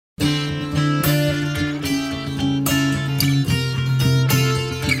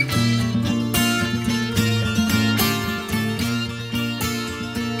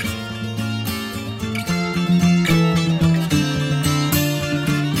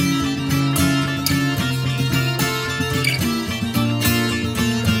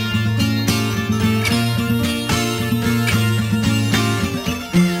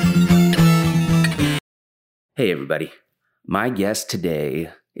everybody. My guest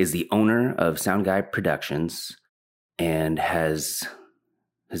today is the owner of Sound Guy Productions and has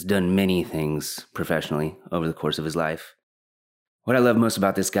done many things professionally over the course of his life. What I love most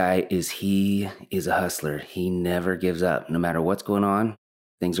about this guy is he is a hustler. He never gives up. No matter what's going on,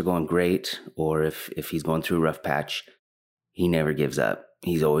 things are going great, or if he's going through a rough patch, he never gives up.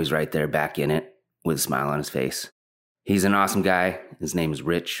 He's always right there back in it with a smile on his face. He's an awesome guy. His name is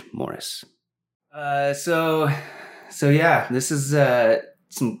Rich Morris. So yeah, this is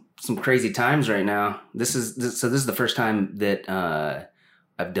some crazy times right now. This is the first time that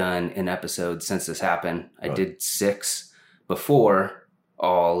I've done an episode since this happened. I did 6 before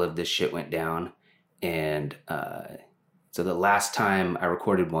all of this shit went down, and so the last time I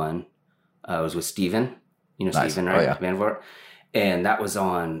recorded one was with Steven. You know Steven, right? Oh, yeah. Vanvort. And that was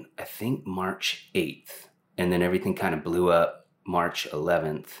on, I think, March 8th. And then everything kind of blew up March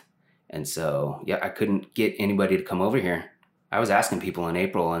 11th. And so, yeah, I couldn't get anybody to come over here. I was asking people in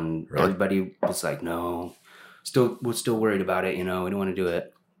April, and everybody was like, no, we're still worried about it. You know, we don't want to do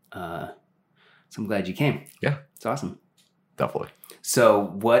it. So I'm glad you came. Yeah. It's awesome. Definitely.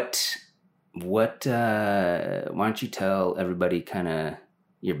 So why don't you tell everybody kind of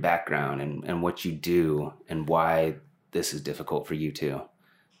your background and what you do and why this is difficult for you too?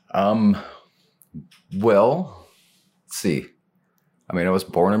 Well, let's see. I mean, I was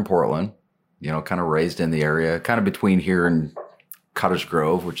born in Portland, kind of raised in the area, kind of between here and Cottage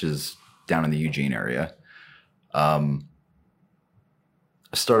Grove, which is down in the Eugene area. I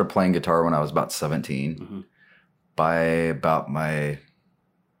started playing guitar when I was about 17. Mm-hmm. By about my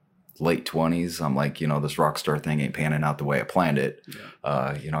late 20s, I'm like, this rock star thing ain't panning out the way I planned it.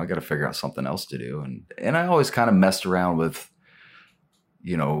 Yeah. I got to figure out something else to do. And I always kind of messed around with,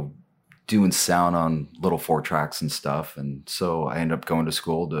 doing sound on little 4-tracks and stuff. And so I ended up going to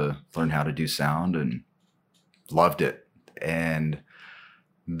school to learn how to do sound and loved it. And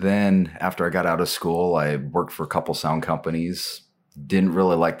then after I got out of school, I worked for a couple sound companies. Didn't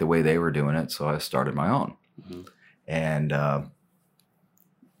really like the way they were doing it, so I started my own. Mm-hmm. And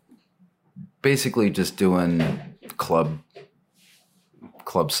basically just doing club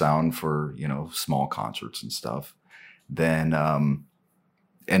sound for, small concerts and stuff. Then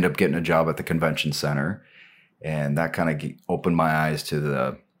end up getting a job at the convention center, and that kind of opened my eyes to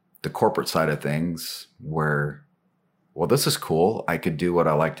the corporate side of things where, well, this is cool. I could do what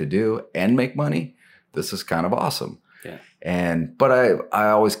I like to do and make money. This is kind of awesome. Yeah. But I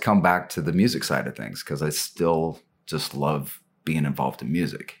always come back to the music side of things because I still just love being involved in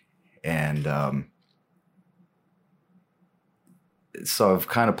music. And so I've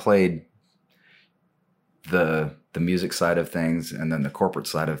kind of played the music side of things and then the corporate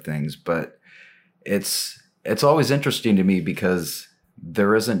side of things. But it's always interesting to me because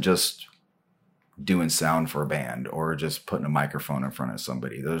there isn't just doing sound for a band or just putting a microphone in front of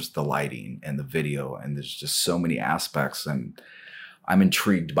somebody. There's the lighting and the video, and there's just so many aspects, and I'm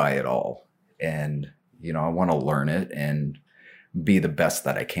intrigued by it all. And, I want to learn it and be the best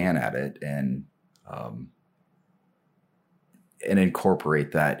that I can at it, and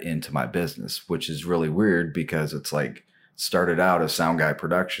incorporate that into my business, which is really weird because it's like started out as Sound Guy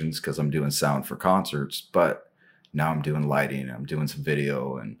Productions because I'm doing sound for concerts, but now I'm doing lighting, I'm doing some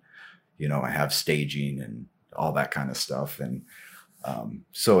video, and I have staging and all that kind of stuff. And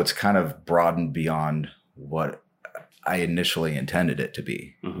so it's kind of broadened beyond what I initially intended it to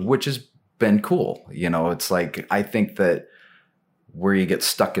be, mm-hmm. which has been cool. It's like, I think that where you get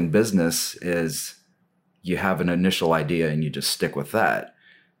stuck in business is you have an initial idea and you just stick with that.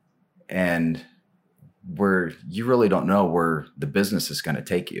 And where you really don't know where the business is going to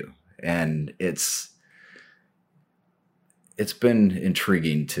take you. And it's been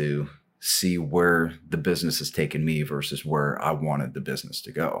intriguing to see where the business has taken me versus where I wanted the business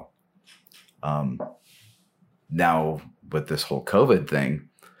to go. Now with this whole COVID thing,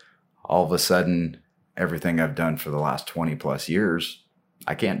 all of a sudden, everything I've done for the last 20 plus years,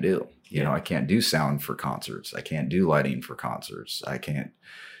 I can't do. I can't do sound for concerts. I can't do lighting for concerts. I can't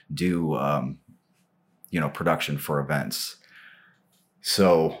do, production for events.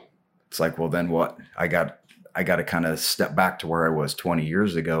 So it's like, well, then what? I got to kind of step back to where I was 20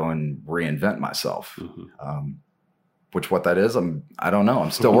 years ago and reinvent myself. Mm-hmm. Which what that is, I don't know.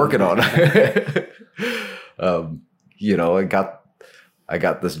 I'm still working on it. I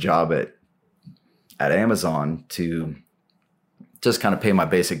got this job at Amazon to just kind of pay my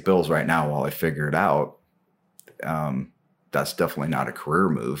basic bills right now while I figure it out. That's definitely not a career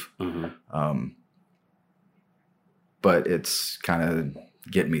move. Mm-hmm. But it's kind of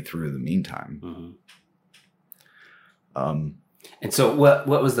getting me through the meantime. Mm-hmm. And so what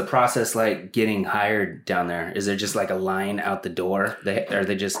was the process like getting hired down there? Is there just like a line out the door? Are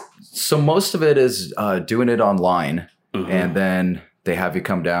they just... So most of it is doing it online, Mhm. and then they have you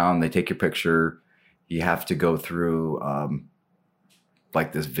come down, they take your picture. You have to go through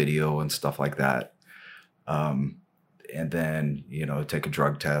like this video and stuff like that. And then, take a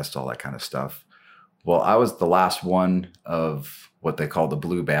drug test, all that kind of stuff. Well, I was the last one of what they call the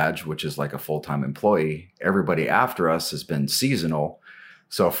blue badge, which is like a full-time employee. Everybody after us has been seasonal.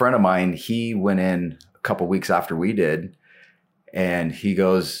 So a friend of mine, he went in a couple weeks after we did, and he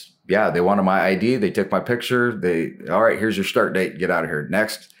goes, yeah, they wanted my ID. They took my picture. All right, here's your start date. Get out of here.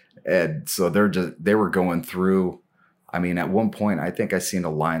 Next. And so they were going through. I mean, at one point, I think I seen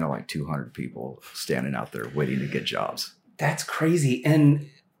a line of like 200 people standing out there waiting to get jobs. That's crazy. And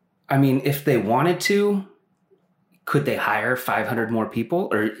I mean, if they wanted to, could they hire 500 more people,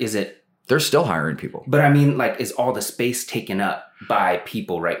 or is it? They're still hiring people. But I mean, like, is all the space taken up by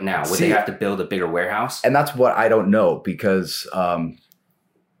people right now? Would they have to build a bigger warehouse? And that's what I don't know, because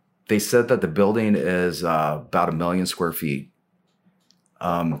they said that the building is about 1 million square feet.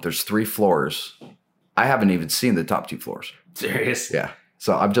 There's 3 floors. I haven't even seen the top 2 floors. Serious? Yeah.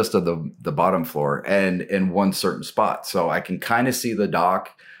 So I'm just at the bottom floor and in one certain spot. So I can kind of see the dock.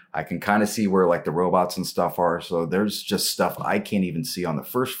 I can kind of see where like the robots and stuff are. So there's just stuff I can't even see on the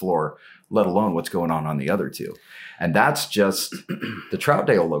first floor, let alone what's going on the other 2. And that's just the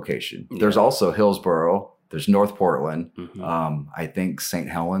Troutdale location. Yeah. There's also Hillsboro. There's North Portland. Mm-hmm. I think St.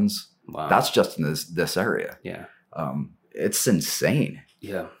 Helens. Wow. That's just in this area. Yeah. It's insane.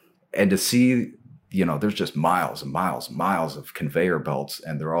 Yeah. And to see, there's just miles and miles and miles of conveyor belts,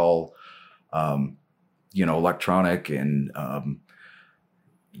 and they're all, electronic, and,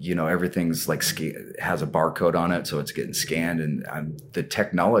 everything's like has a barcode on it. So it's getting scanned, and the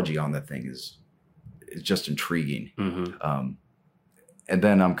technology on the thing is just intriguing. Mm-hmm. And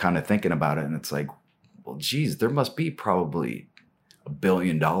then I'm kind of thinking about it, and it's like, well, geez, there must be probably $1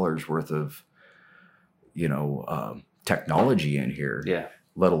 billion worth of, technology in here. Yeah.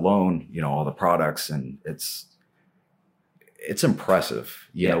 Let alone, all the products. And it's impressive,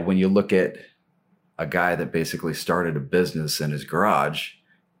 when you look at a guy that basically started a business in his garage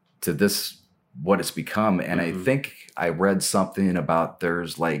to this, what it's become. And mm-hmm. I think I read something about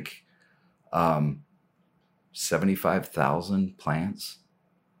there's like 75,000 plants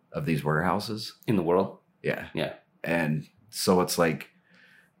of these warehouses in the world. Yeah. Yeah. And so it's like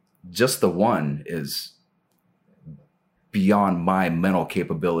just the one is beyond my mental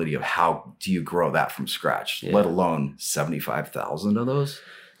capability of how do you grow that from scratch, let alone 75,000 of those.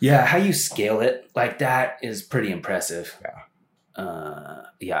 Yeah. How you scale it like that is pretty impressive. Yeah.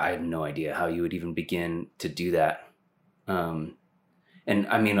 I have no idea how you would even begin to do that. And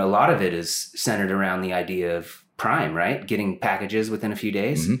I mean, a lot of it is centered around the idea of Prime, right? Getting packages within a few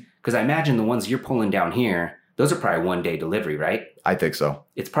days. Because I imagine the ones you're pulling down here, those are probably 1-day delivery, right? I think so.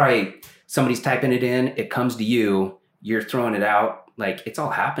 It's probably somebody's typing it in, it comes to you, you're throwing it out. Like, it's all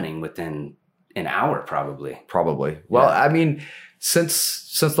happening within an hour, probably. Well, I mean, since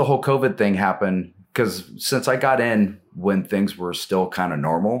the whole COVID thing happened, because since I got in when things were still kind of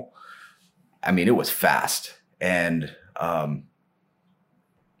normal, I mean, it was fast. And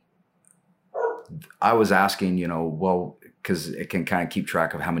I was asking, because it can kind of keep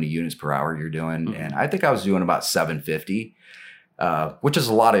track of how many units per hour you're doing. Mm-hmm. And I think I was doing about 750, which is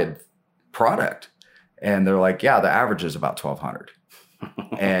a lot of product. And they're like, yeah, the average is about 1,200.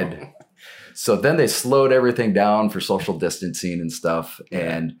 And so then they slowed everything down for social distancing and stuff. Yeah.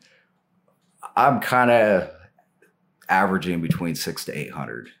 And I'm kind of averaging between 600 to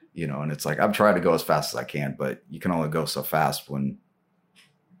 800, and it's like, I'm trying to go as fast as I can, but you can only go so fast when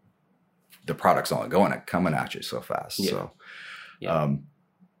the product's only coming at you so fast. Yeah. So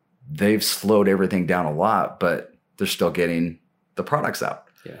they've slowed everything down a lot, but they're still getting the products out.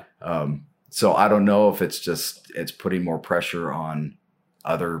 Yeah. So I don't know if it's putting more pressure on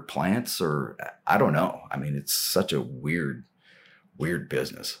other plants, or I don't know. I mean, it's such a weird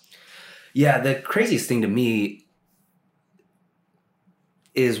business. Yeah. The craziest thing to me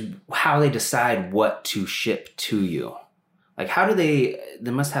is how they decide what to ship to you. Like, how do they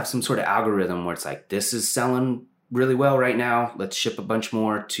must have some sort of algorithm where it's like, this is selling really well right now. Let's ship a bunch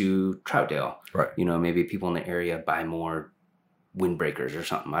more to Troutdale. Right. Maybe people in the area buy more windbreakers or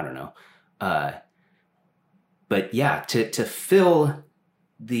something. I don't know. But yeah, to fill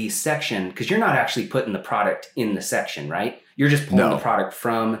the section, because you're not actually putting the product in the section, right? You're just pulling the product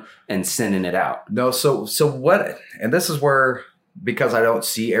from and sending it out. No. So what, and this is where, because I don't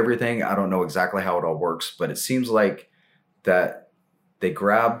see everything, I don't know exactly how it all works, but it seems like that they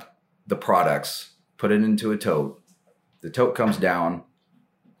grab the products, put it into a tote, the tote comes down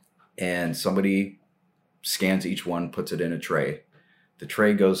and somebody scans each one, puts it in a tray. The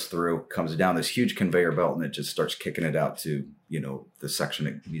tray goes through, comes down this huge conveyor belt, and it just starts kicking it out to, the section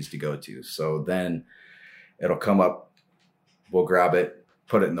it needs to go to. So then it'll come up, we'll grab it,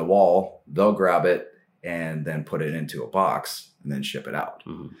 put it in the wall, they'll grab it, and then put it into a box and then ship it out.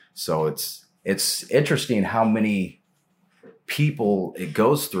 Mm-hmm. So it's interesting how many people it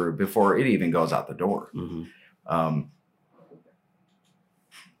goes through before it even goes out the door. Mm-hmm.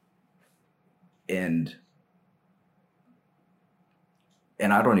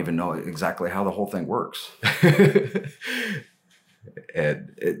 And I don't even know exactly how the whole thing works.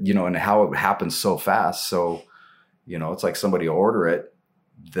 And how it happens so fast. So, it's like somebody will order it,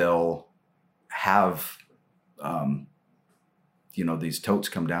 they'll have, these totes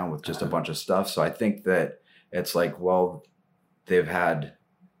come down with just a bunch of stuff. So I think that it's like, well, they've had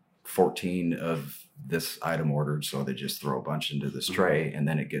 14 of this item ordered, so they just throw a bunch into this tray, and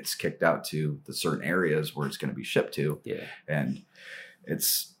then it gets kicked out to the certain areas where it's going to be shipped to. Yeah. And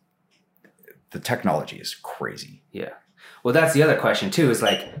the technology is crazy. Yeah. Well, that's the other question too, is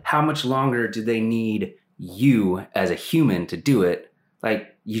like, how much longer do they need you as a human to do it?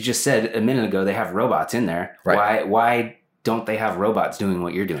 Like you just said a minute ago, they have robots in there. Right. Why don't they have robots doing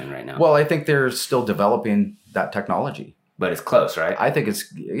what you're doing right now? Well, I think they're still developing that technology. But it's close, right? I think it's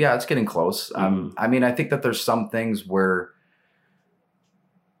getting close. Mm-hmm. I think that there's some things where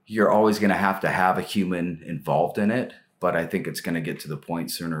you're always going to have a human involved in it. But I think it's going to get to the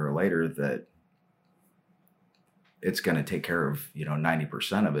point sooner or later that it's going to take care of,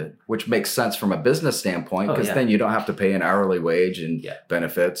 90% of it, which makes sense from a business standpoint, because then you don't have to pay an hourly wage and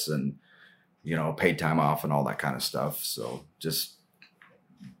benefits and, paid time off and all that kind of stuff. So just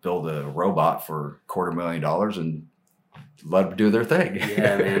build a robot for $250,000 and let them do their thing.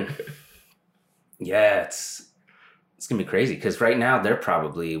 Yeah, man. Yeah, it's going to be crazy because right now they're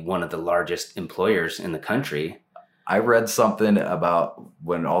probably one of the largest employers in the country. I read something about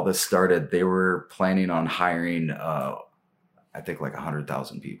when all this started, they were planning on hiring, I think like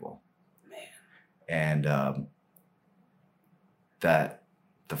 100,000 people. Man. And that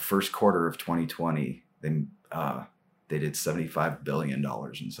the first quarter of 2020, they did $75 billion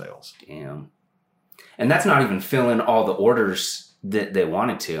in sales. Damn. And that's not even filling all the orders that they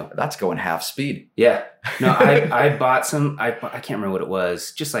wanted to. That's going half speed. Yeah. No, I bought some, I can't remember what it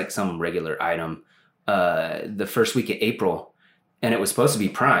was, just like some regular item. The first week of April, and it was supposed to be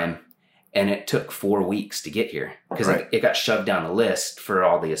Prime, and it took 4 weeks to get here because it got shoved down the list for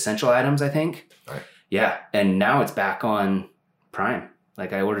all the essential items, I think. Right. Yeah. And now it's back on Prime.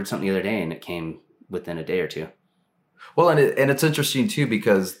 Like I ordered something the other day and it came within a day or two. Well, and it's interesting too,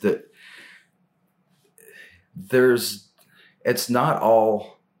 because it's not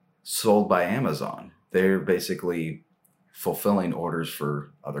all sold by Amazon. They're basically fulfilling orders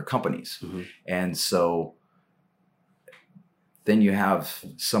for other companies. Mm-hmm. And so then you have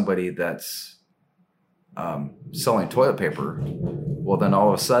somebody that's selling toilet paper. Well, then all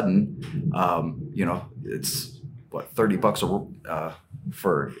of a sudden, it's what, $30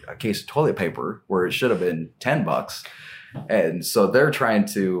 for a case of toilet paper where it should have been $10. And so they're trying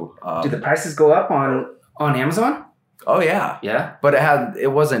to... do the prices go up on Amazon? Oh yeah. Yeah. But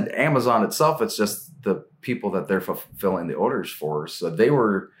it wasn't Amazon itself. It's just the people that they're fulfilling the orders for. So they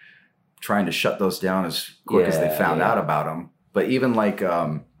were trying to shut those down as quick as they found out about them. But even like,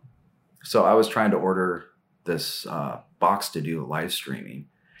 so I was trying to order this box to do live streaming,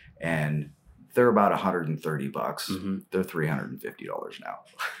 and they're about $130. Mm-hmm. They're $350 now.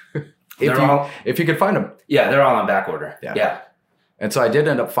 If you could find them. Yeah, they're all on back order. Yeah. And so I did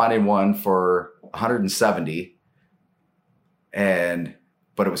end up finding one for $170,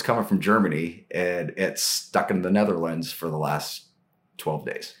 but it was coming from Germany, and it's stuck in the Netherlands for the last 12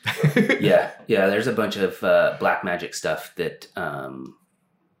 days. Yeah. There's a bunch of black magic stuff that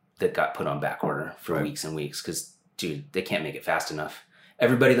got put on back order for weeks and weeks because, dude, they can't make it fast enough.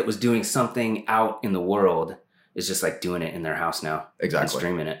 Everybody that was doing something out in the world is just like doing it in their house now. Exactly. And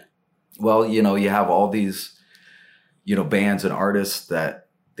streaming it. Well, you have all these, bands and artists that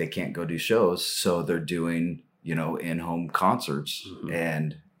they can't go do shows, so they're doing, in-home concerts. Mm-hmm.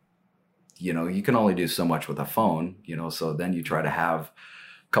 And, you can only do so much with a phone, so then you try to have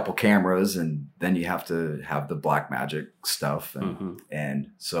a couple cameras, and then you have to have the black magic stuff.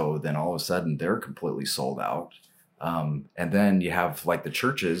 And so then all of a sudden they're completely sold out. And then you have like the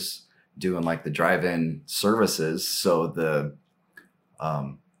churches doing like the drive-in services. So the,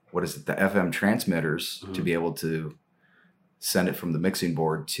 the FM transmitters to be able to send it from the mixing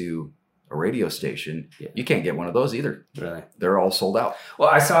board to a radio station. Yeah. You can't get one of those either. Really? They're all sold out. Well,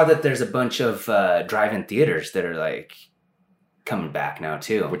 I saw that there's a bunch of drive-in theaters that are like coming back now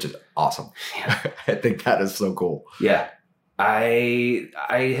too, which is awesome. Yeah. I think that is so cool. Yeah. I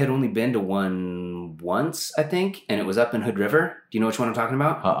had only been to one once, I think, and it was up in Hood River. Do you know which one I'm talking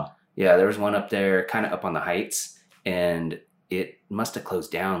about? Yeah, there was one up there, kind of up on the heights, and it must have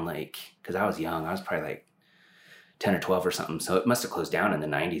closed down, like, because I was young. I was probably like 10 or 12 or something, so it must have closed down in the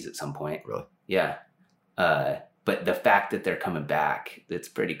 90s at some point. Really? Yeah. But the fact that they're coming back, it's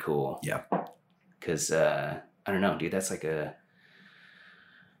pretty cool. Yeah. Because, I don't know, dude, it's like a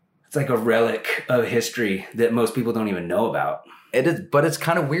relic of history that most people don't even know about. It is, but it's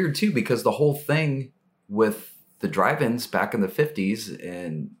kind of weird too, because the whole thing with the drive-ins back in the 50s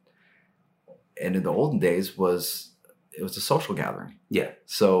and in the olden days was a social gathering. Yeah.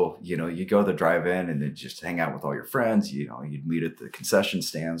 So, you go to the drive-in and then just hang out with all your friends, you'd meet at the concession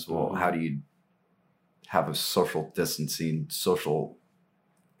stands. Well, how do you have a social distancing, social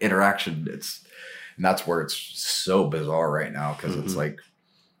interaction? And that's where it's so bizarre right now, because it's like,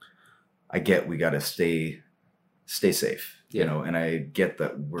 I get we got to stay safe, and I get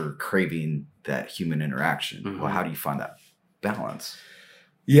that we're craving that human interaction. Well, how do you find that balance?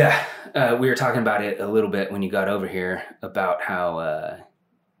 Yeah. We were talking about it a little bit when you got over here about how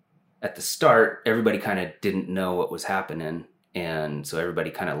at the start, everybody kind of didn't know what was happening. And so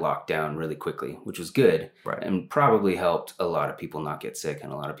everybody kind of locked down really quickly, which was good. Right. And probably helped a lot of people not get sick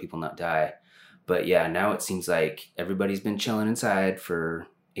and a lot of people not die. But yeah, now it seems like everybody's been chilling inside for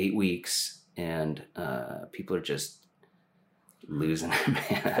 8 weeks, and people are just losing it,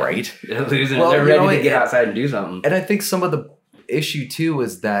 man. Right. They're losing it. They're ready to get outside and do something. And I think some of the issue too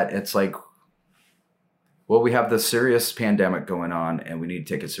is that it's like, well, we have this serious pandemic going on and we need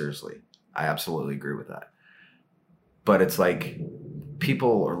to take it seriously. I absolutely agree with that. But it's like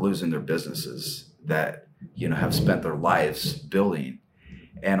people are losing their businesses that, have spent their lives building.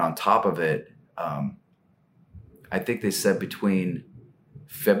 And on top of it, I think they said between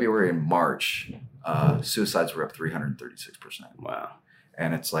February and March, suicides were up 336%. Wow.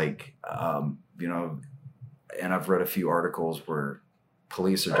 And it's like, and I've read a few articles where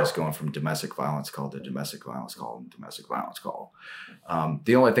police are just going from domestic violence call to domestic violence call and domestic violence call.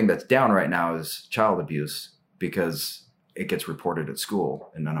 The only thing that's down right now is child abuse, because it gets reported at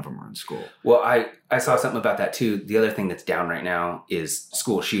school and none of them are in school. Well, I saw something about that too. The other thing that's down right now is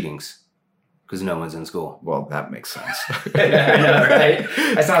school shootings, because no one's in school. Well, that makes sense. I know, right?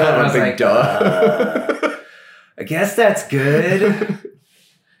 I saw that and I was like, duh. I guess that's good.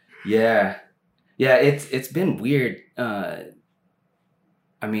 Yeah. Yeah, it's been weird.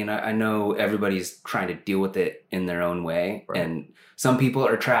 I mean, I know everybody's trying to deal with it in their own way. Right. And some people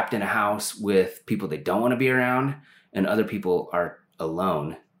are trapped in a house with people they don't want to be around, and other people are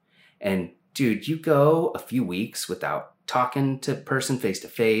alone. And dude, you go a few weeks without talking to person face to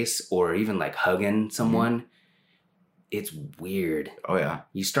face or even like hugging someone. It's weird. Oh yeah.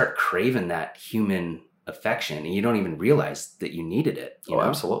 You start craving that human affection and you don't even realize that you needed it. You know?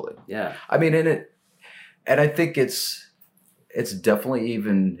 Absolutely. Yeah. I mean, and I think it's definitely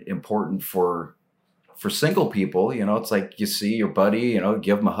even important for single people. It's like you see your buddy,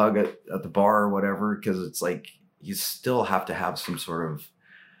 give them a hug at the bar or whatever, because it's like you still have to have some sort of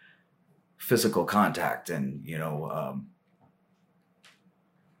physical contact and,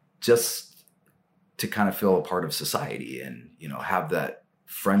 just to kind of feel a part of society and, have that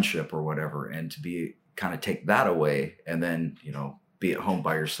friendship or whatever, and to be kind of take that away and then, be at home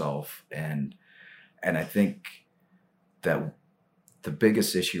by yourself. And I think that the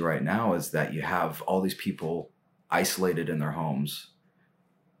biggest issue right now is that you have all these people isolated in their homes,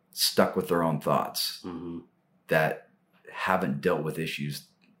 stuck with their own thoughts, that haven't dealt with issues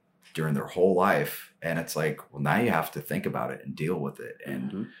during their whole life. And it's like, well, now you have to think about it and deal with it.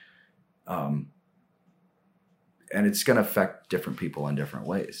 And, and it's going to affect different people in different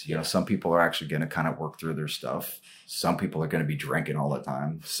ways. Some people are actually going to kind of work through their stuff. Some people are going to be drinking all the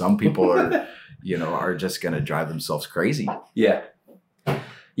time. Some people are, are just going to drive themselves crazy. Yeah.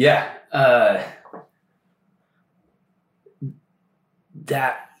 Yeah.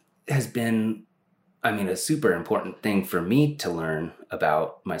 That has been, a super important thing for me to learn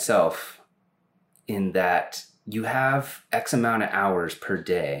about myself, in that you have X amount of hours per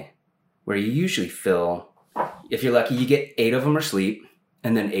day where you usually fill, if you're lucky, you get 8 of them are sleep,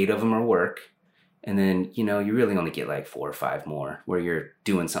 and then 8 of them are work. And then, you really only get like 4 or 5 more where you're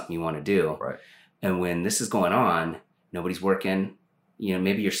doing something you want to do. Right. And when this is going on, nobody's working.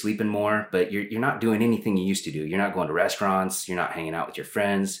 Maybe you're sleeping more, but you're not doing anything you used to do. You're not going to restaurants. You're not hanging out with your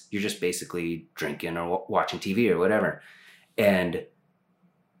friends. You're just basically drinking or watching TV or whatever. And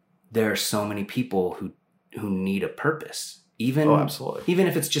there are so many people who need a purpose. Even absolutely. Even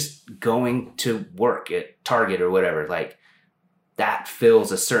if it's just going to work at Target or whatever, like that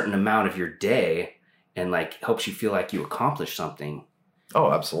fills a certain amount of your day and like helps you feel like you accomplished something.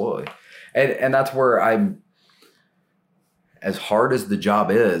 Oh, absolutely. And that's where I'm, as hard as the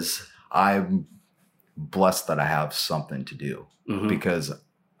job is, I'm blessed that I have something to do because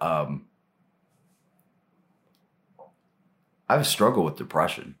I've struggled with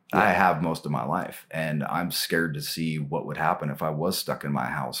depression. Yeah. I have most of my life, and I'm scared to see what would happen if I was stuck in my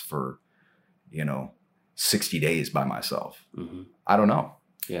house for, 60 days by myself. I don't know.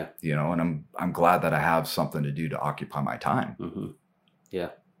 Yeah. And I'm glad that I have something to do to occupy my time. Yeah.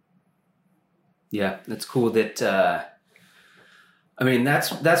 Yeah. It's cool that,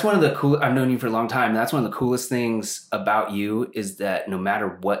 that's one of the cool, I've known you for a long time. That's one of the coolest things about you is that no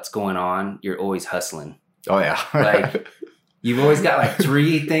matter what's going on, you're always hustling. Oh yeah. Like you've always got like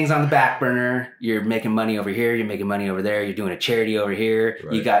 3 things on the back burner. You're making money over here. You're making money over there. You're doing a charity over here.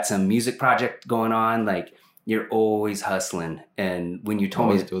 Right. You got some music project going on. Like you're always hustling. And when you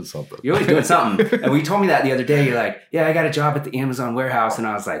told me doing something, you're always doing something. And when you told me that the other day, you're like, yeah, I got a job at the Amazon warehouse. And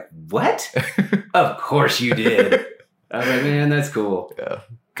I was like, what? Of course you did. I was like, man, that's cool. Yeah.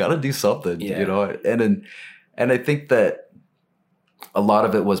 Got to do something, and I think that a lot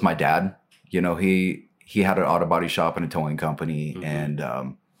of it was my dad. He had an auto body shop and a towing company, and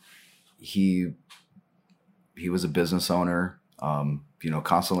he was a business owner,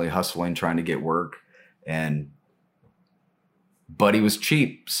 constantly hustling, trying to get work, but he was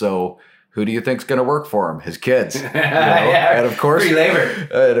cheap. So who do you think's going to work for him? His kids. Yeah, and of course, free labor.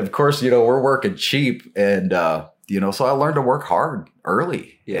 And of course, we're working cheap, and so I learned to work hard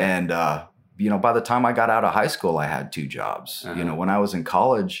early. Yeah. And by the time I got out of high school, I had 2 jobs. When I was in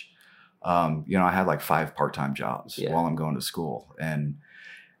college, I had like 5 part-time jobs while I'm going to school, and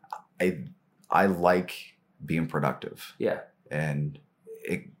I like being productive. Yeah. And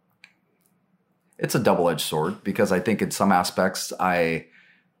it's a double-edged sword because I think in some aspects I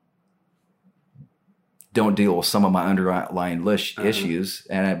don't deal with some of my underlying issues,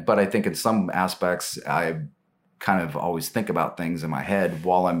 but I think in some aspects I kind of always think about things in my head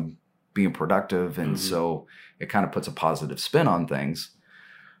while I'm being productive, and so it kind of puts a positive spin on things.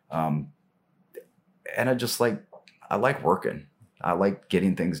 And I like working. I like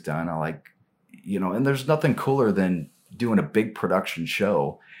getting things done. I like, and there's nothing cooler than doing a big production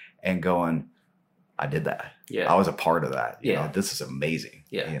show and going, I did that. Yeah. I was a part of that. This is amazing.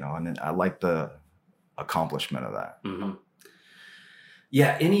 Yeah. And then I like the accomplishment of that.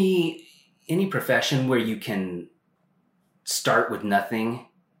 Yeah. Any profession where you can start with nothing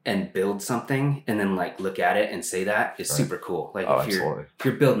and build something and then like look at it and say that is super cool. Like if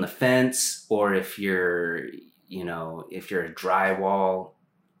you're building a fence, or if you're a drywaller,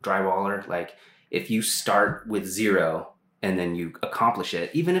 like if you start with 0 and then you accomplish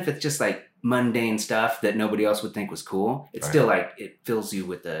it, even if it's just like mundane stuff that nobody else would think was cool, it's still like it fills you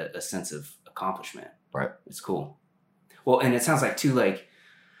with a sense of accomplishment. Right. It's cool. Well, and it sounds like too, like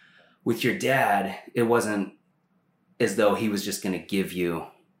with your dad, it wasn't as though he was just going to give you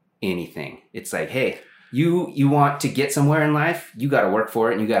anything. It's like, hey, you want to get somewhere in life, you got to work for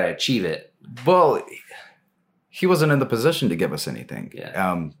it and you got to achieve it. Well, he wasn't in the position to give us anything.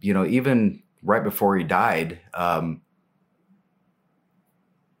 Yeah. Even right before he died,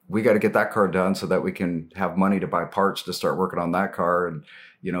 we got to get that car done so that we can have money to buy parts to start working on that car. And,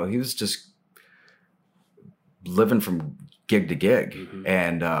 he was just living from gig to gig.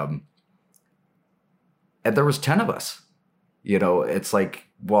 And there was 10 of us. It's like,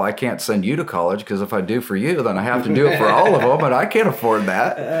 well, I can't send you to college because if I do for you, then I have to do it for all of them, and I can't afford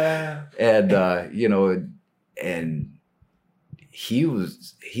that. And and he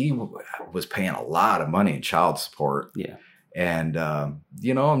was paying a lot of money in child support. Yeah. And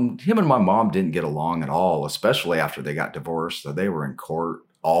him and my mom didn't get along at all, especially after they got divorced. So they were in court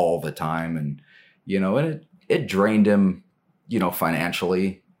all the time, and and it drained him,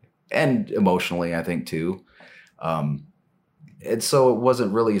 financially and emotionally, I think too. And so it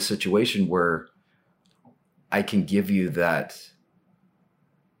wasn't really a situation where I can give you that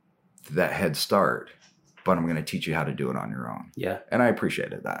head start, but I'm going to teach you how to do it on your own. Yeah. And I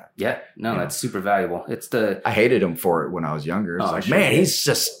appreciated that. Yeah. No, that's super valuable. I hated him for it when I was younger. It's like, man, he's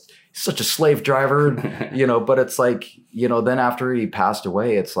just such a slave driver, but it's like, then after he passed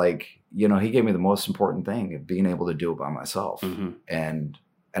away, it's like, he gave me the most important thing of being able to do it by myself. And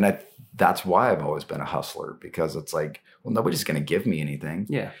that's why I've always been a hustler, because it's like, well, nobody's going to give me anything.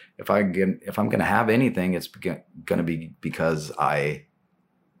 Yeah. If I'm going to have anything, it's going to be because I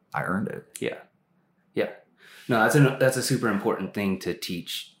earned it. Yeah. Yeah. No, that's a super important thing to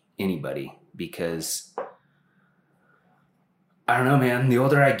teach anybody, because I don't know, man. The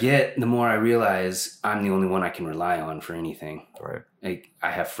older I get, the more I realize I'm the only one I can rely on for anything. Right. Like,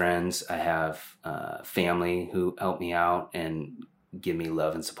 I have friends, I have family who help me out and give me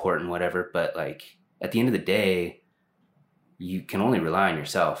love and support and whatever. But like at the end of the day, you can only rely on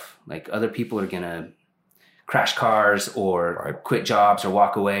yourself. Like, other people are gonna crash cars or Right. quit jobs or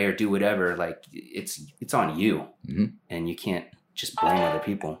walk away or do whatever. Like, it's on you, and you can't just blame other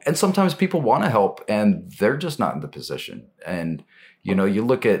people. And sometimes people want to help and they're just not in the position. And, you know, you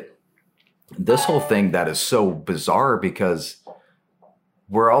look at this whole thing that is so bizarre because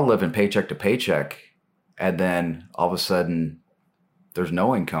we're all living paycheck to paycheck. And then all of a sudden there's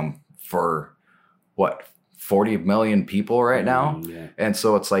no income for what, 40 million people right now. Yeah. And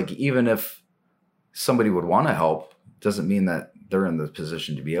so it's like, even if somebody would want to help, doesn't mean that they're in the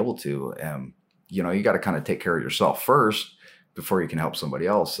position to be able to. You know, you got to kind of take care of yourself first before you can help somebody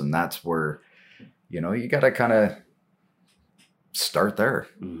else. And that's where, you know, you got to kind of start there.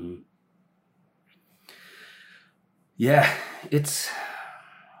 Mm-hmm. Yeah, it's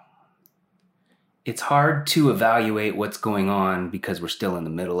hard to evaluate what's going on because we're still in the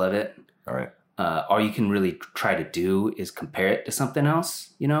middle of it. All right. All you can really try to do is compare it to something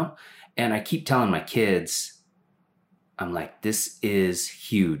else, you know? And I keep telling my kids, I'm like, this is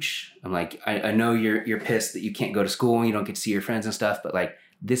huge. I'm like, I know you're pissed that you can't go to school and you don't get to see your friends and stuff, but like,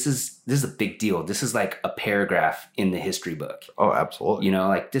 this is a big deal. This is like a paragraph in the history book. Oh, absolutely. You know,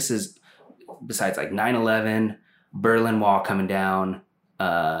 like, this is, besides like 9/11, Berlin Wall coming down,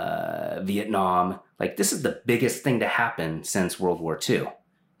 Vietnam, like, this is the biggest thing to happen since World War II.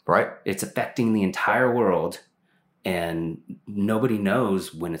 Right. It's affecting the entire world, and nobody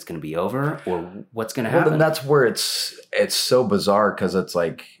knows when it's going to be over or what's going to happen. Well, then that's where it's so bizarre, because it's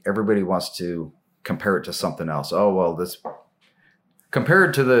like everybody wants to compare it to something else. Oh, well, this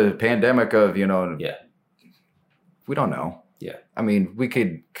compared to the pandemic of, you know, Yeah. We don't know. Yeah. I mean, we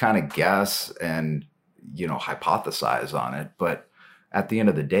could kind of guess and, you know, hypothesize on it. But at the end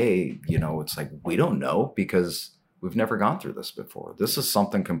of the day, you know, it's like, we don't know because we've never gone through this before. This is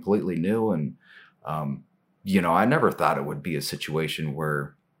something completely new. And, you know, I never thought it would be a situation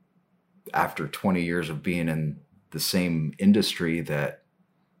where after 20 years of being in the same industry that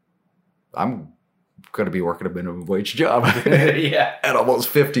I'm going to be working a minimum wage job Yeah. at almost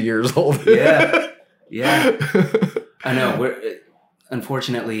 50 years old. Yeah. Yeah. I know.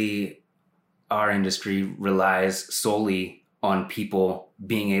 Unfortunately, our industry relies solely on people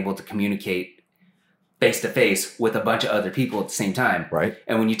being able to communicate face to face with a bunch of other people at the same time. Right.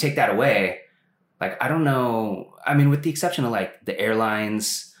 And when you take that away, like, I don't know. I mean, with the exception of like the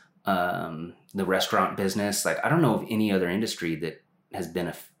airlines, the restaurant business, like, I don't know of any other industry that has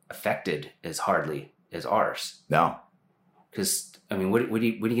been affected as hardly as ours. No. Because, I mean, what are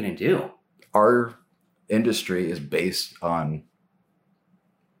you going to do? Our industry is based on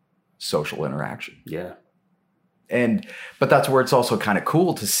social interaction. Yeah. But that's where it's also kind of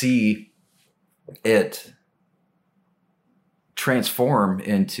cool to see it transform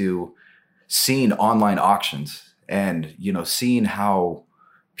into seeing online auctions and, you know, seeing how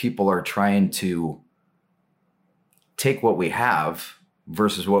people are trying to take what we have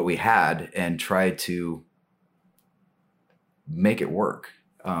versus what we had and try to make it work.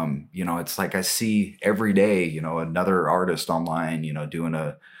 You know, it's like I see every day, you know, another artist online, you know, doing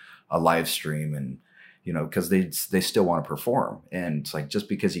a live stream, and, you know, because they still want to perform. And it's like, just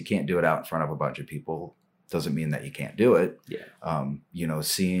because you can't do it out in front of a bunch of people doesn't mean that you can't do it. Yeah. You know,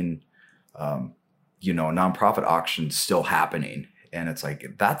 seeing, you know, nonprofit auctions still happening. And it's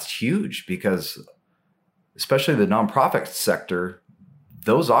like, that's huge, because especially the nonprofit sector,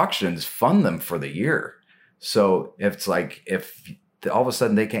 those auctions fund them for the year. So if it's like, if all of a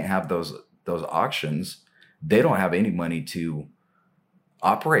sudden they can't have those auctions, they don't have any money to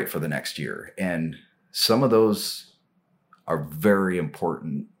operate for the next year. And some of those are very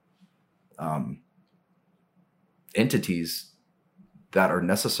important entities that are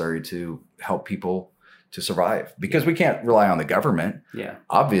necessary to help people to survive, because we can't rely on the government. Yeah.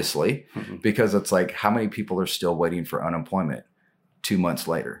 Obviously, because it's like, how many people are still waiting for unemployment 2 months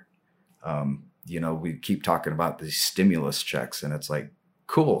later? You know, we keep talking about these stimulus checks, and it's like,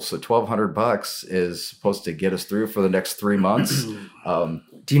 cool. So $1,200 is supposed to get us through for the next 3 months. Do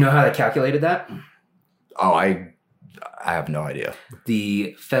you know how they calculated that? Oh, I have no idea.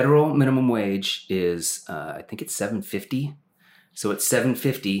 The federal minimum wage is, I think it's $7.50. So it's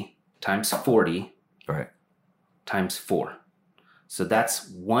 $7.50 times 40 Right. times 4. So that's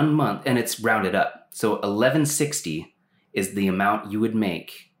 1 month, and it's rounded up. So $11.60 is the amount you would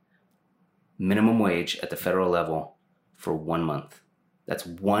make minimum wage at the federal level for 1 month. That's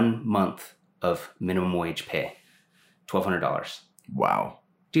 1 month of minimum wage pay. $1,200. Wow.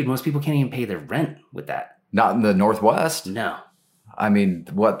 Dude, most people can't even pay their rent with that. Not in the Northwest. No. I mean,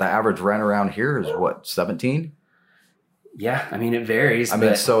 what the average rent around here is what, 17? Yeah, I mean, it varies. I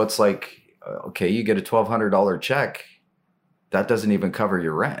mean, so it's like, okay, you get a $1,200 check. That doesn't even cover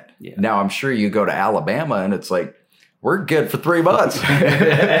your rent. Yeah. Now, I'm sure you go to Alabama and it's like, we're good for 3 months.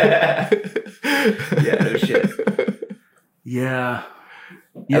 Yeah, no shit. Yeah.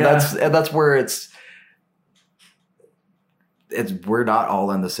 And that's where it's we're not all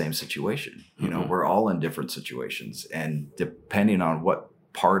in the same situation. You know, we're all in different situations. And depending on what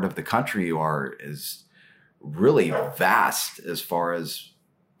part of the country you are is really vast as far as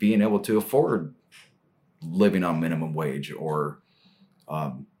being able to afford living on minimum wage or,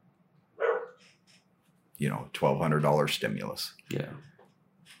 $1,200 stimulus. Yeah.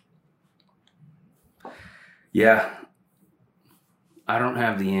 Yeah. I don't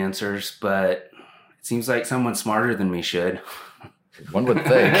have the answers, but it seems like someone smarter than me should. One would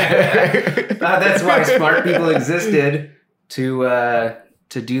think. That's why smart people existed to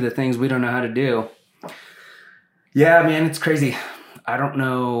do the things we don't know how to do. Yeah, man, it's crazy. I don't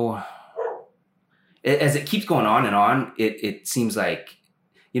know. As it keeps going on and on, it seems like,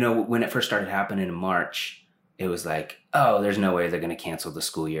 when it first started happening in March, it was like, oh, there's no way they're going to cancel the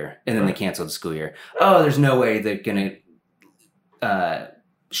school year. And then they canceled the school year. Oh, there's no way they're going to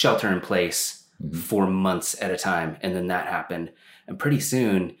shelter in place for months at a time. And then that happened. And pretty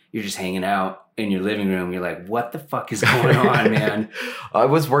soon you're just hanging out in your living room. You're like, what the fuck is going on, man? I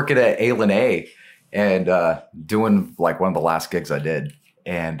was working at A&A and doing like one of the last gigs I did.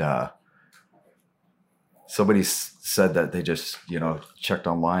 And somebody said that they just, checked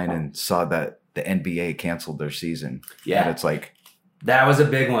online and saw that the NBA canceled their season. Yeah. And it's like, that was a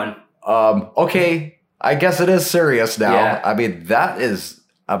big one. Okay, I guess it is serious now. Yeah. I mean, that is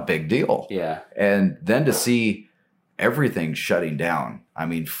a big deal. Yeah. And then to see everything shutting down, I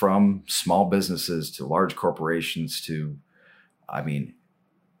mean, from small businesses to large corporations to,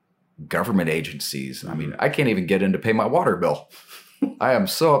 government agencies. I mean, I can't even get in to pay my water bill. I am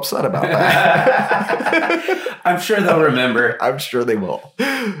so upset about that. I'm sure they'll remember. I'm sure they will.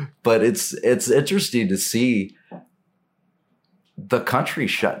 But it's interesting to see the country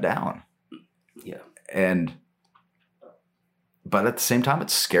shut down. Yeah. But at the same time,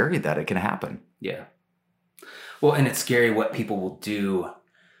 it's scary that it can happen. Yeah. Well, and it's scary what people will do.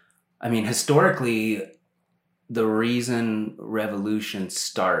 I mean, historically, the reason revolutions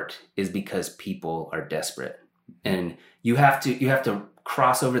start is because people are desperate. And you have to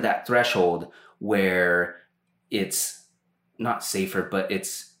cross over that threshold where it's not safer, but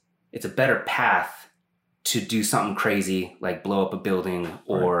it's a better path to do something crazy like blow up a building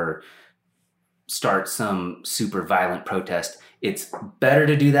or start some super violent protest. It's better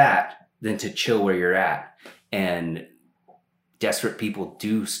to do that than to chill where you're at. And desperate people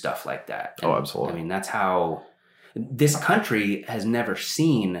do stuff like that. And, absolutely. I mean, that's how this country has never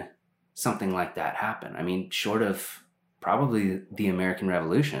seen something like that happen. I mean, short of probably the American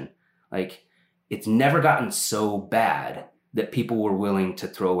Revolution, like it's never gotten so bad that people were willing to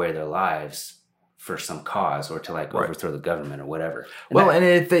throw away their lives for some cause or to like overthrow the government or whatever.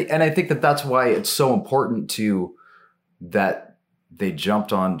 And I think that that's why it's so important that they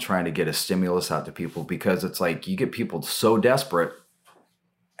jumped on trying to get a stimulus out to people, because it's like you get people so desperate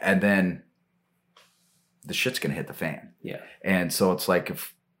and then the shit's going to hit the fan. Yeah. And so it's like,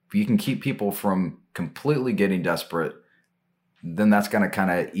 if you can keep people from completely getting desperate, then that's going to kind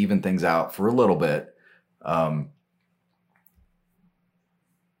of even things out for a little bit.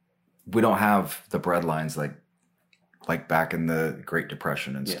 We don't have the breadlines like back in the Great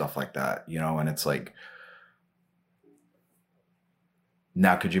Depression and stuff like that, and it's like,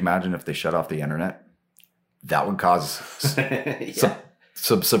 now could you imagine if they shut off the internet? That would cause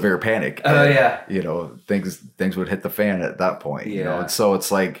some severe panic. Oh, yeah. Things would hit the fan at that point. Yeah. And so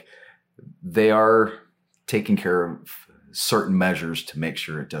it's like they are taking care of certain measures to make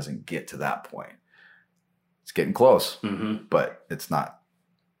sure it doesn't get to that point. It's getting close, but it's not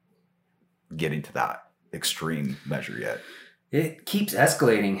getting to that extreme measure yet. It keeps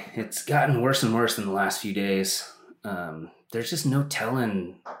escalating. It's gotten worse and worse in the last few days. There's just no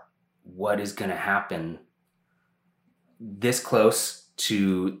telling what is going to happen this close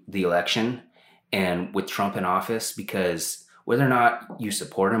to the election and with Trump in office, because whether or not you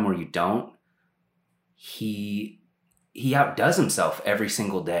support him or you don't, he outdoes himself every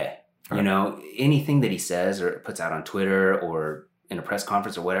single day. Right. Anything that he says or puts out on Twitter or in a press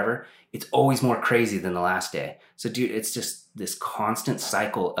conference or whatever, it's always more crazy than the last day. So dude, it's just this constant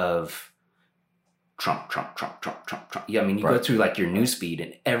cycle of Trump, Trump, Trump, Trump, Trump, Trump. Yeah, I mean, you go through like your news feed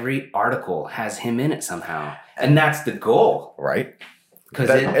and every article has him in it somehow. And that's the goal. Right. Because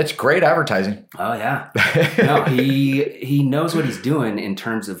it's great advertising. Oh, yeah. No, he knows what he's doing in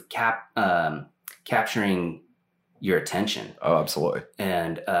terms of capturing your attention. Oh, absolutely.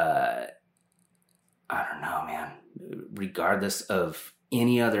 And I don't know, man. Regardless of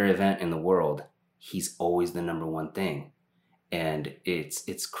any other event in the world, he's always the number one thing. And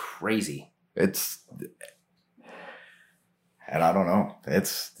it's crazy. And I don't know.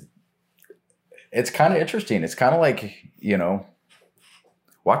 It's kind of interesting. It's kind of like,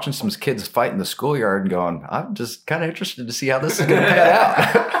 watching some kids fight in the schoolyard and going, I'm just kind of interested to see how this is going to pan out.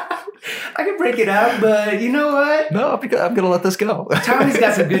 I can break it out, but you know what? No, I'm going to let this go. Tommy's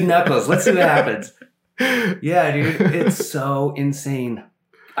got some good knuckles. Let's see what happens. Yeah, dude. It's so insane.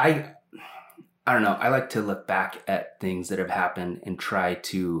 I don't know. I like to look back at things that have happened and try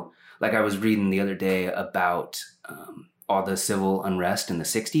to, like I was reading the other day about all the civil unrest in the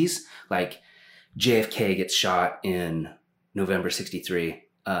 60s. Like JFK gets shot in November 63.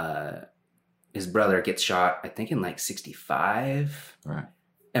 His brother gets shot, I think, in like 65. Right.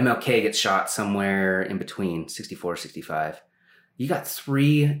 MLK gets shot somewhere in between 64, 65. You got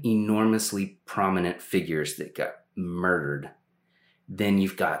 3 enormously prominent figures that got murdered. Then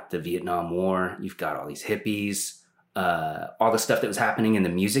you've got the Vietnam War. You've got all these hippies. All the stuff that was happening in the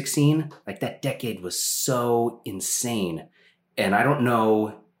music scene. Like that decade was so insane. And I don't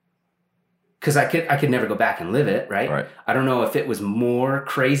know, because I could never go back and live it, right? I don't know if it was more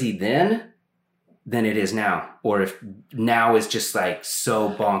crazy then than it is now. Or if now is just like so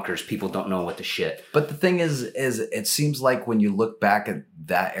bonkers, people don't know what to shit. But the thing is it seems like when you look back at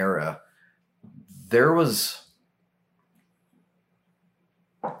that era, it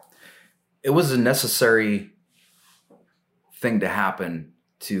was a necessary thing to happen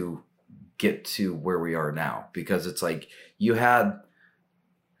to get to where we are now, because it's like you had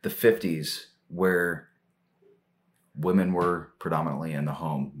the 50s where women were predominantly in the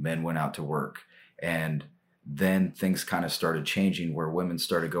home, men went out to work, and then things kind of started changing where women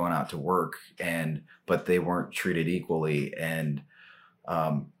started going out to work, but they weren't treated equally, and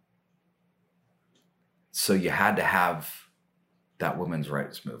so you had to have that women's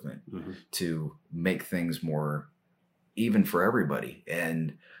rights movement to make things more even for everybody.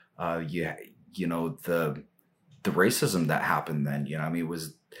 And the racism that happened then,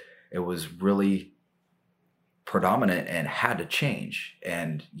 it was really predominant and had to change.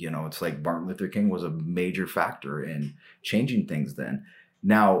 And it's like Martin Luther King was a major factor in changing things then.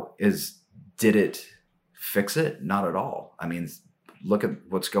 Now, did it fix it? Not at all. I mean, look at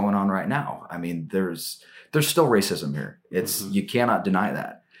what's going on right now. I mean, there's still racism here. You cannot deny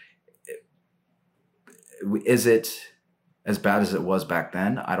that. Is it as bad as it was back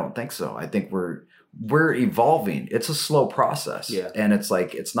then? I don't think so. I think we're evolving. It's a slow process. Yeah. And it's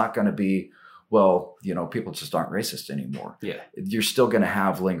like, it's not going to be, well, people just aren't racist anymore. Yeah. You're still going to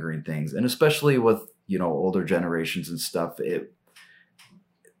have lingering things. And especially with, older generations and stuff,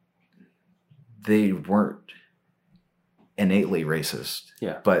 they weren't innately racist.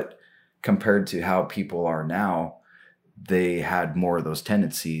 Yeah. But compared to how people are now, they had more of those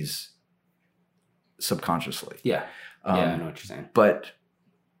tendencies subconsciously. Yeah. I know what you're saying. But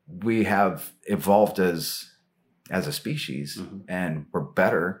we have evolved as a species, and we're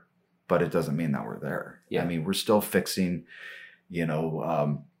better, but it doesn't mean that we're there. Yeah. I mean, we're still fixing,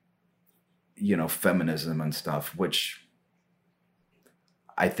 feminism and stuff, which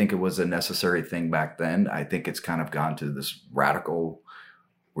I think it was a necessary thing back then. I think it's kind of gone to this radical,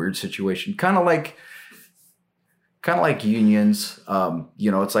 weird situation, kind of like unions.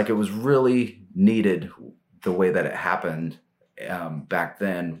 It's like it was really needed the way that it happened back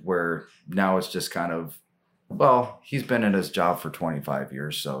then, where now it's just kind of, well, he's been in his job for 25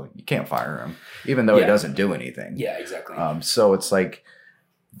 years, so you can't fire him, even though he doesn't do anything. Yeah, exactly. So it's like,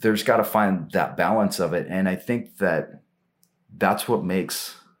 there's got to find that balance of it. And I think that's what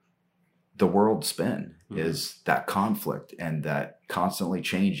makes the world spin, is that conflict and that constantly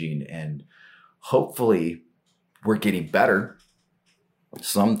changing. And hopefully we're getting better.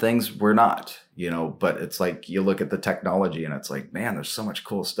 Some things we're not, but it's like you look at the technology and it's like, man, there's so much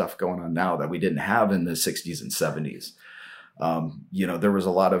cool stuff going on now that we didn't have in the 60s and 70s. There was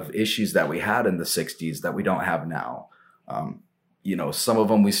a lot of issues that we had in the 60s that we don't have now. Some of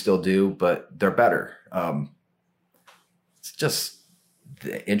them we still do, but they're better. It's just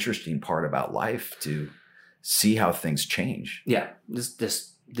the interesting part about life to see how things change. Yeah.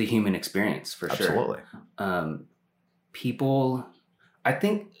 This the human experience for sure. Absolutely. I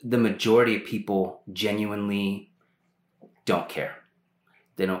think the majority of people genuinely don't care.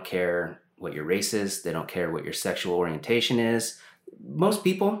 They don't care what your race is. They don't care what your sexual orientation is. Most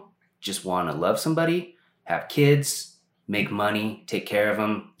people just want to love somebody, have kids, make money, take care of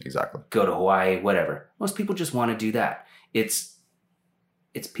them. Exactly. Go to Hawaii, whatever. Most people just want to do that. It's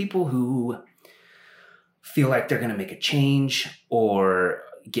people who feel like they're going to make a change or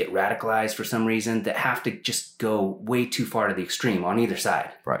get radicalized for some reason that have to just go way too far to the extreme on either side.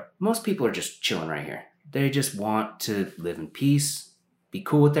 Right. Most people are just chilling right here. They just want to live in peace, be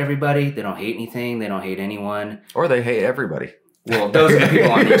cool with everybody. They don't hate anything. They don't hate anyone. Or they hate everybody. Well, those are the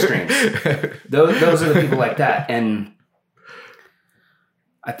people on the extremes. Those are the people like that. And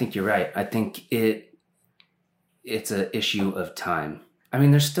I think you're right. I think it's an issue of time. I mean,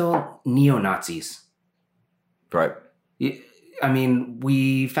 there's still neo-Nazis. Right. I mean,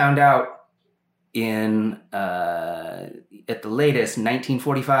 we found out at the latest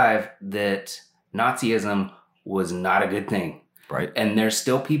 1945 that Nazism was not a good thing. Right. And there's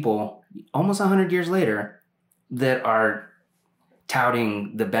still people almost 100 years later that are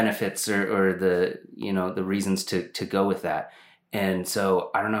touting the benefits or the, the reasons to go with that. And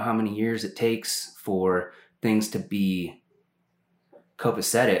so I don't know how many years it takes for things to be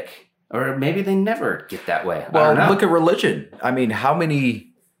copacetic, or maybe they never get that way. Well, look at religion. I mean, how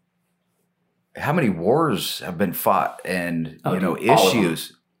many wars have been fought and,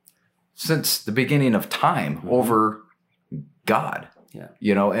 issues since the beginning of time over God? Yeah.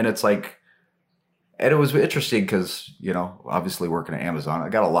 And it's like, and it was interesting because, obviously working at Amazon, I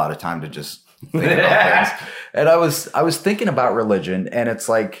got a lot of time to just think about things. And I was thinking about religion, and it's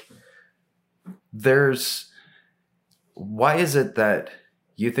like, why is it that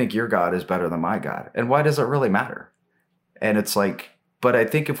you think your God is better than my God? And why does it really matter? And it's like, but I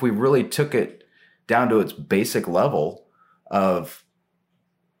think if we really took it down to its basic level of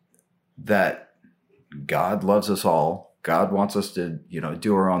that God loves us all, God wants us to,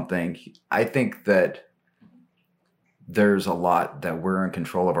 do our own thing. I think that there's a lot that we're in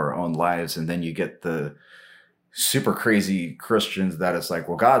control of our own lives. And then you get the super crazy Christians that it's like,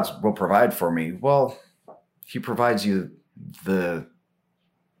 well, God will provide for me. Well, he provides you the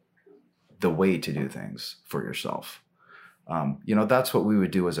way to do things for yourself. That's what we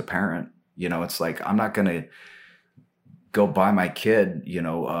would do as a parent. It's like, I'm not going to go buy my kid,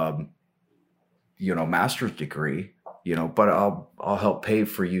 master's degree, but I'll help pay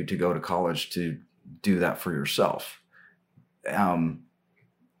for you to go to college to do that for yourself. And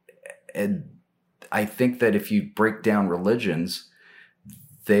I think that if you break down religions,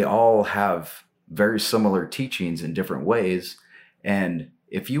 they all have very similar teachings in different ways. And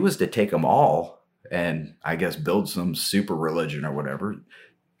if you was to take them all and I guess build some super religion or whatever,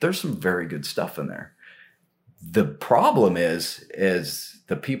 there's some very good stuff in there. The problem is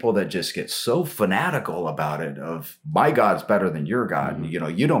the people that just get so fanatical about it of my God's better than your God. Mm-hmm.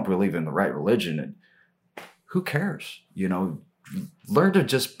 And, you don't believe in the right religion. And who cares? Learn to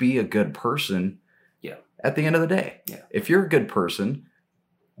just be a good person. Yeah. At the end of the day. Yeah. If you're a good person,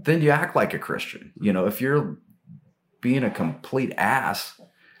 then you act like a Christian. If you're being a complete ass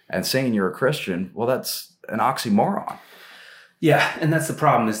and saying you're a Christian, well, that's an oxymoron. Yeah. And that's the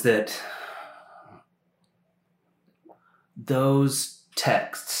problem, is that those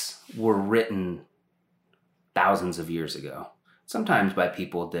texts were written thousands of years ago, sometimes by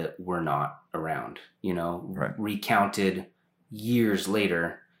people that were not around, right. Recounted years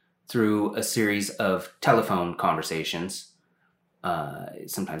later through a series of telephone conversations.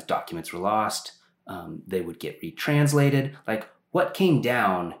 Sometimes documents were lost. They would get retranslated. Like, what came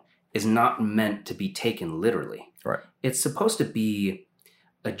down is not meant to be taken literally. Right. It's supposed to be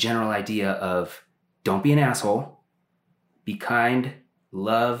a general idea of don't be an asshole, be kind,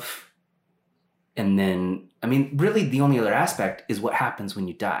 love, and then, really the only other aspect is what happens when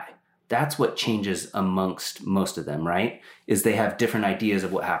you die. That's what changes amongst most of them, right? Is they have different ideas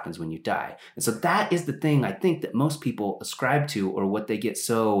of what happens when you die. And so that is the thing I think that most people ascribe to, or what they get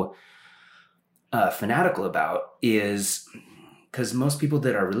so fanatical about, is because most people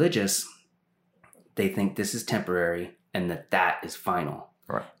that are religious, they think this is temporary and that is final.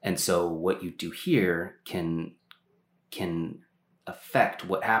 Right. And so what you do here can affect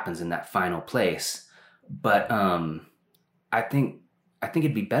what happens in that final place. But I think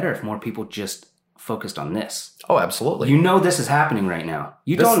it'd be better if more people just focused on this. Oh, absolutely. This is happening right now.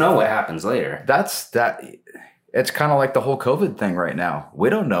 Don't know what happens later. It's kind of like the whole COVID thing right now. We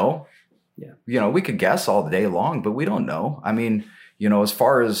don't know. Yeah. We could guess all day long, but we don't know. As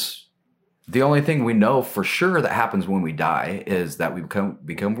far as the only thing we know for sure that happens when we die is that we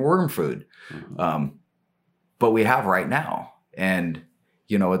become worm food. Mm-hmm. But we have right now. And,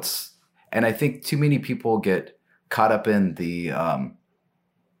 and I think too many people get caught up in the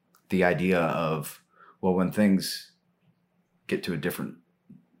the idea of, well, when things get to a different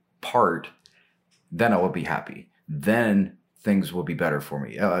part, then I will be happy. Then things will be better for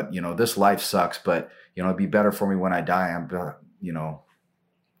me. This life sucks, but, it'd be better for me when I die. I'm,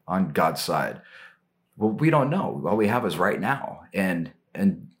 on God's side. Well, we don't know. All we have is right now. And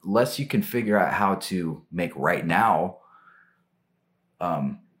unless you can figure out how to make right now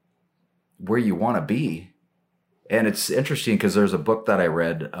where you want to be. And it's interesting because there's a book that I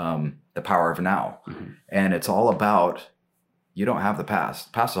read, The Power of Now. Mm-hmm. And it's all about, you don't have the past.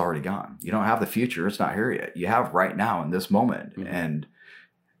 The past is already gone. You don't have the future. It's not here yet. You have right now in this moment. Mm-hmm. And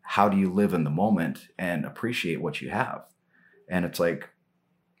how do you live in the moment and appreciate what you have? And it's like,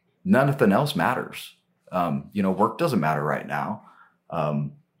 nothing else matters. Work doesn't matter right now.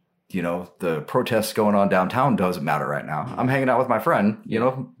 The protests going on downtown doesn't matter right now. Mm-hmm. I'm hanging out with my friend,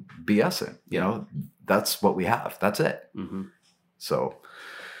 BSing, that's what we have. That's it. Mm-hmm. So.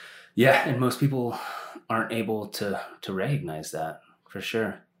 Yeah. And most people aren't able to recognize that, for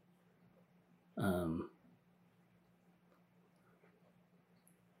sure.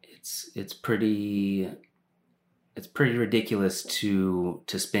 It's pretty ridiculous to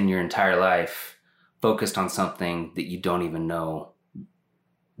spend your entire life focused on something that you don't even know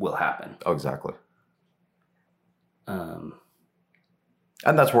will happen. Oh, exactly. And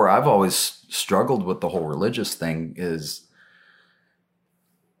that's where I've always struggled with the whole religious thing is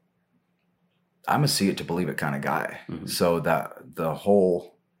I'm a see it to believe it kind of guy. Mm-hmm. So that the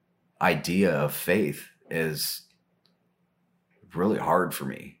whole idea of faith is really hard for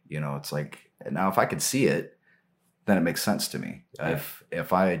me. It's like, now if I could see it, then it makes sense to me. Yeah.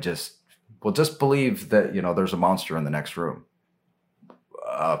 If I just believe that, there's a monster in the next room.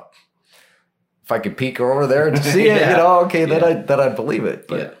 If I could peek over there and see it, then I'd believe it.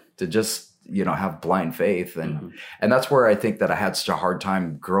 But to just, have blind faith and that's where I think that I had such a hard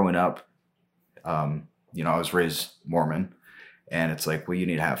time growing up. I was raised Mormon and it's like, well, you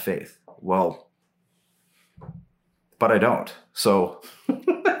need to have faith. Well, but I don't. So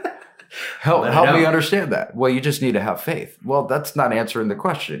help me understand that. Well, you just need to have faith. Well, that's not answering the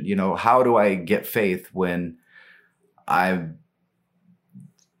question. How do I get faith when I'm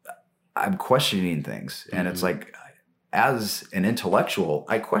questioning things? And it's like, as an intellectual,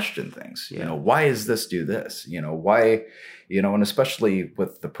 I question things. Yeah. Why does this do this? Why, and especially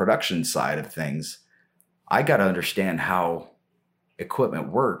with the production side of things, I got to understand how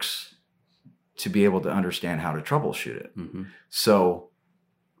equipment works to be able to understand how to troubleshoot it. Mm-hmm. So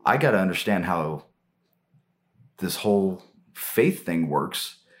I got to understand how this whole faith thing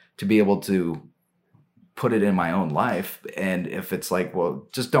works to be able to put it in my own life. And if it's like, well,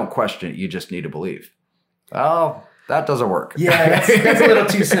 just don't question it. You just need to believe. Oh, that doesn't work. Yeah, that's a little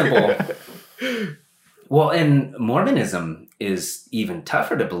too simple. Well, and Mormonism is even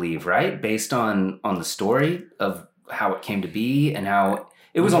tougher to believe, right? Based on the story of how it came to be and how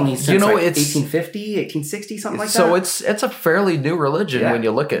it was only since 1850, 1860, something like that. So it's a fairly new religion when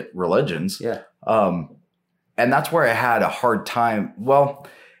you look at religions. Yeah. And that's where I had a hard time. Well,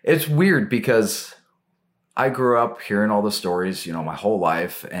 it's weird because I grew up hearing all the stories, my whole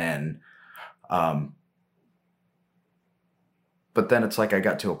life. And, but then it's like I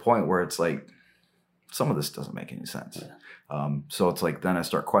got to a point where it's like, some of this doesn't make any sense. Yeah. So it's like, then I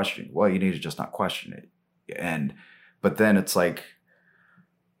start questioning. Well, you need to just not question it. But then it's like,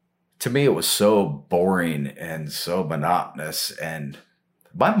 to me, it was so boring and so monotonous. And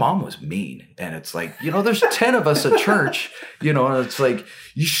my mom was mean. And it's like, there's 10 of us at church, and it's like,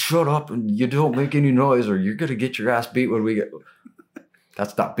 you shut up and you don't make any noise or you're going to get your ass beat when we get.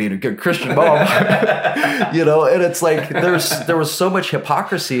 That's not being a good Christian mom, and it's like, there was so much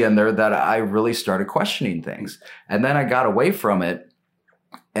hypocrisy in there that I really started questioning things. And then I got away from it.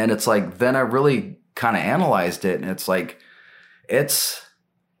 And it's like, then I really kind of analyzed it. And it's like, it's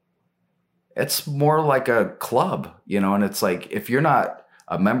more like a club, and it's like, if you're not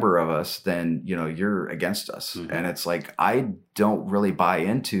a member of us, then, you're against us. Mm-hmm. And it's like, I don't really buy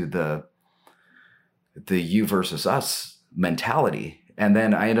into the you versus us mentality. And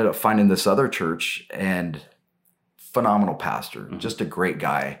then I ended up finding this other church and phenomenal pastor, just a great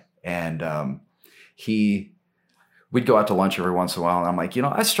guy. And we'd go out to lunch every once in a while. And I'm like,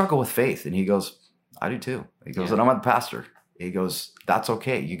 I struggle with faith. And he goes, I do too. He goes, and I'm a pastor. He goes, that's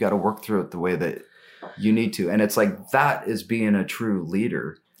okay. You got to work through it the way that you need to. And it's like, that is being a true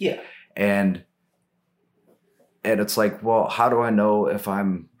leader. Yeah. And it's like, well, how do I know if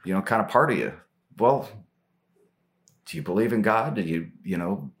I'm, kind of part of you? Well, do you believe in God? Do you,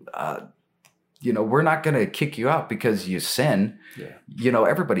 we're not going to kick you out because you sin. Yeah.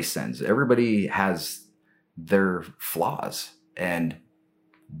 Everybody sins. Everybody has their flaws. And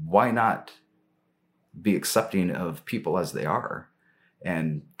why not be accepting of people as they are?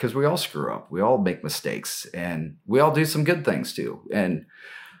 And because we all screw up, we all make mistakes, and we all do some good things too. And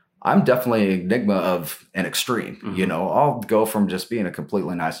I'm definitely an enigma of an extreme. Mm-hmm. I'll go from just being a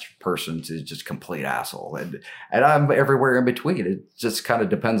completely nice person to just complete asshole, and I'm everywhere in between. It just kind of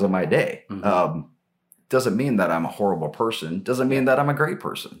depends on my day. Mm-hmm. Doesn't mean that I'm a horrible person. Doesn't mean that I'm a great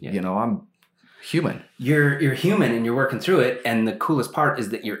person. Yeah. I'm human. You're human, and you're working through it. And the coolest part is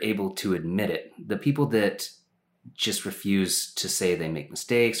that you're able to admit it. The people that just refuse to say they make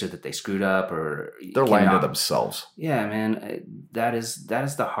mistakes or that they screwed up, or they're lying to themselves. Yeah, man, that is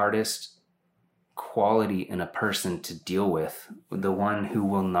the hardest quality in a person to deal with. The one who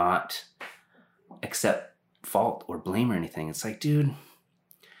will not accept fault or blame or anything. It's like, dude,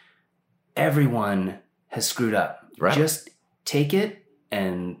 everyone has screwed up. Right. Just take it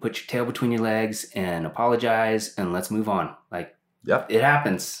and put your tail between your legs and apologize, and let's move on. Like, yep, it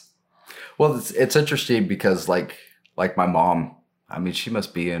happens. Well, it's interesting because like my mom, I mean, she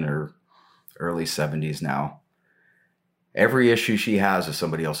must be in her early 70s now. Every issue she has is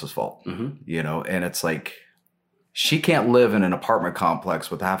somebody else's fault, mm-hmm. And it's like she can't live in an apartment complex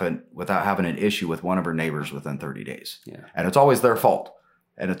without having an issue with one of her neighbors within 30 days. Yeah. And it's always their fault.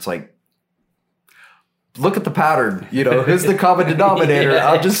 And it's like, look at the pattern, who's the common denominator?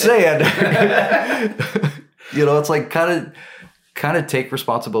 Yeah. I'm just saying, it's like kind of take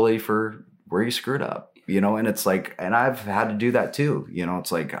responsibility for where you screwed up, and it's like, and I've had to do that too.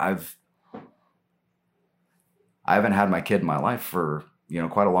 It's like I haven't had my kid in my life for,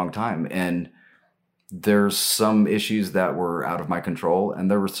 quite a long time. And there's some issues that were out of my control, and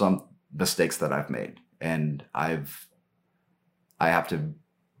there were some mistakes that I've made, and I have to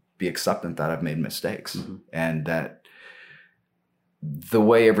be acceptant that I've made mistakes, mm-hmm. and that the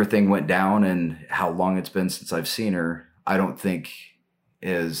way everything went down and how long it's been since I've seen her, I don't think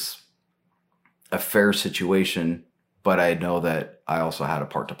is a fair situation, but I know that I also had a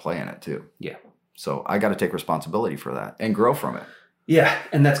part to play in it too. Yeah. So I got to take responsibility for that and grow from it. Yeah.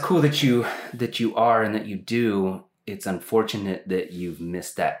 And that's cool that you are and that you do. It's unfortunate that you've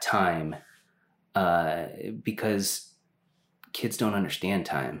missed that time because kids don't understand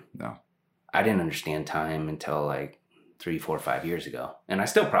time. No. I didn't understand time until like 3, 4, 5 years ago. And I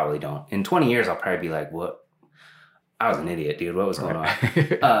still probably don't. In 20 years, I'll probably be like, what? I was an idiot, dude. What was going on?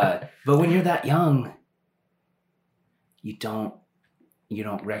 But when you're that young, you don't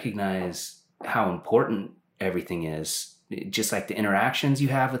recognize how important everything is. Just like the interactions you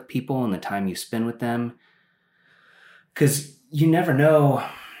have with people and the time you spend with them. Because you never know.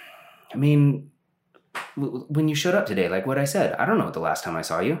 I mean, when you showed up today, like what I said, I don't know what the last time I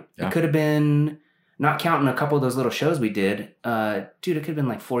saw you. Yeah. It could have been, not counting a couple of those little shows we did, dude, it could have been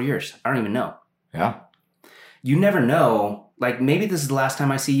like 4 years. I don't even know. Yeah. You never know. Like maybe this is the last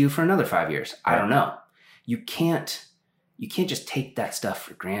time I see you for another 5 years. I don't know. You can't just take that stuff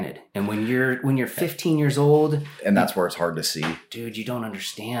for granted. And when you're 15 years old, and that's where it's hard to see, dude, you don't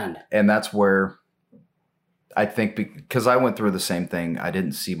understand. And that's where I think, because I went through the same thing. I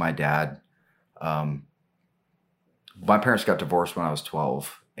didn't see my dad. My parents got divorced when I was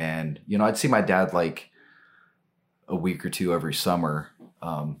 12, and I'd see my dad like a week or two every summer.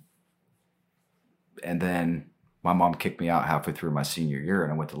 And then my mom kicked me out halfway through my senior year,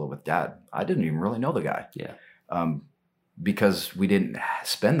 and I went to live with dad. I didn't even really know the guy. Yeah. Because we didn't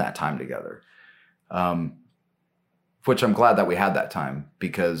spend that time together. Which I'm glad that we had that time,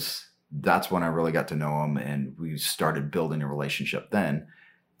 because that's when I really got to know him, and we started building a relationship then.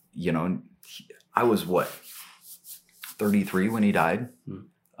 I was 33 when he died.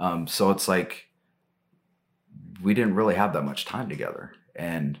 Mm. So it's like we didn't really have that much time together.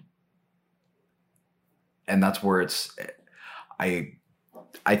 And that's where I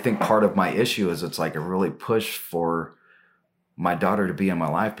think part of my issue is it's like a really push for my daughter to be in my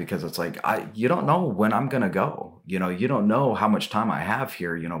life, because it's like, you don't know when I'm going to go, you don't know how much time I have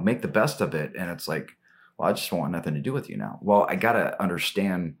here, make the best of it. And it's like, well, I just want nothing to do with you now. Well, I got to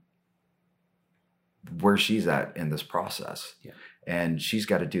understand where she's at in this process. Yeah. And she's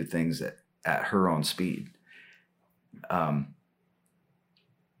got to do things at her own speed.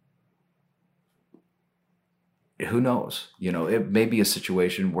 Who knows? It may be a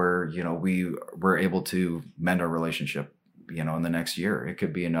situation where, we were able to mend our relationship, in the next year. It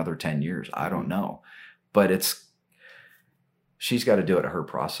could be another 10 years. I don't know. But she's got to do it at her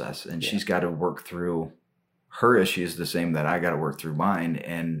process, and she's got to work through her issues the same that I got to work through mine.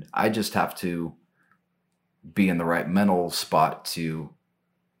 And I just have to be in the right mental spot to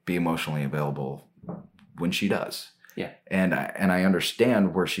be emotionally available when she does. Yeah. And I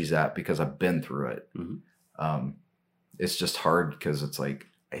understand where she's at because I've been through it. Mm-hmm. It's just hard because it's like,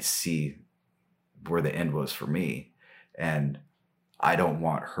 see where the end was for me, and I don't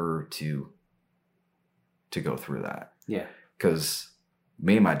want her to go through that. Yeah. Because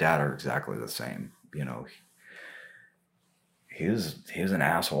me and my dad are exactly the same. He was an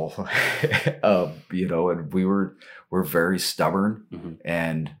asshole, and we're very stubborn Mm-hmm.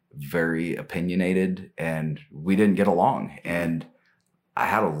 and very opinionated, and we didn't get along. And I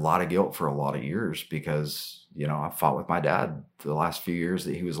had a lot of guilt for a lot of years because, I fought with my dad the last few years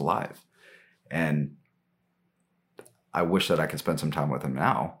that he was alive. And I wish that I could spend some time with him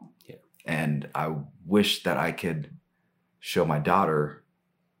now. Yeah. And I wish that I could show my daughter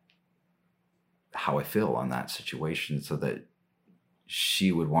how I feel on that situation so that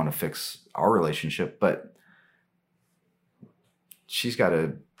she would want to fix our relationship. But she's got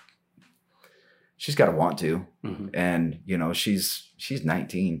to want to. Mm-hmm. And, she's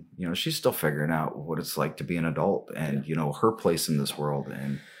 19, she's still figuring out what it's like to be an adult and, her place in this world.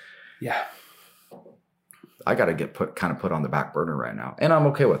 And yeah, I got to get put on the back burner right now. And I'm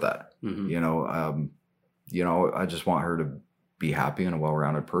okay with that. Mm-hmm. I just want her to be happy and a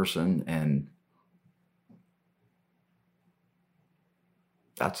well-rounded person. And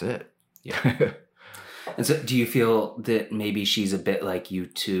that's it. Yeah. And so do you feel that maybe she's a bit like you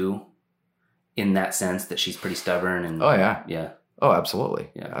too, in that sense that she's pretty stubborn? And Oh yeah. Yeah. Oh,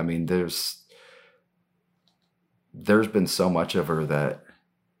 absolutely. Yeah. I mean, there's been so much of her that,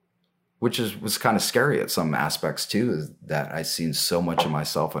 which was kind of scary at some aspects too, is that I've seen so much of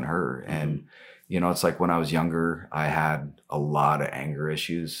myself in her. And, it's like when I was younger, I had a lot of anger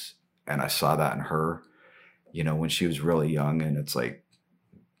issues, and I saw that in her, when she was really young, and it's like,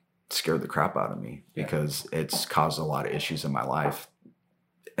 it scared the crap out of me because it's caused a lot of issues in my life.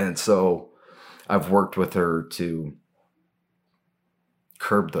 And so I've worked with her to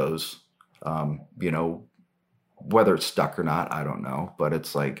curb those, whether it's stuck or not, I don't know, but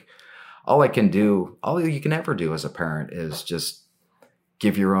it's like, all you can ever do as a parent is just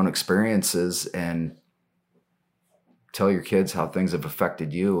give your own experiences and tell your kids how things have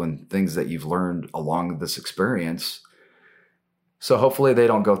affected you and things that you've learned along this experience. So hopefully they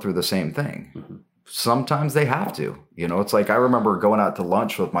don't go through the same thing. Mm-hmm. Sometimes they have to, it's like, I remember going out to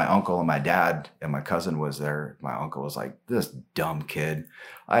lunch with my uncle and my dad, and my cousin was there. My uncle was like, this dumb kid.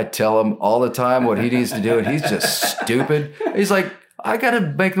 I tell him all the time what he needs to do, and he's just stupid. He's like, I got to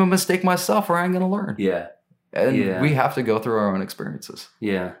make a mistake myself or I ain't going to learn. Yeah. And we have to go through our own experiences.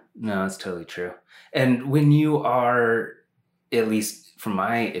 Yeah. No, it's totally true. And when you are, at least from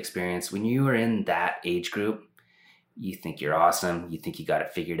my experience, when you are in that age group, you think you're awesome. You think you got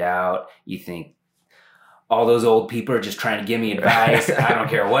it figured out. You think all those old people are just trying to give me advice. I don't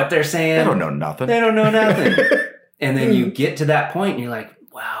care what they're saying. They don't know nothing. And then you get to that point and you're like,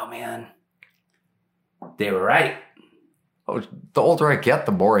 wow, man, they were right. Oh, the older I get,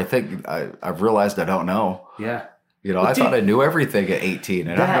 the more I think I've realized I don't know. Yeah. I thought I knew everything at 18,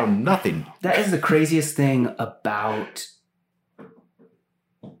 and I know nothing. That is the craziest thing about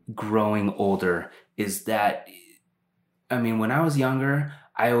growing older is that, when I was younger,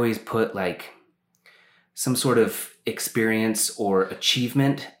 I always put like some sort of experience or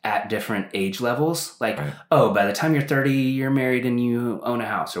achievement at different age levels. Like, right. Oh, by the time you're 30, you're married and you own a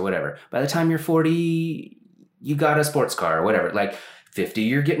house or whatever. By the time you're 40, you got a sports car or whatever. Like 50,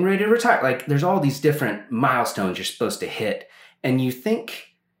 you're getting ready to retire. Like there's all these different milestones you're supposed to hit. And you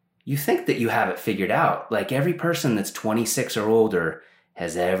think that you have it figured out. Like every person that's 26 or older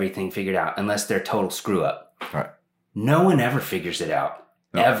has everything figured out unless they're total screw up. Right. No one ever figures it out.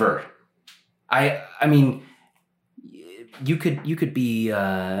 No. Ever. I mean, you could be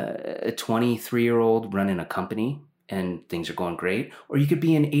a 23-year-old running a company and things are going great, or you could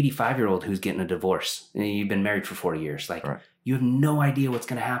be an 85-year-old who's getting a divorce and you've been married for 40 years. Like right. You have no idea what's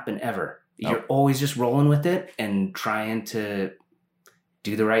going to happen ever. Nope. You're always just rolling with it and trying to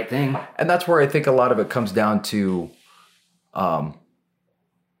do the right thing. And that's where I think a lot of it comes down to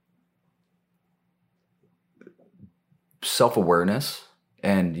self-awareness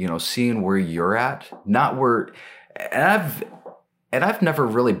and, seeing where you're at, not where, and I've never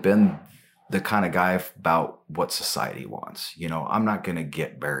really been the kind of guy about what society wants. I'm not going to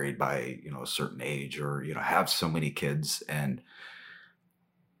get married by, a certain age or, have so many kids. And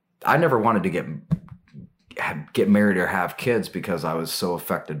I never wanted to get married or have kids because I was so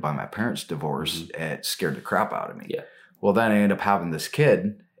affected by my parents' divorce. Mm-hmm. It scared the crap out of me. Yeah. Well, then I ended up having this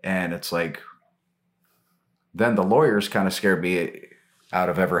kid, and it's like, then the lawyers kind of scared me out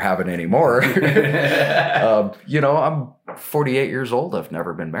of ever having any more. I'm 48 years old. I've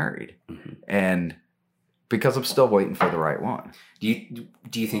never been married. Mm-hmm. And because I'm still waiting for the right one. Do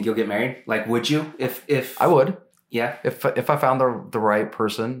you think you'll get married? Like, would you? If I would. Yeah. If I found the right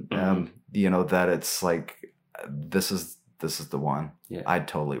person, Mhm. you know, that it's like this is the one, Yeah. I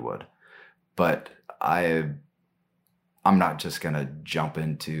totally would. But I'm not just gonna jump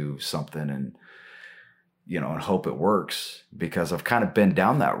into something and, you know, and hope it works, because I've kind of been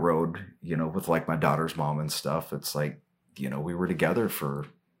down that road, you know, with like my daughter's mom and stuff. It's like, you know, we were together for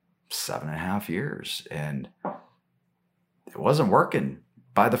 7.5 years and it wasn't working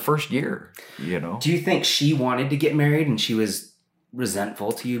by the first year, you know. Do you think she wanted to get married and she was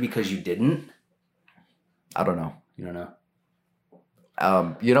resentful to you because you didn't? I don't know. You don't know?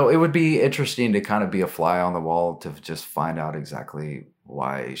 You know, it would be interesting to kind of be a fly on the wall to just find out exactly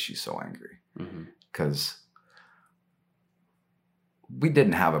why she's so angry. Because we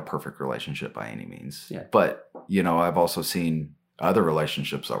didn't have a perfect relationship by any means. Yeah. But, you know, I've also seen other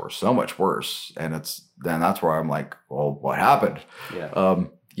relationships that were so much worse. And that's where I'm like, well, what happened? Yeah.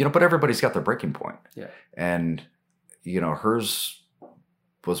 You know, but everybody's got their breaking point. Yeah. And, you know, hers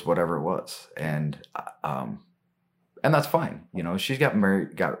was whatever it was. And that's fine. You know, she's got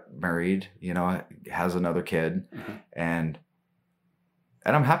married, you know, has another kid, and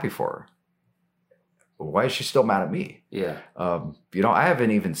I'm happy for her. Why is she still mad at me? Yeah. You know, I haven't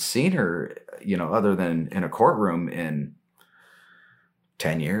even seen her, you know, other than in a courtroom in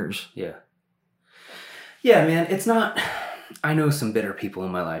 10 years. Yeah. Yeah, man, it's not, I know some bitter people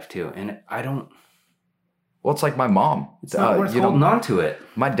in my life too, and I don't. Well, it's like my mom. It's not worth holding on to it.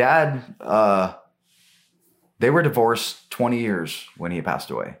 My dad, they were divorced 20 years when he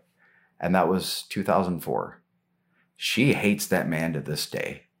passed away. And that was 2004. She hates that man to this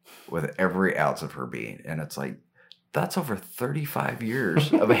day with every ounce of her being. And it's like, that's over 35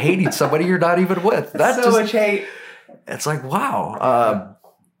 years of hating somebody you're not even with. That's so much hate. It's like, wow.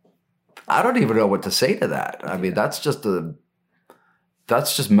 I don't even know what to say to that. I mean, that's just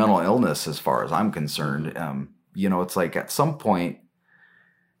mental illness as far as I'm concerned. You know, it's like at some point,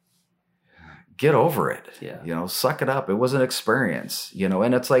 get over it. Yeah. You know, suck it up. It was an experience, you know,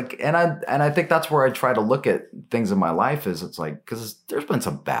 and it's like, and I think that's where I try to look at things in my life is it's like, because there's been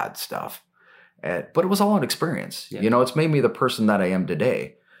some bad stuff, but it was all an experience. Yeah. You know, it's made me the person that I am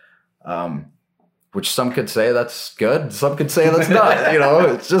today. Which some could say that's good. Some could say that's not, you know,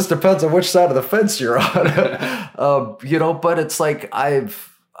 it just depends on which side of the fence you're on. You know, but it's like,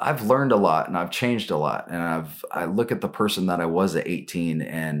 I've learned a lot and I've changed a lot, and I look at the person that I was at 18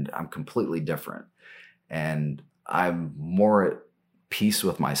 and I'm completely different, and I'm more at peace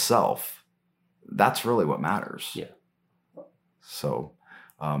with myself. That's really what matters. Yeah. So,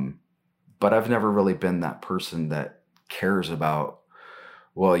 but I've never really been that person that cares about,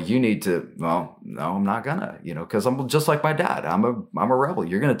 well, you need to, well, no, I'm not gonna, you know, because I'm just like my dad. I'm a rebel.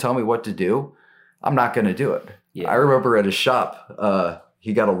 You're gonna tell me what to do, I'm not gonna do it. Yeah. I remember at his shop,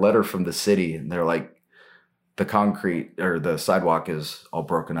 he got a letter from the city, and they're like, the concrete or the sidewalk is all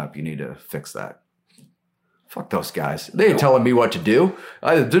broken up. You need to fix that. Fuck those guys. They ain't telling me what to do.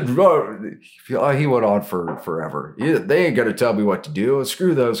 He went on for forever. They ain't gonna tell me what to do.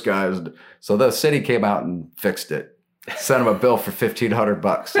 Screw those guys. So the city came out and fixed it. Sent him a bill for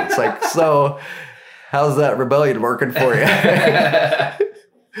 $1,500. It's like, so how's that rebellion working for you?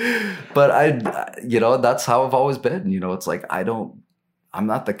 But you know, that's how I've always been. You know, it's like, I'm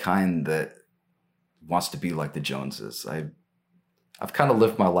not the kind that wants to be like the Joneses. I've kind of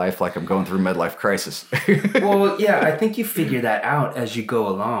lived my life like I'm going through a midlife crisis. Well, yeah, I think you figure that out as you go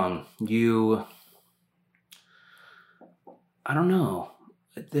along. I don't know.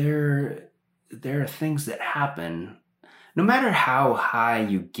 There are things that happen. No matter how high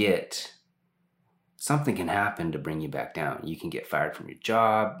you get, something can happen to bring you back down. You can get fired from your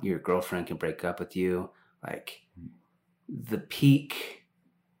job. Your girlfriend can break up with you. Like, the peak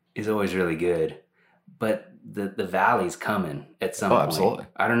is always really good, but the valley's coming at some point. Absolutely.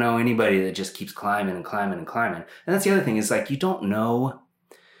 I don't know anybody that just keeps climbing and climbing and climbing. And that's the other thing is, like, you don't know.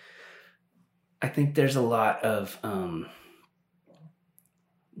 I think there's a lot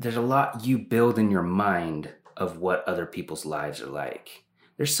you build in your mind of what other people's lives are like.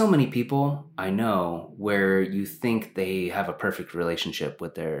 There's so many people I know where you think they have a perfect relationship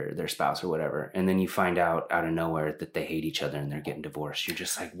with their spouse or whatever, and then you find out of nowhere that they hate each other and they're getting divorced. You're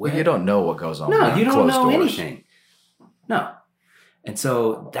just like, what? You don't know what goes on. No, you don't know doors. anything. No. And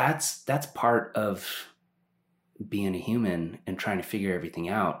so that's part of being a human and trying to figure everything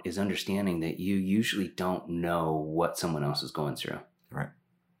out, is understanding that you usually don't know what someone else is going through. Right.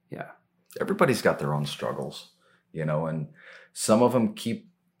 Yeah. Everybody's got their own struggles, you know, and some of them keep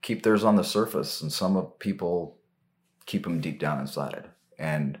theirs on the surface, and some of people keep them deep down inside.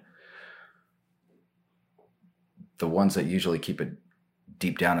 And the ones that usually keep it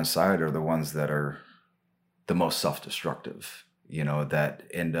deep down inside are the ones that the most self-destructive, you know, that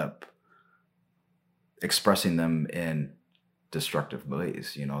end up expressing them in destructive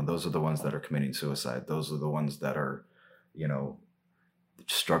ways. You know, those are the ones that are committing suicide. Those are the ones that are, you know,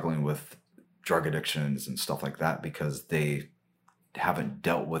 struggling with drug addictions and stuff like that because they haven't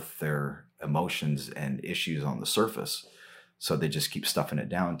dealt with their emotions and issues on the surface. So they just keep stuffing it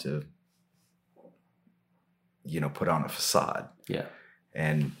down to, you know, put on a facade. Yeah.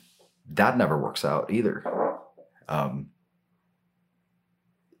 And that never works out either.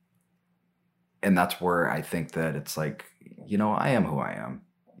 And that's where I think that it's like, you know, I am who I am,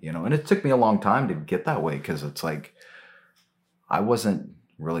 you know, and it took me a long time to get that way because it's like, I wasn't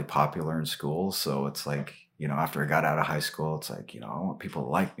really popular in school. So it's like, you know, after I got out of high school, it's like, you know, I want people to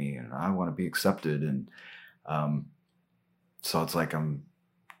like me and I want to be accepted. And so it's like I'm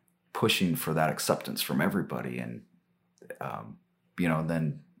pushing for that acceptance from everybody and, you know,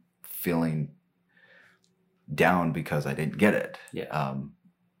 then feeling down because I didn't get it. Yeah.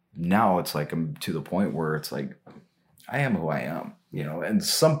 Now it's like I'm to the point where it's like I am who I am, you know, and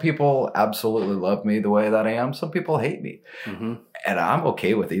some people absolutely love me the way that I am. Some people hate me. Mm-hmm. And I'm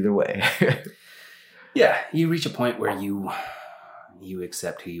okay with either way. Yeah. You reach a point where you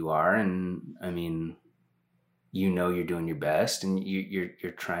accept who you are. And I mean, you know, you're doing your best and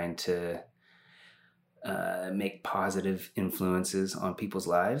you're trying to make positive influences on people's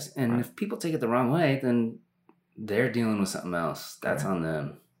lives. And if people take it the wrong way, then they're dealing with something else. That's on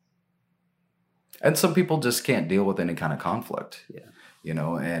them. And some people just can't deal with any kind of conflict. Yeah. You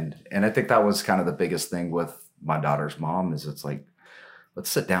know, and I think that was kind of the biggest thing with my daughter's mom is it's like,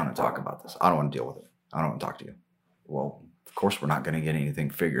 let's sit down and talk about this. I don't want to deal with it. I don't want to talk to you. Well, of course, we're not going to get anything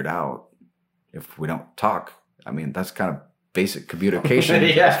figured out if we don't talk. I mean, that's kind of basic communication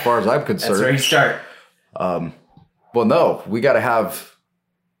as far as I'm concerned. That's where you start. Well, no, we got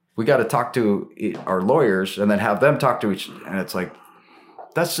to talk to our lawyers and then have them talk to each. And it's like,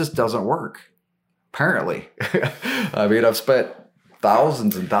 that just doesn't work. Apparently. I mean, I've spent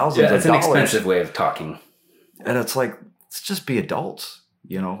thousands and thousands of dollars. It's an expensive way of talking. And it's like, let's just be adults.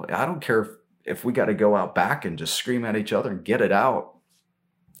 You know, I don't care if we got to go out back and just scream at each other and get it out.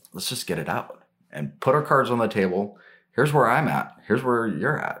 Let's just get it out and put our cards on the table. Here's where I'm at. Here's where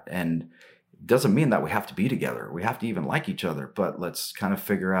you're at. And it doesn't mean that we have to be together. We have to even like each other, but let's kind of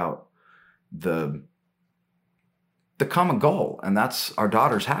figure out the common goal. And that's our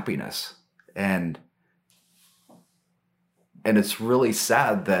daughter's happiness. And it's really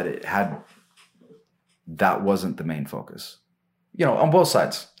sad that that wasn't the main focus, you know, on both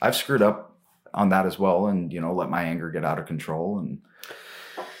sides. I've screwed up on that as well. And, you know, let my anger get out of control. And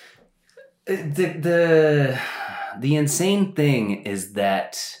the insane thing is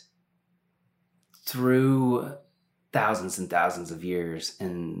that through thousands and thousands of years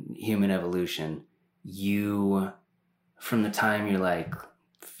in human evolution, from the time you're like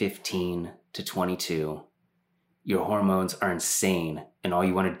 15 to 22, your hormones are insane and all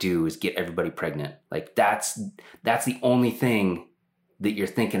you want to do is get everybody pregnant. Like that's the only thing that you're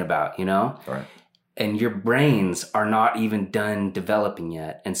thinking about, you know? Right. And your brains are not even done developing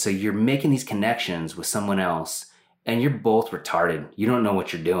yet. And so you're making these connections with someone else and you're both retarded. You don't know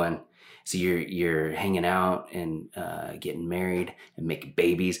what you're doing. So you're hanging out and getting married and making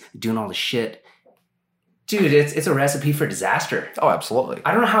babies, doing all the shit. Dude, it's a recipe for disaster. Oh, absolutely.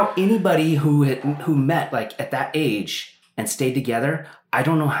 I don't know how anybody who met like at that age and stayed together, I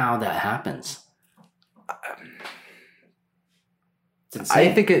don't know how that happens.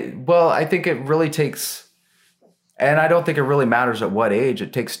 I think it really takes, and I don't think it really matters at what age.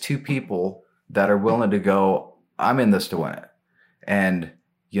 It takes two people that are willing to go, I'm in this to win it. And,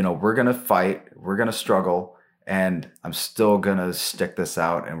 you know, we're going to fight, we're going to struggle, and I'm still going to stick this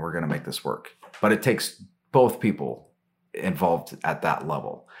out and we're going to make this work. But it takes both people involved at that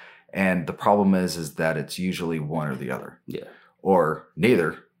level. And the problem is that it's usually one or the other. Yeah. Or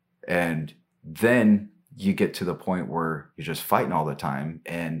neither. And then you get to the point where you're just fighting all the time,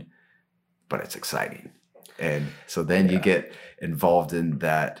 but it's exciting. And so then you get involved in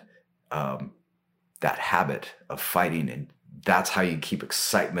that habit of fighting, and that's how you keep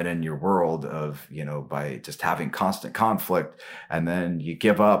excitement in your world of, you know, by just having constant conflict. And then you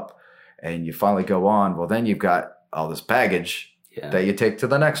give up and you finally go on. Well, then you've got all this baggage that you take to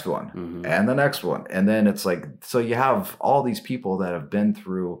the next one and the next one. And then it's like, so you have all these people that have been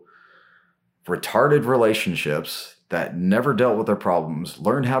through retarded relationships that never dealt with their problems,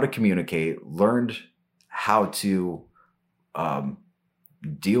 learned how to communicate, learned how to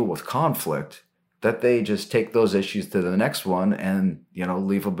deal with conflict, that they just take those issues to the next one and, you know,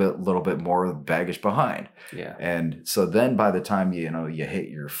 leave little bit more baggage behind. Yeah. And so then by the time, you know, you hit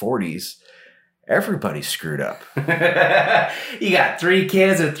your 40s, everybody's screwed up. You got 3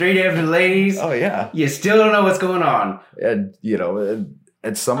 kids with 3 different ladies. Oh yeah. You still don't know what's going on. And, you know,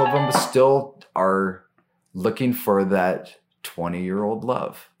 and some of them still are looking for that 20-year-old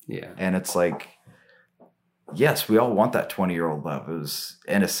love. Yeah. And it's like, yes, we all want that 20-year-old love. It was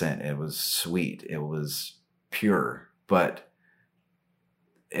innocent. It was sweet. It was pure. But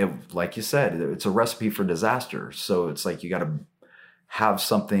like you said, it's a recipe for disaster. So it's like you got to have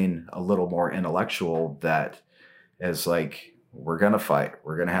something a little more intellectual that is like, we're going to fight.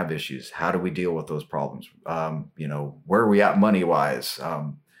 We're going to have issues. How do we deal with those problems? You know, where are we at money-wise?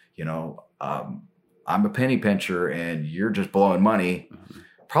 You know, I'm a penny pincher and you're just blowing money. Mm-hmm.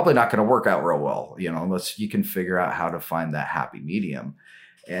 Probably not going to work out real well, you know, unless you can figure out how to find that happy medium.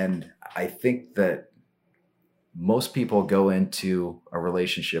 And I think that most people go into a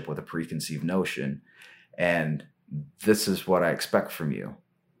relationship with a preconceived notion, and this is what I expect from you.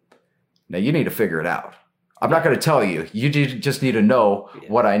 Now you need to figure it out. I'm not going to tell you. You just need to know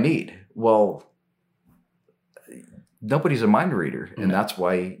what I need. Well, nobody's a mind reader. And that's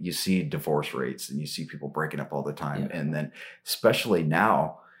why you see divorce rates and you see people breaking up all the time. Yeah. And then especially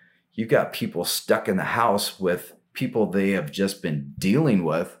now, you've got people stuck in the house with people they have just been dealing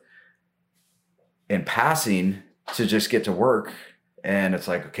with in passing to just get to work. And it's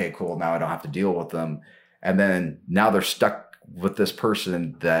like, okay, cool. Now I don't have to deal with them. And then now they're stuck with this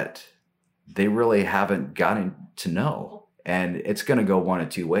person that they really haven't gotten to know. And it's going to go one of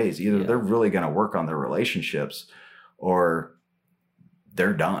two ways. Either they're really going to work on their relationships or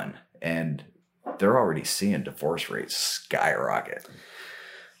they're done. And they're already seeing divorce rates skyrocket.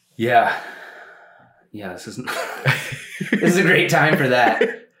 Yeah. Yeah, this is a great time for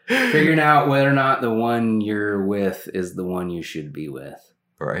that. Figuring out whether or not the one you're with is the one you should be with.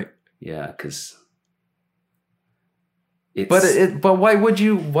 Right. Yeah, because but why would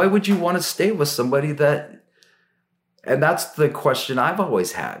you want to stay with somebody that, and that's the question I've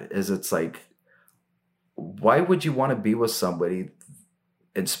always had, is it's like, why would you want to be with somebody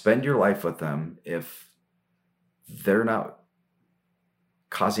and spend your life with them if they're not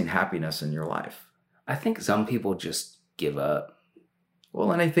causing happiness in your life? I think some people just give up.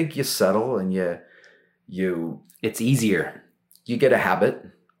 Well, and I think you settle and you it's easier. You get a habit.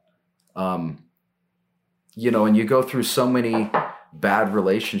 You know, and you go through so many bad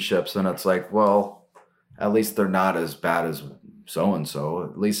relationships and it's like, well, at least they're not as bad as so-and-so.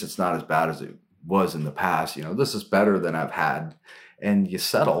 At least it's not as bad as it was in the past. You know, this is better than I've had. And you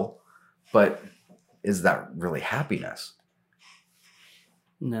settle, but is that really happiness?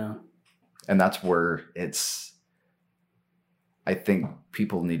 No. And that's where I think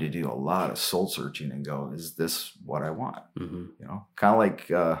people need to do a lot of soul searching and go, is this what I want? Mm-hmm. You know, kind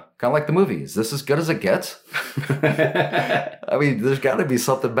of like the movie. Is this as good as it gets? I mean, there's got to be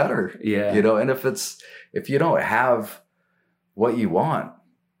something better. Yeah. You know, and if you don't have what you want,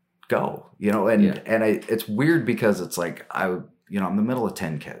 go. You know, and it's weird because it's like I'm in the middle of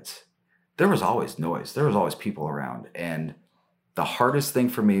 10 kids. There was always noise. There was always people around, and the hardest thing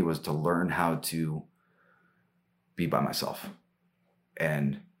for me was to learn how to be by myself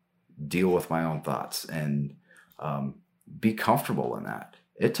and deal with my own thoughts and be comfortable in that.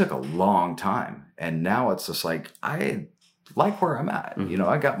 It took a long time. And now it's just like, I like where I'm at. Mm-hmm. You know,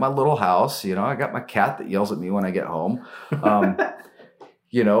 I got my little house, you know, I got my cat that yells at me when I get home.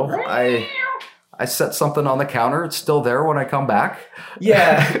 You know, I set something on the counter. It's still there when I come back.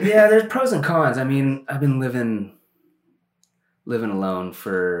 Yeah. Yeah. There's pros and cons. I mean, I've been living alone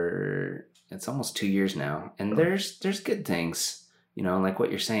for, it's almost 2 years now. And there's good things. You know, like what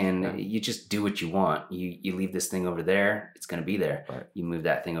you're saying, you just do what you want. You leave this thing over there, it's going to be there. Right. You move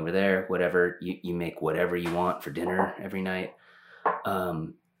that thing over there, whatever. You make whatever you want for dinner every night.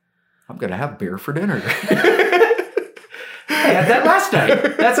 I'm going to have beer for dinner. I had that last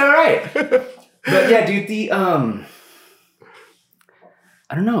night. That's all right. But yeah, dude, I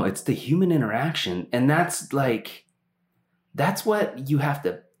don't know. It's the human interaction. And that's what you have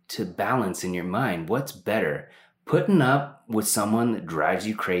to balance in your mind. What's better? Putting up with someone that drives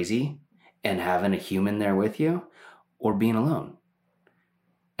you crazy and having a human there with you, or being alone.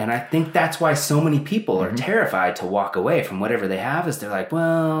 And I think that's why so many people are terrified to walk away from whatever they have, is they're like,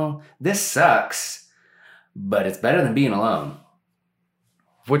 well, this sucks, but it's better than being alone.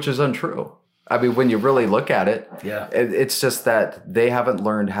 Which is untrue. I mean, when you really look at it, it's just that they haven't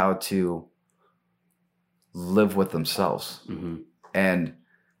learned how to live with themselves. Mm-hmm. And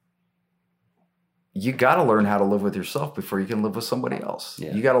you got to learn how to live with yourself before you can live with somebody else.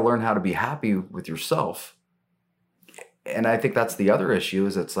 Yeah. You got to learn how to be happy with yourself. And I think that's the other issue,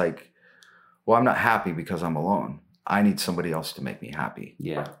 is it's like, well, I'm not happy because I'm alone. I need somebody else to make me happy.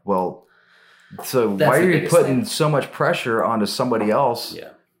 Yeah. Well, So That's why the are you biggest putting thing. so much pressure onto somebody else Yeah.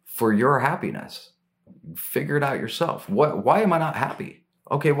 for your happiness? Figure it out yourself. Why am I not happy?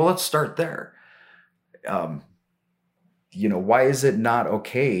 Okay, well, let's start there. Why is it not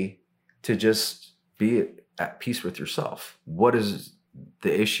okay to just be at peace with yourself? What is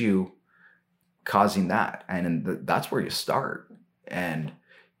the issue causing that? And that's where you start. And,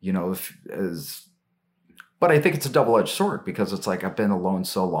 but I think it's a double-edged sword, because it's like I've been alone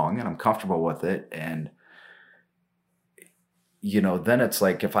so long and I'm comfortable with it. And, then it's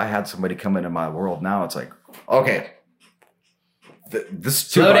like if I had somebody come into my world now, it's like, okay, this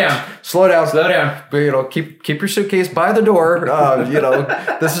is too much. Slow down. Keep your suitcase by the door.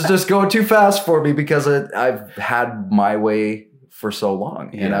 This is just going too fast for me, because I've had my way for so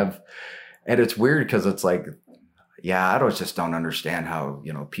long. Yeah. And it's weird, because it's like, I just don't understand how,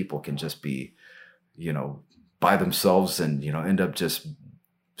 people can just be, by themselves and, end up just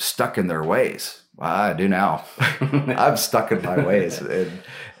stuck in their ways. I do now. I'm stuck in my ways.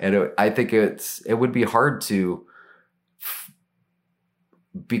 I think it would be hard to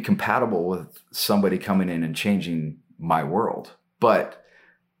be compatible with somebody coming in and changing my world. But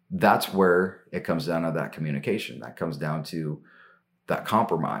that's where it comes down to that communication. That comes down to that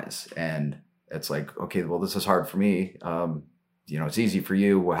compromise. And it's like, okay, well, this is hard for me. It's easy for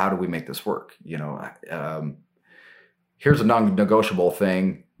you. Well, how do we make this work? Here's a non-negotiable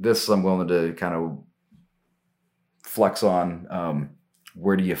thing. This I'm willing to kind of flex on.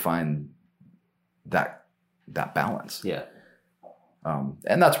 Where do you find that balance? Yeah.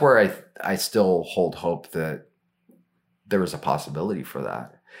 And that's where I still hold hope that there is a possibility for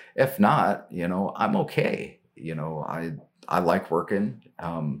that. If not, I'm okay. I like working.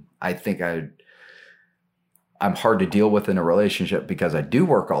 I think I'm hard to deal with in a relationship, because I do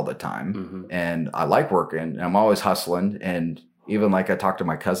work all the time, and I like working, and I'm always hustling. And even like I talked to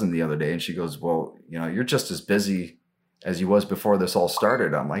my cousin the other day, and she goes, well, you're just as busy as you was before this all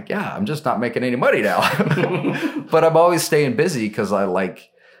started. I'm like, yeah, I'm just not making any money now, but I'm always staying busy because I like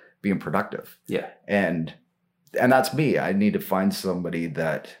being productive. Yeah. And that's me. I need to find somebody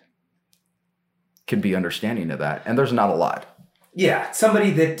that can be understanding of that. And there's not a lot. Yeah. Somebody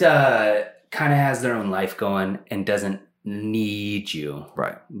that kind of has their own life going and doesn't need you.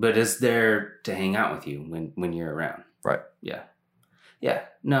 Right. But is there to hang out with you when you're around. Right. Yeah. Yeah.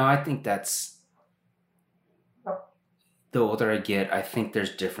 No, I think that's, the older I get, I think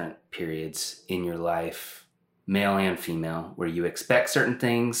there's different periods in your life, male and female, where you expect certain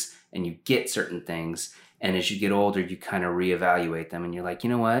things and you get certain things. And as you get older, you kind of reevaluate them, and you're like, you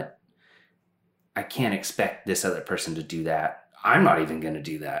know what? I can't expect this other person to do that. I'm not even going to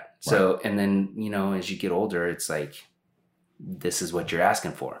do that. Right. So, and then, as you get older, it's like, this is what you're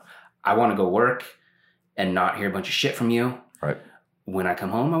asking for. I want to go work and not hear a bunch of shit from you. Right. When I come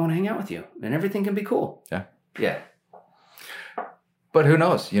home, I want to hang out with you, and everything can be cool. Yeah. Yeah. But who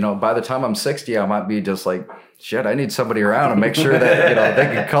knows? By the time I'm 60, I might be just like, shit, I need somebody around and make sure that, they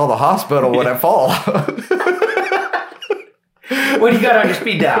can call the hospital when I fall. What do you got on your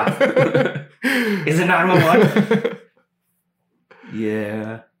speed dial? Is it 911?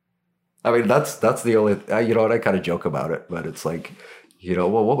 Yeah. I mean, that's the only, I kind of joke about it, but it's like, well,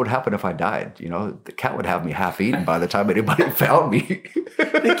 what would happen if I died? The cat would have me half eaten by the time anybody found me.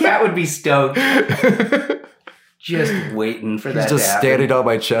 The cat would be stoked. Just waiting for that to happen. He's just standing on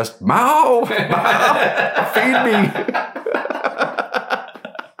my chest. Meow! Meow! Feed me!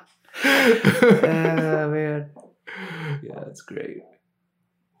 Oh, man. Yeah, that's great.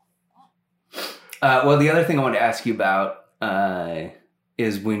 Well, the other thing I wanted to ask you about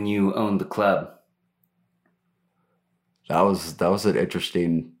is when you owned the club. That was an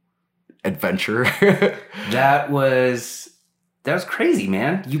interesting adventure. That was crazy,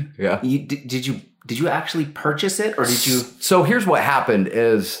 man. Did you actually purchase it, or did you? So here's what happened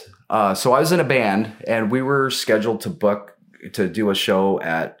is, so I was in a band, and we were scheduled to do a show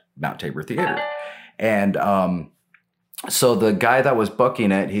at Mount Tabor Theater. And so the guy that was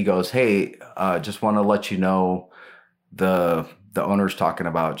booking it, he goes, hey, just want to let you know the owner's talking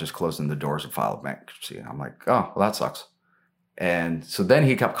about just closing the doors and file bankruptcy. And I'm like, oh, well, that sucks. And so then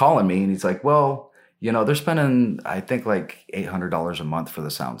he kept calling me, and he's like, well, they're spending, I think, like $800 a month for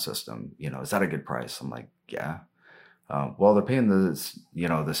the sound system. Is that a good price? I'm like, yeah. Well, they're paying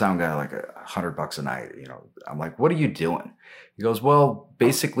the sound guy like $100 a night. I'm like, what are you doing? He goes, well,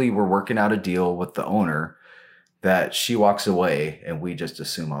 basically we're working out a deal with the owner that she walks away and we just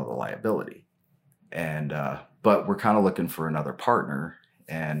assume all the liability. And, but we're kind of looking for another partner,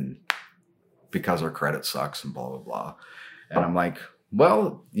 and because our credit sucks and blah, blah, blah. And I'm like,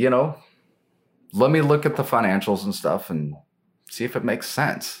 well, let me look at the financials and stuff and see if it makes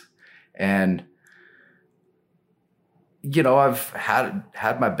sense. And, you know, I've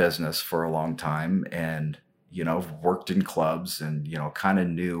had my business for a long time and, you know, worked in clubs and, you know, kind of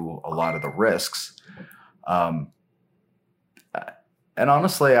knew a lot of the risks. And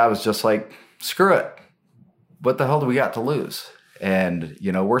honestly, I was just like, screw it. What the hell do we got to lose? And,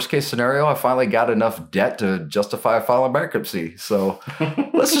 you know, worst case scenario, I finally got enough debt to justify filing bankruptcy. So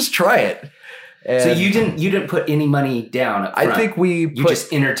let's just try it. And so you didn't put any money down up front. I think you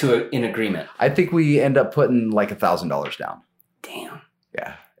just entered to an agreement. I think we end up putting like $1,000 down. Damn.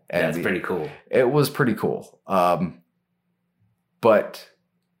 Yeah. And that's pretty cool. It was pretty cool. But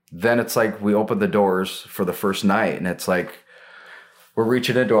then it's like we opened the doors for the first night and it's like, we're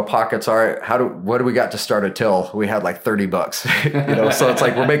reaching into our pockets. All right, what do we got to start a till? We had like $30, you know? So it's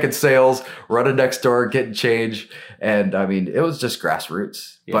like, we're making sales, running next door, getting change. And I mean, it was just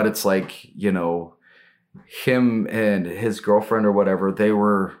grassroots, but it's like, you know, him and his girlfriend or whatever, they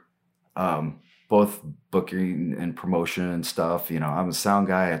were, both booking and promotion and stuff. You know, I'm a sound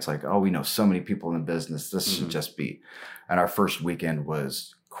guy. It's like, oh, we know so many people in the business. This should just be. And our first weekend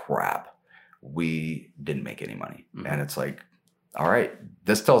was crap. We didn't make any money. And it's like, all right,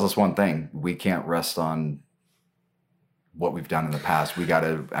 this tells us one thing. We can't rest on what we've done in the past. We got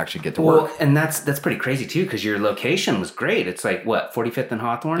to actually get to work. And that's pretty crazy too, because your location was great. It's like, what, 45th and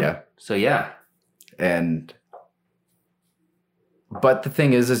Hawthorne? Yeah. So yeah. But the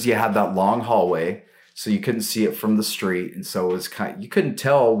thing is you had that long hallway, so you couldn't see it from the street. And so it was you couldn't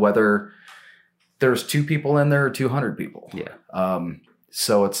tell whether there's 2 people in there or 200 people. Yeah.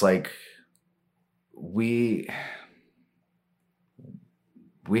 So it's like we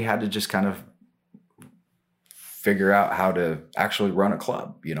had to just kind of figure out how to actually run a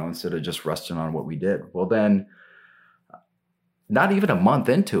club, you know, instead of just resting on what we did. Well, then not even a month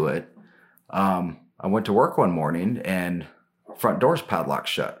into it, I went to work one morning and front door's padlocked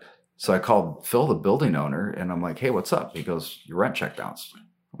shut. So I called Phil, the building owner, and I'm like, hey, what's up? He goes, your rent check bounced.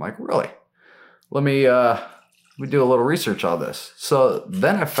 I'm like, really? Let me do a little research on this. So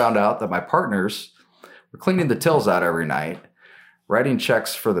then I found out that my partners were cleaning the tills out every night, writing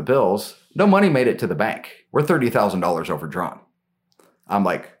checks for the bills. No money made it to the bank. We're $30,000 overdrawn. I'm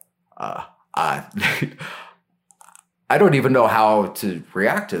like, I don't even know how to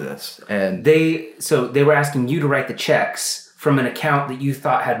react to this. And they were asking you to write the checks from an account that you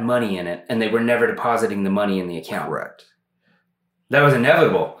thought had money in it, and they were never depositing the money in the account. Correct. That was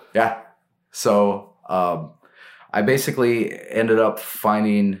inevitable. Yeah. So I basically ended up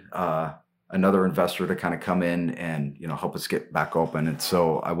finding another investor to kind of come in and, you know, help us get back open. And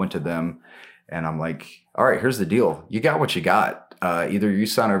so I went to them and I'm like, all right, here's the deal. You got what you got. Either you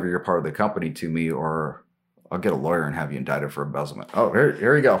sign over your part of the company to me or I'll get a lawyer and have you indicted for embezzlement. Oh,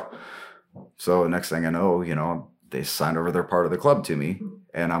 here you go. So the next thing I know, you know, they signed over their part of the club to me.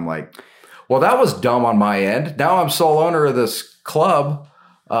 And I'm like, well, that was dumb on my end. Now I'm sole owner of this club.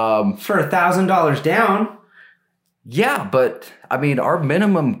 For $1,000 down. Yeah, but I mean, our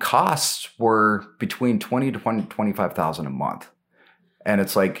minimum costs were between $20,000 to $25,000 a month. And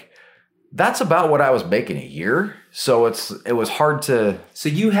it's like, that's about what I was making a year. So it was hard to. So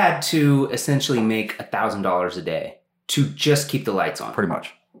you had to essentially make $1,000 a day to just keep the lights on. Pretty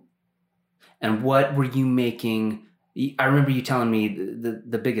much. And what were you making? I remember you telling me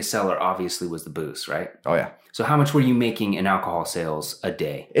the biggest seller obviously was the booze, right? Oh yeah. So how much were you making in alcohol sales a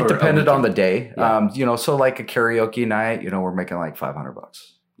day? It depended on the day. Yeah. You know, so like a karaoke night, you know, we're making like $500,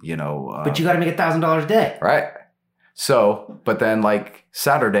 you know. But you got to make $1,000 a day. Right. So, but then like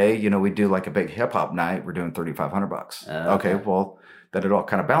Saturday, you know, we do like a big hip hop night. We're doing $3,500. Okay. Well, then it all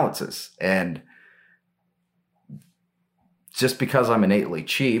kind of balances. And just because I'm innately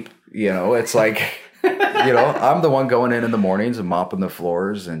cheap, you know, it's like, you know, I'm the one going in the mornings and mopping the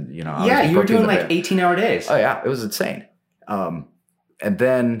floors and, you know. Yeah, you were doing like 18-hour days. Oh, yeah. It was insane. And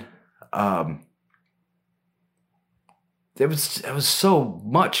then it was so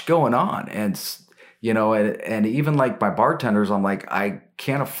much going on. And, you know, and even like my bartenders, I'm like, I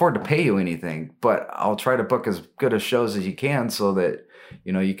can't afford to pay you anything, but I'll try to book as good as shows as you can so that,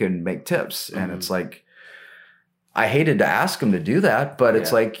 you know, you can make tips. And it's like, I hated to ask them to do that, but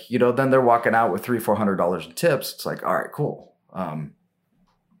it's like, you know, then they're walking out with $300-400 in tips. It's like, all right, cool.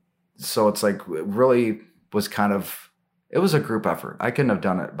 So it's like, it really was kind of, it was a group effort. I couldn't have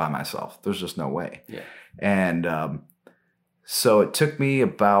done it by myself. There's just no way. Yeah. And so it took me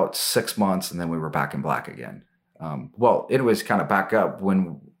about 6 months and then we were back in black again. Well, it was kind of back up.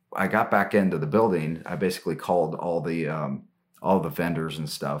 When I got back into the building, I basically called all the vendors and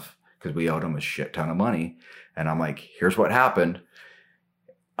stuff because we owed them a shit ton of money. And I'm like, here's what happened.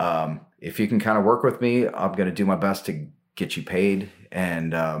 If you can kind of work with me, I'm going to do my best to get you paid.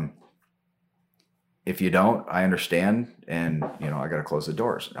 And if you don't, I understand. And, I got to close the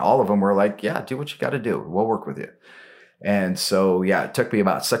doors. And all of them were like, yeah, do what you got to do. We'll work with you. And so, yeah, it took me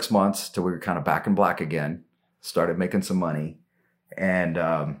about 6 months till we were kind of back in black again, started making some money. And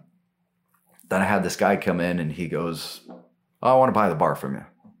then I had this guy come in and he goes, oh, I want to buy the bar from you.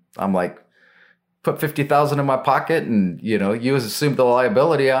 I'm like, put $50,000 in my pocket and, you assume the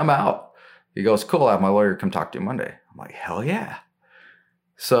liability, I'm out. He goes, cool, I'll have my lawyer come talk to you Monday. I'm like, hell yeah.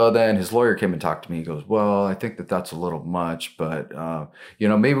 So then his lawyer came and talked to me. He goes, well, I think that's a little much, but,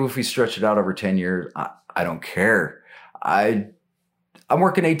 maybe if we stretch it out over 10 years, I don't care. I'm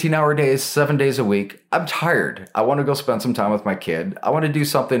working 18-hour days, 7 days a week. I'm tired. I want to go spend some time with my kid. I want to do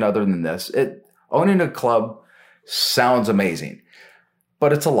something other than this. Owning a club sounds amazing,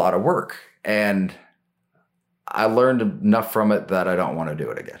 but it's a lot of work. And I learned enough from it that I don't want to do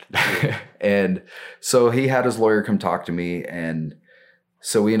it again. And so he had his lawyer come talk to me. And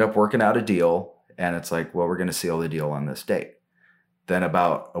so we end up working out a deal. And it's like, well, we're going to seal the deal on this date. Then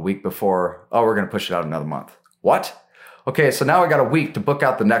about a week before, oh, we're going to push it out another month. What? Okay, so now I got a week to book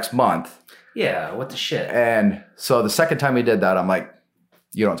out the next month. Yeah, what the shit? And so the second time he did that, I'm like,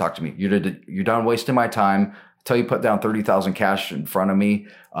 you don't talk to me. You're done wasting my time. Until you put down 30,000 cash in front of me,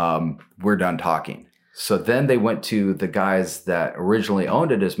 we're done talking. So then they went to the guys that originally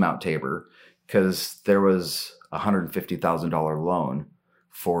owned it as Mount Tabor because there was a $150,000 loan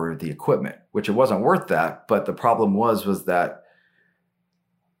for the equipment, which it wasn't worth that. But the problem was that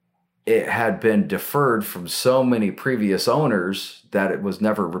it had been deferred from so many previous owners that it was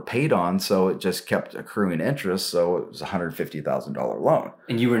never repaid on. So it just kept accruing interest. So it was a $150,000 loan.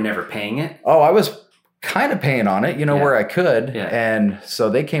 And you were never paying it? Oh, I was kind of paying on it, where I could. Yeah. And so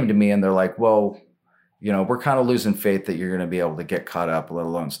they came to me and they're like, well, we're kind of losing faith that you're going to be able to get caught up, let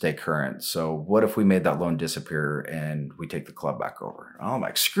alone stay current. So what if we made that loan disappear and we take the club back over? I'm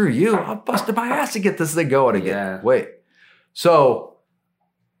like, screw you. I'll busted my ass to get this thing going again. Yeah. Wait. So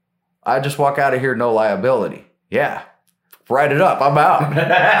I just walk out of here, no liability. Yeah. Write it up. I'm out.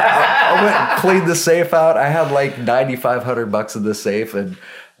 I went and cleaned the safe out. I had like $9,500 in the safe and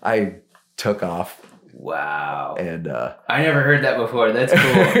I took off. Wow. And I never heard that before. That's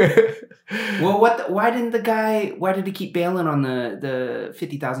cool. Well, why did he keep bailing on the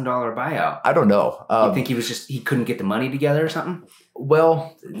 $50,000 buyout? I don't know. You think he couldn't get the money together or something?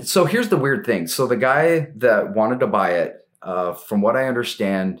 Well, so here's the weird thing. So the guy that wanted to buy it, from what I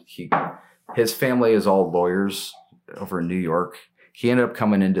understand, his family is all lawyers over in New York. He ended up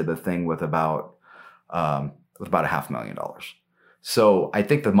coming into the thing with about $500,000. So I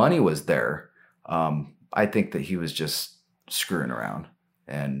think the money was there. I think that he was just screwing around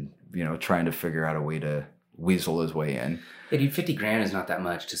and, trying to figure out a way to weasel his way in. Yeah, dude, $50,000 is not that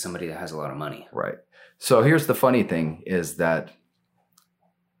much to somebody that has a lot of money. Right. So here's the funny thing is that,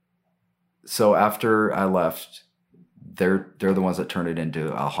 so after I left, they're the ones that turned it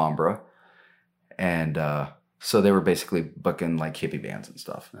into Alhambra. And, so they were basically booking like hippie bands and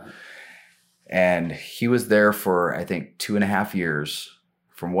stuff. Right. And he was there for, I think, 2.5 years.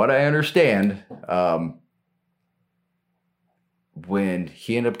 From what I understand, when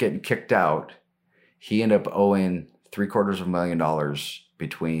he ended up getting kicked out, he ended up owing $750,000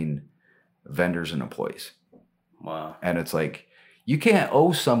 between vendors and employees. Wow. And it's like, you can't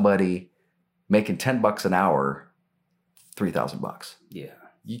owe somebody making $10 an hour $3,000. Yeah.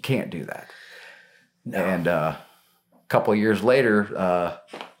 You can't do that. No. And a couple of years later,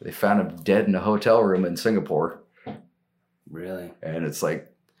 they found him dead in a hotel room in Singapore. Really? And it's like,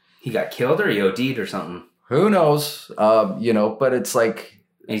 he got killed or he OD'd or something? who knows? But it's like,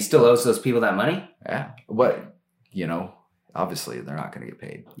 and he still owes those people that money? yeah, obviously they're not going to get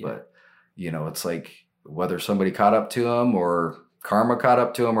paid, Yeah. but it's like whether somebody caught up to him or karma caught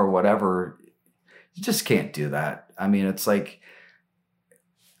up to him or whatever, you just can't do that. I mean, it's like,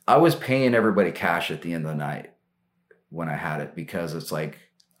 I was paying everybody cash at the end of the night when I had it, because it's like,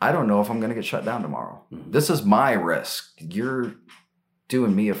 I don't know if I'm going to get shut down tomorrow. Mm-hmm. This is my risk. You're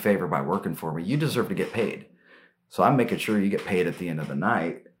doing me a favor by working for me. You deserve to get paid. So I'm making sure you get paid at the end of the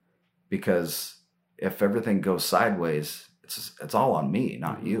night, because if everything goes sideways, it's all on me,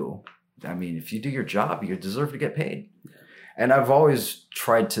 not you. I mean, if you do your job, you deserve to get paid. Yeah. And I've always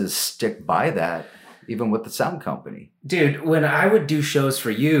tried to stick by that, even with the sound company. Dude, when I would do shows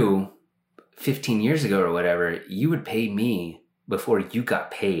for you 15 years ago or whatever, you would pay me before you got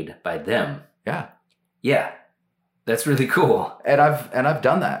paid by them. Yeah. Yeah. That's really cool. And I've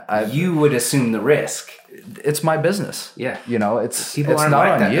done that. You would assume the risk. It's my business. Yeah. It's People it's aren't not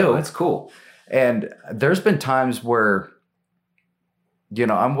like on that, you. though. That's cool. And there's been times where,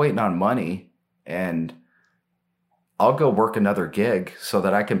 I'm waiting on money and I'll go work another gig so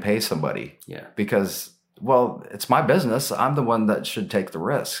that I can pay somebody. Yeah. Because, well, it's my business. I'm the one that should take the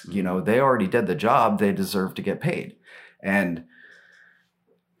risk. You know, they already did the job. They deserve to get paid. And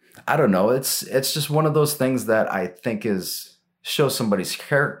I don't know. It's just one of those things that I think shows somebody's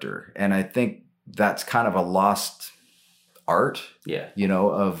character. And I think that's kind of a lost art, Yeah. you know,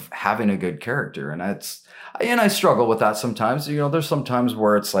 of having a good character. And I struggle with that sometimes. You know, there's some times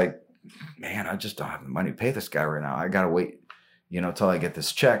where it's like, man, I just don't have the money to pay this guy right now. I got to wait, you know, till I get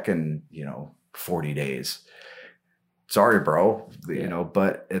this check in, 40 days. Sorry, bro, you know,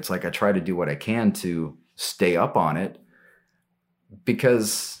 but it's like I try to do what I can to stay up on it,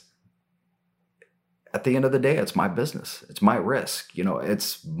 because at the end of the day, it's my business. It's my risk. You know,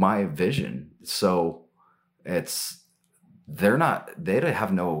 it's my vision. So they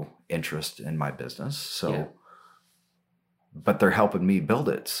have no interest in my business. So, but they're helping me build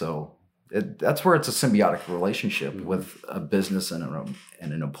it. So that's where it's a symbiotic relationship with a business and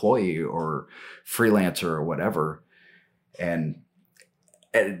an employee or freelancer or whatever. And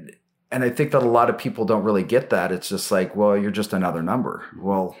I think that a lot of people don't really get that. It's just like, well, you're just another number.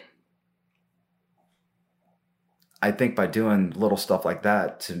 Well, I think by doing little stuff like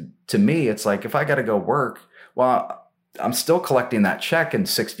that, to me, it's like, if I got to go work, well, I'm still collecting that check in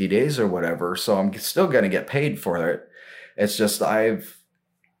 60 days or whatever. So I'm still going to get paid for it. It's just, I've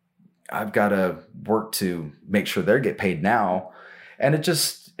got to work to make sure they get paid now. And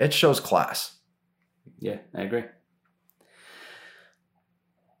it shows class. Yeah, I agree.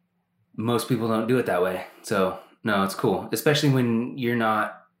 Most people don't do it that way. So no, it's cool. Especially when you're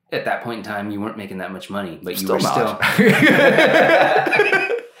not, at that point in time, you weren't making that much money, but you were still.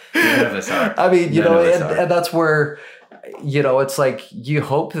 None of us are. I mean, and that's where, it's like, you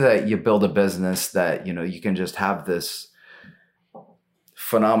hope that you build a business that, you can just have this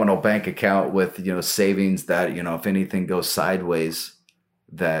phenomenal bank account with, savings that, if anything goes sideways,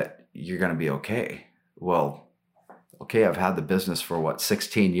 that you're going to be okay. Well, okay, I've had the business for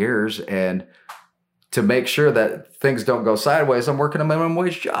 16 years, and to make sure that things don't go sideways, I'm working a minimum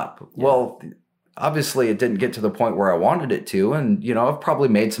wage job. Yeah. Well, obviously it didn't get to the point where I wanted it to. And, I've probably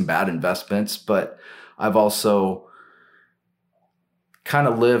made some bad investments, but I've also kind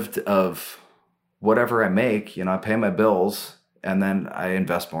of lived of whatever I make, I pay my bills, and then I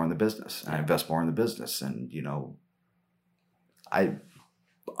invest more in the business. And I invest more in the business. And,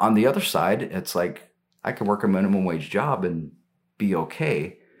 on the other side, it's like, I could work a minimum wage job and be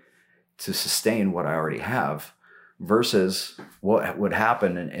okay to sustain what I already have, versus what would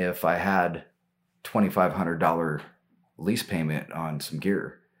happen if I had $2,500 lease payment on some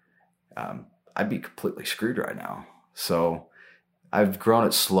gear. I'd be completely screwed right now. So I've grown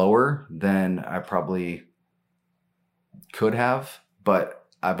it slower than I probably could have, but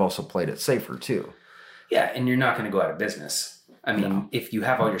I've also played it safer too. Yeah, and you're not going to go out of business. I mean, If you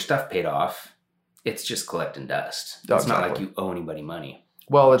have all your stuff paid off, it's just collecting dust. It's not like you owe anybody money.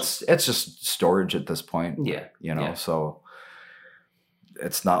 Well, it's just storage at this point. Yeah. So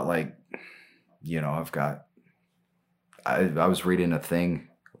it's not like, I was reading a thing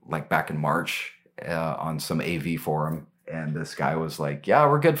like back in March on some AV forum, and this guy was like, yeah,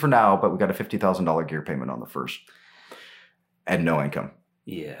 we're good for now, but we got a $50,000 gear payment on the first and no income.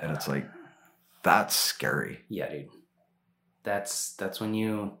 Yeah. And it's like, that's scary. Yeah, dude. That's when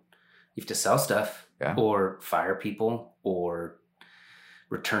you have to sell stuff or fire people or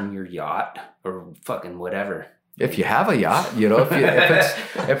return your yacht or fucking whatever. If you have a yacht,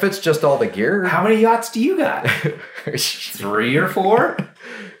 if it's just all the gear. How many yachts do you got? 3 or 4?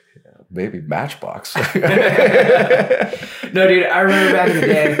 Maybe Matchbox. No, dude, I remember back in the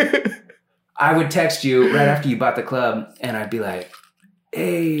day, I would text you right after you bought the club, and I'd be like,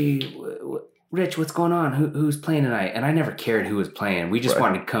 hey, Rich, what's going on? Who's playing tonight? And I never cared who was playing. We just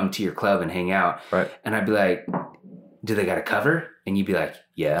wanted to come to your club and hang out. Right. And I'd be like, do they got a cover? And you'd be like,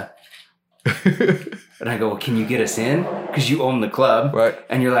 yeah. And I go, well, can you get us in? Because you own the club. Right.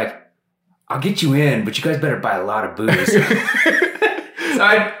 And you're like, I'll get you in, but you guys better buy a lot of booze. That's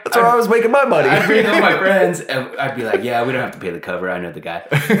where I was making my money. I'd bring all my friends, and I'd be like, yeah, we don't have to pay the cover. I know the guy.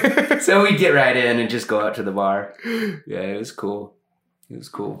 So we'd get right in and just go out to the bar. Yeah, it was cool. It was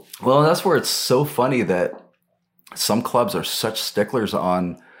cool. Well, that's where it's so funny that some clubs are such sticklers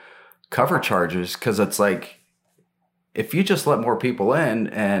on cover charges, because it's like, if you just let more people in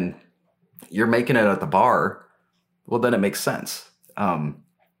and you're making it at the bar, well, then it makes sense. Because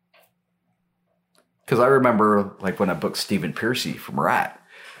I remember, like, when I booked Stephen Piercy from Rat,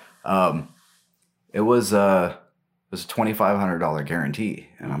 it was a $2,500 guarantee,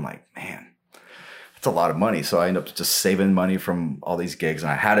 and I'm like, man, that's a lot of money. So I ended up just saving money from all these gigs,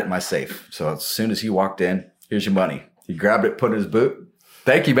 and I had it in my safe. So as soon as he walked in, here's your money. He grabbed it, put it in his boot.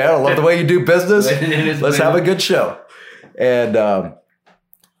 Thank you, man. I love the way you do business. Let's have a good show. And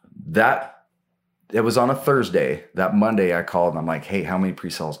it was on a Thursday. That Monday I called and I'm like, hey, how many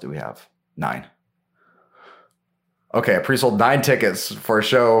pre-sales do we have? 9. Okay, I pre-sold 9 tickets for a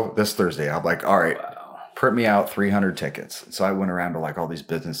show this Thursday. I'm like, all right, print me out 300 tickets. So I went around to like all these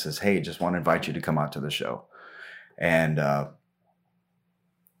businesses. Hey, just want to invite you to come out to the show. And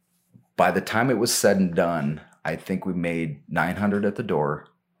by the time it was said and done, I think we made 900 at the door,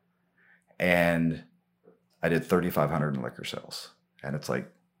 and I did 3,500 in liquor sales. And it's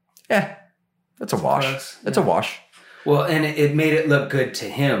like, that's a wash. It's a wash. Well, and it made it look good to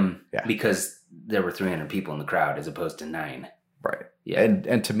him because there were 300 people in the crowd as opposed to 9. Right. Yeah.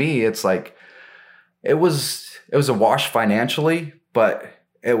 And to me, it's like, it was a wash financially, but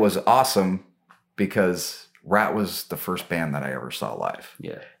it was awesome because Rat was the first band that I ever saw live.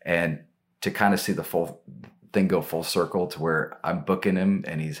 Yeah. And to kind of see the full thing go full circle to where I'm booking him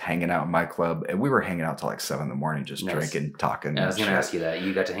and he's hanging out in my club. And we were hanging out till like 7 a.m, just drinking, talking. I was going to ask you that.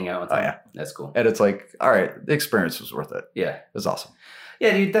 You got to hang out with him? Oh, yeah. That's cool. And it's like, all right, the experience was worth it. Yeah. It was awesome.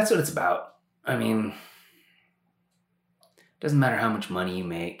 Yeah, dude, that's what it's about. I mean, it doesn't matter how much money you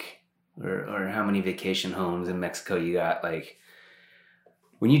make or how many vacation homes in Mexico you got. Like,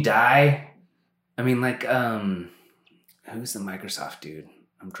 when you die, I mean, like, who's the Microsoft dude?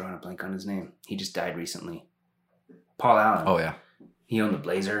 I'm drawing a blank on his name. He just died recently. Paul Allen. Oh, yeah. He owned the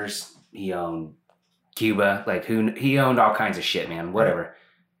Blazers. He owned Cuba. Like, he owned all kinds of shit, man. Whatever. Right.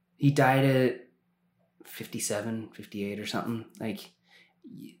 He died at 57, 58 or something. Like,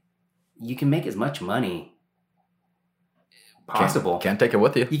 you can make as much money possible. Can't take it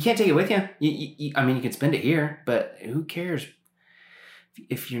with you. You can't take it with you. I mean, you can spend it here, but who cares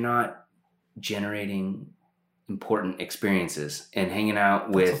if you're not generating important experiences and hanging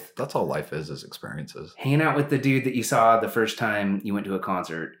out with... That's all life is experiences. Hanging out with the dude that you saw the first time you went to a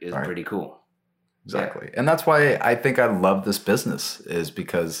concert is pretty cool. Exactly. Yeah. And that's why I think I love this business, is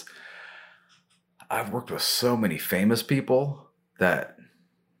because I've worked with so many famous people that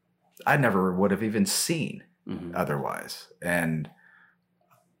I never would have even seen otherwise. And,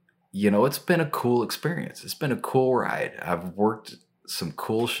 it's been a cool experience. It's been a cool ride. I've worked some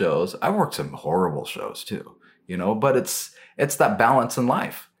cool shows. I've worked some horrible shows too, but it's that balance in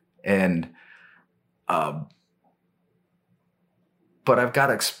life. And, but I've got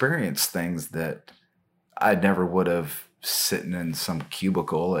to experience things that I never would have sitting in some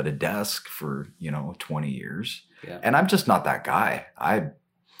cubicle at a desk for, 20 years. Yeah. And I'm just not that guy.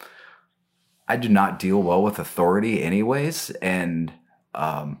 I do not deal well with authority anyways. And,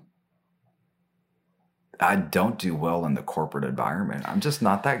 I don't do well in the corporate environment. I'm just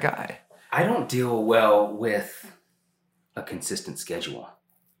not that guy. I don't deal well with a consistent schedule.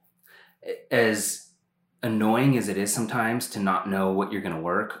 As annoying as it is sometimes to not know what you're going to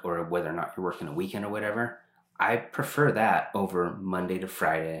work or whether or not you're working a weekend or whatever, I prefer that over Monday to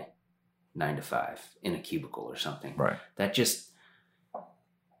Friday, 9 to 5 in a cubicle or something. Right. That just,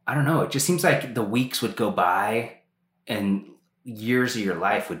 I don't know. It just seems like the weeks would go by and years of your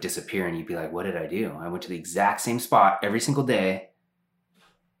life would disappear and you'd be like, what did I do? I went to the exact same spot every single day,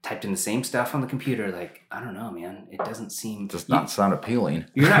 typed in the same stuff on the computer. Like, I don't know, man. It doesn't seem... Does not sound appealing.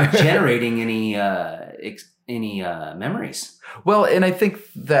 You're not generating any memories. Well, and I think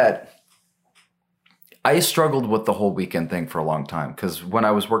that I struggled with the whole weekend thing for a long time because when I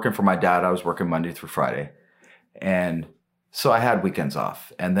was working for my dad, I was working Monday through Friday. And so I had weekends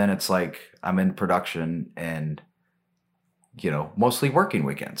off. And then it's like I'm in production and... mostly working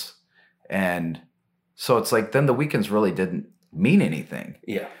weekends. And so it's like, then the weekends really didn't mean anything.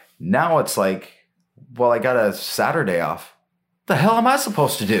 Yeah. Now it's like, well, I got a Saturday off. The hell am I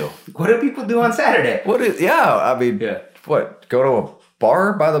supposed to do? What do people do on Saturday? What? What? Go to a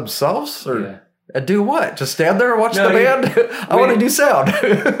bar by themselves or do what? Just stand there and watch the band? I want to do sound.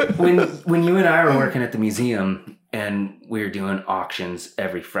 when you and I were working at the museum and we were doing auctions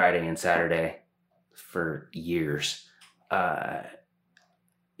every Friday and Saturday for years,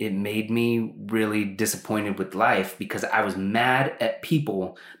 it made me really disappointed with life because I was mad at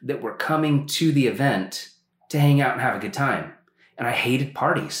people that were coming to the event to hang out and have a good time. And I hated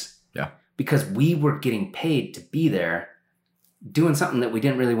parties. Yeah. Because we were getting paid to be there doing something that we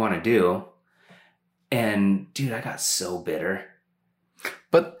didn't really want to do. And dude, I got so bitter.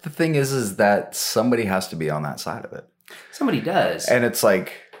 But the thing is that somebody has to be on that side of it. Somebody does. And it's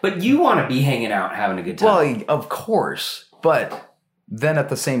like... But you want to be hanging out, having a good time. Well, of course. But then at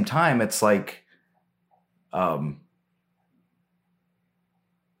the same time, it's like, we're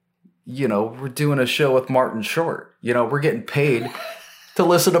doing a show with Martin Short. We're getting paid to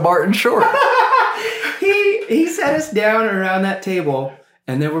listen to Martin Short. He sat us down around that table,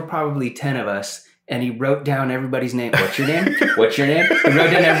 and there were probably 10 of us, and he wrote down everybody's name. What's your name? What's your name? He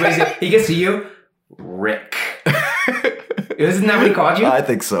wrote down everybody's name. He gets to you, Rick. Isn't that what he called you? I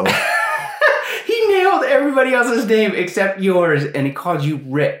think so. He nailed everybody else's name except yours, and he called you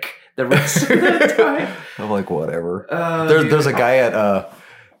Rick the rest of the time. I'm like, whatever. There's a guy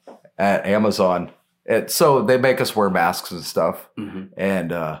at Amazon. So they make us wear masks and stuff. Mm-hmm.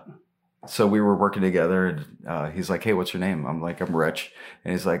 And so we were working together, and he's like, hey, what's your name? I'm like, I'm Rich.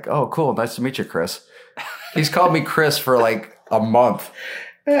 And he's like, oh, cool. Nice to meet you, Chris. He's called me Chris for like a month.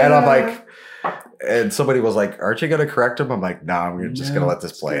 And I'm like, and somebody was like, aren't you going to correct him? I'm like, nah, I'm just going to let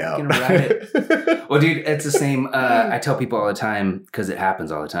this play out. Well, dude, it's the same. I tell people all the time, because it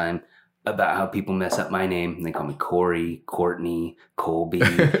happens all the time, about how people mess up my name. And they call me Corey, Courtney, Colby.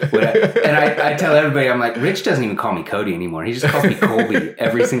 And I tell everybody, I'm like, Rich doesn't even call me Cody anymore. He just calls me Colby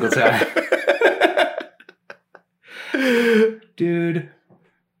every single time. Dude.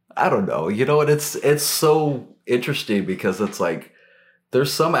 I don't know. You know what? It's so interesting because it's like,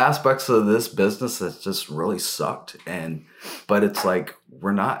 there's some aspects of this business that just really sucked. But it's like,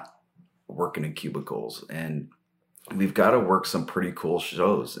 we're not working in cubicles, and we've got to work some pretty cool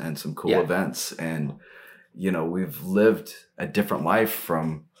shows and some cool events. And, you know, we've lived a different life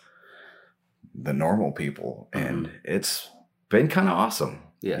from the normal people, and it's been kind of awesome.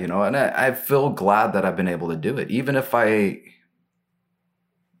 Yeah. You know, and I feel glad that I've been able to do it. Even if I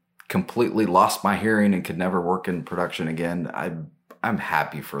completely lost my hearing and could never work in production again, I'm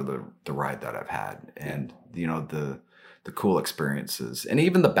happy for the ride that I've had, and, you know, the cool experiences, and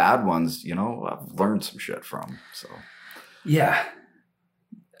even the bad ones, you know, I've learned some shit from. So, yeah.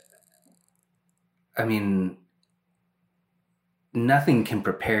 I mean, nothing can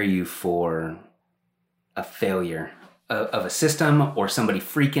prepare you for a failure of a system or somebody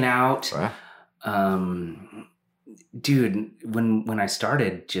freaking out. Dude, when I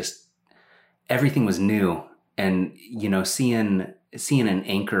started, just everything was new, and, you know, seeing an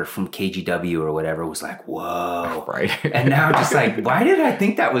anchor from KGW or whatever was like, whoa. Right. And now just like, why did I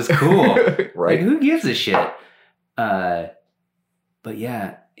think that was cool? Right. Like, who gives a shit? But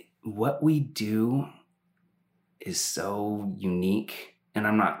yeah, what we do is so unique. And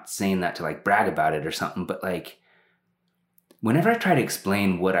I'm not saying that to like brag about it or something, but like, whenever I try to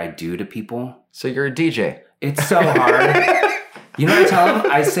explain what I do to people. So you're a DJ. It's so hard. You know what I tell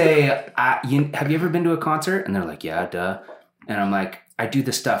them? I say, have you ever been to a concert? And they're like, yeah, duh. And I'm like, I do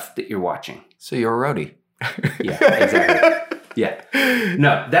the stuff that you're watching. So you're a roadie. Yeah, exactly. Yeah.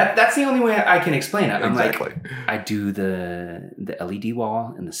 No, that's the only way I can explain it. I'm exactly. Like, I do the LED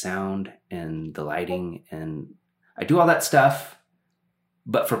wall and the sound and the lighting, and I do all that stuff,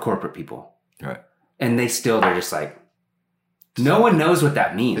 but for corporate people. Right. And they're just like, no one knows what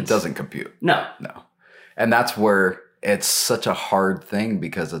that means. It doesn't compute. No. And that's where it's such a hard thing,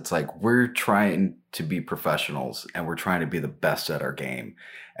 because it's like, we're trying to be professionals and we're trying to be the best at our game.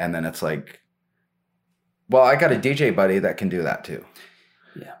 And then it's like, well, I got a DJ buddy that can do that too.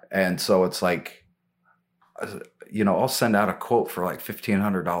 Yeah. And so it's like, you know, I'll send out a quote for like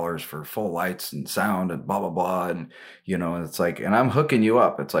 $1,500 for full lights and sound and blah, blah, blah. And, you know, and it's like, and I'm hooking you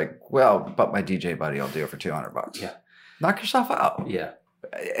up. It's like, well, but my DJ buddy, I'll do it for $200. Yeah. Knock yourself out. Yeah.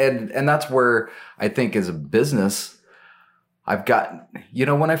 And that's where I think, as a business, I've gotten, you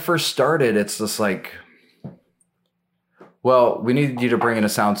know, when I first started, it's just like, well, we need you to bring in a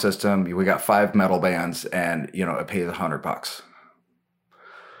sound system. We got 5 metal bands, and, you know, it pays $100.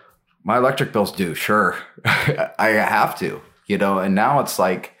 My electric bill's due. Sure. I have to, you know, and now it's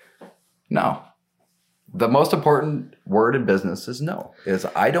like, no. The most important word in business is no, is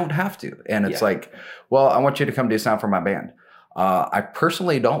I don't have to. And it's like, well, I want you to come do sound for my band. I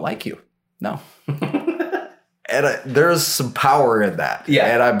personally don't like you. No. And there's some power in that. Yeah.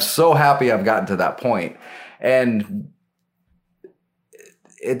 And I'm so happy I've gotten to that point. And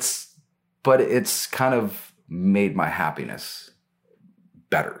it's kind of made my happiness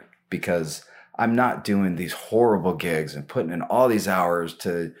better, because I'm not doing these horrible gigs and putting in all these hours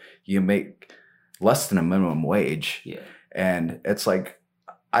to make less than a minimum wage. Yeah. And it's like,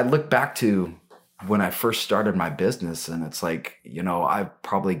 I look back to when I first started my business, and it's like, you know, I've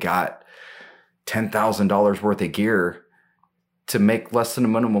probably got $10,000 worth of gear to make less than a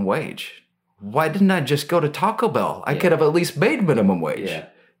minimum wage. Why didn't I just go to Taco Bell? I could have at least made minimum wage.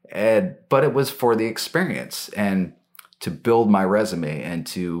 Yeah. But it was for the experience and to build my resume and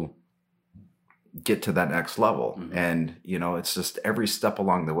to get to that next level. Mm-hmm. And, you know, it's just every step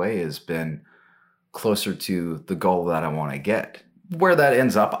along the way has been closer to the goal that I want to get. Where that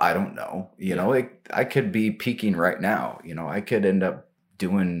ends up, I don't know. You know, I could be peaking right now. You know, I could end up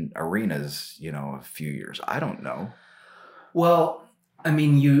doing arenas, a few years. I don't know. Well, I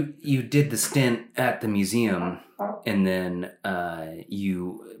mean, you did the stint at the museum, and then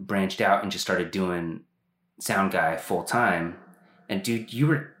you branched out and just started doing Sound Guy full time. And dude, you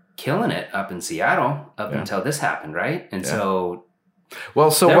were killing it up in Seattle until this happened, right? And so, well,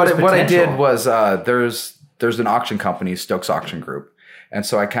 so what I did was there's an auction company, Stokes Auction Group, and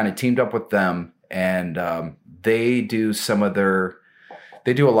so I kind of teamed up with them, and they do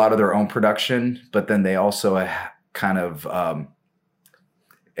they do a lot of their own production, but then they also kind of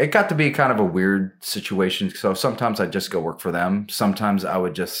it got to be kind of a weird situation. So sometimes I'd just go work for them. Sometimes I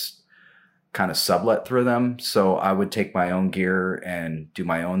would just kind of sublet through them. So I would take my own gear and do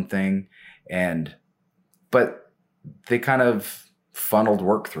my own thing. But they kind of funneled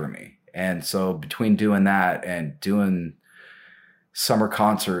work through me. And so between doing that and doing summer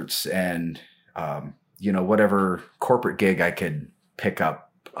concerts and, whatever corporate gig I could pick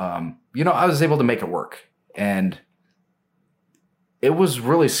up, I was able to make it work. And it was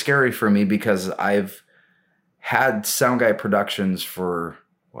really scary for me because I've had Sound Guy Productions for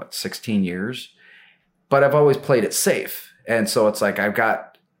 16 years, but I've always played it safe. And so it's like, I've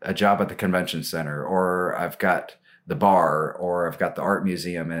got a job at the convention center, or I've got the bar, or I've got the art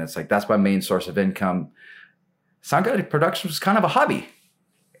museum. And it's like, that's my main source of income. Sound Guy Productions was kind of a hobby.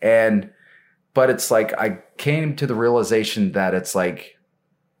 But it's like, I came to the realization that it's like,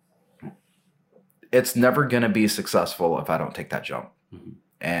 it's never going to be successful if I don't take that jump. Mm-hmm.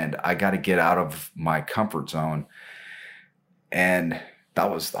 And I got to get out of my comfort zone. And that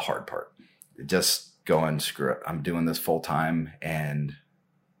was the hard part. Just going, screw it. I'm doing this full time. And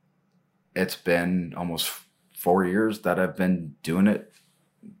it's been almost 4 years that I've been doing it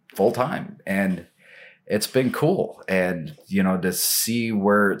full time. And it's been cool. And, to see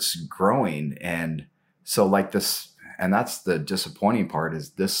where it's growing. And so like this, and that's the disappointing part,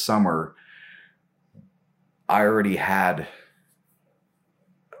 is this summer, I already had,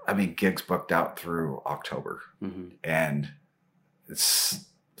 gigs booked out through October. Mm-hmm. And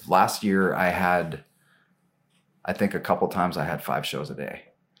last year I had, I think a couple times I had 5 shows a day.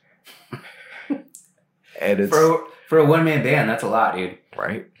 And it's for a one-man band, that's a lot, dude.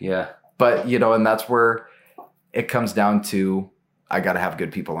 Right? Yeah. But, and that's where it comes down to, I got to have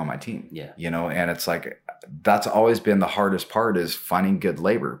good people on my team. Yeah. And it's like, that's always been the hardest part, is finding good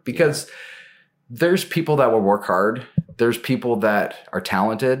labor, because there's people that will work hard. There's people that are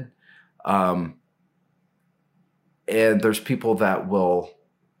talented. And there's people that will,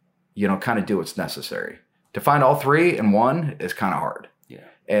 kind of do what's necessary. To find all three in one is kind of hard. Yeah.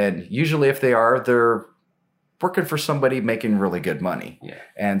 And usually if they're working for somebody making really good money. Yeah.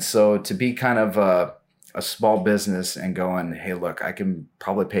 And so to be kind of a small business and going, hey, look, I can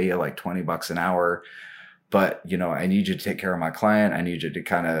probably pay you like $20 an hour, but, I need you to take care of my client. I need you to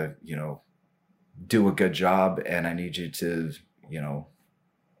kind of, do a good job, and I need you to,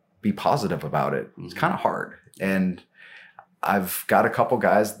 be positive about it. It's kind of hard. And I've got a couple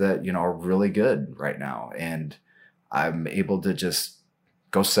guys that, are really good right now, and I'm able to just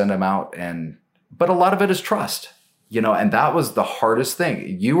go send them out. But a lot of it is trust, and that was the hardest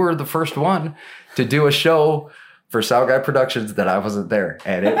thing. You were the first one to do a show for Sound Guy Productions that I wasn't there,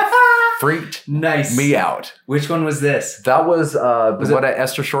 and it freaked me out. Which one was this? That was the one at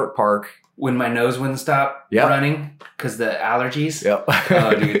Esther Short Park. When my nose wouldn't stop running because the allergies. Yep.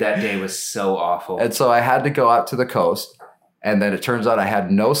 Oh, dude, that day was so awful. And so I had to go out to the coast, and then it turns out I had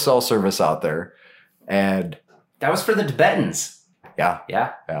no cell service out there, and that was for the Tibetans. Yeah.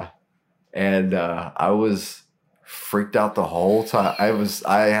 And I was freaked out the whole time.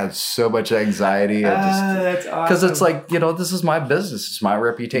 I had so much anxiety. That's awesome. Because it's like, this is my business, it's my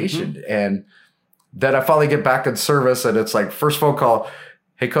reputation, and then I finally get back in service, and it's like, first phone call.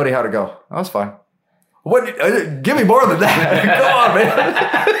 Hey, Cody, how'd it go? Oh, it's fine. What? Give me more than that. Come on,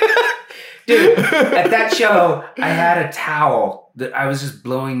 man. Dude, at that show, I had a towel that I was just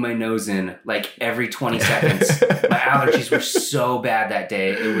blowing my nose in like every 20 seconds. My allergies were so bad that day.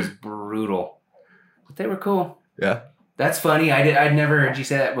 It was brutal. But they were cool. Yeah. That's funny. I'd never heard you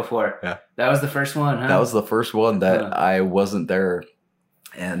say that before. Yeah. That was the first one, huh? That was the first one that I wasn't there.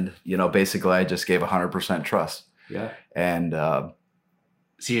 And, basically I just gave 100% trust. Yeah. And,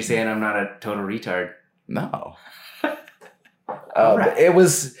 so you're saying I'm not a total retard? No. Right. It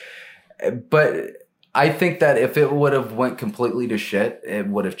was, but I think that if it would have went completely to shit, it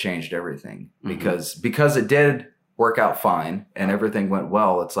would have changed everything. Because it did work out fine and everything went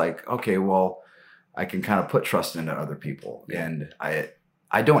well. It's like, okay, well, I can kind of put trust into other people, and I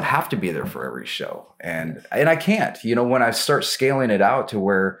don't have to be there for every show, and I can't. When I start scaling it out to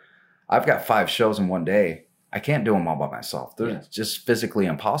where I've got 5 shows in one day, I can't do them all by myself. They're just physically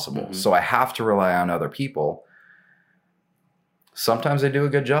impossible. Mm-hmm. So I have to rely on other people. Sometimes they do a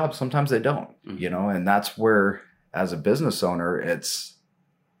good job. Sometimes they don't, Mm-hmm. and that's where, as a business owner, it's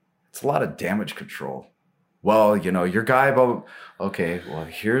a lot of damage control. Well, your guy, okay, well,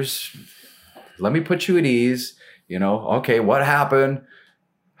 let me put you at ease, okay, what happened?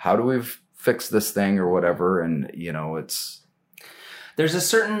 How do we fix this thing or whatever? And, there's a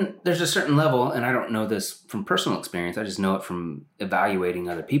certain level, and I don't know this from personal experience. I just know it from evaluating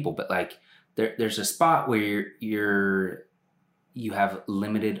other people. But like, there's a spot where you have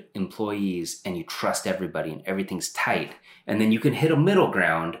limited employees and you trust everybody and everything's tight, and then you can hit a middle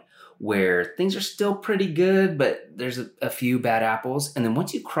ground where things are still pretty good, but there's a few bad apples. And then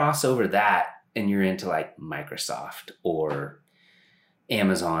once you cross over that and you're into like Microsoft or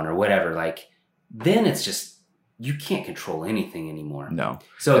Amazon or whatever, like, then it's just, you can't control anything anymore. No.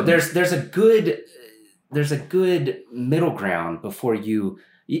 So there's a good middle ground before you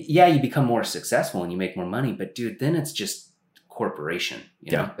become more successful and you make more money, but dude, then it's just corporation.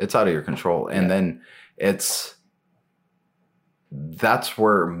 You know? It's out of your control. And then that's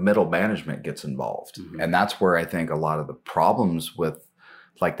where middle management gets involved. Mm-hmm. And that's where I think a lot of the problems with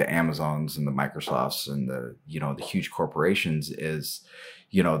like the Amazons and the Microsofts and the huge corporations is,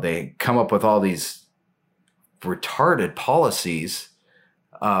 they come up with all these retarded policies,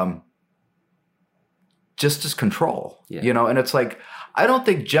 just as control, and it's like, I don't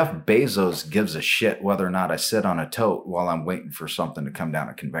think Jeff Bezos gives a shit whether or not I sit on a tote while I'm waiting for something to come down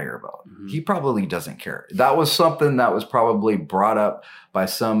a conveyor belt. Mm-hmm. He probably doesn't care. That was something that was probably brought up by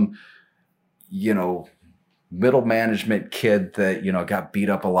some, middle management kid that, got beat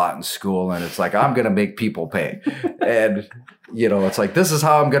up a lot in school. And it's like, I'm going to make people pay. And, it's like, this is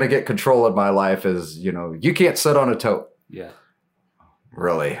how I'm going to get control of my life is, you can't sit on a tote. Yeah.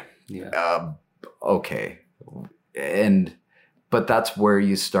 Really? Yeah. Okay. But that's where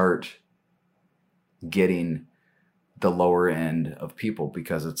you start getting the lower end of people,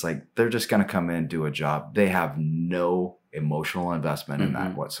 because it's like, they're just going to come in and do a job. They have no emotional investment in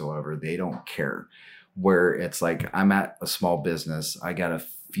that whatsoever. They don't care. Where it's like, I'm at a small business. I got a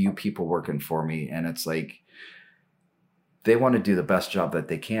few people working for me. And it's like, they want to do the best job that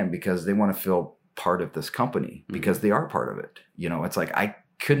they can because they want to feel part of this company because they are part of it. It's like, I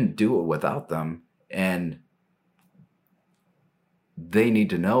couldn't do it without them. And they need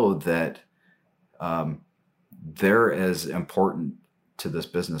to know that they're as important to this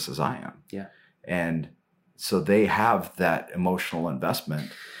business as I am. Yeah. And so they have that emotional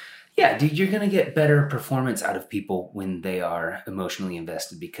investment. Yeah, dude, you're going to get better performance out of people when they are emotionally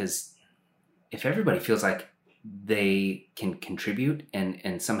invested, because if everybody feels like they can contribute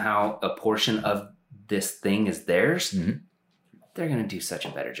and somehow a portion of this thing is theirs, they're going to do such a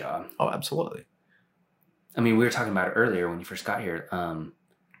better job. Oh, absolutely. I mean, we were talking about it earlier when you first got here.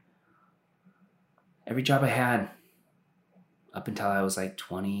 Every job I had up until I was like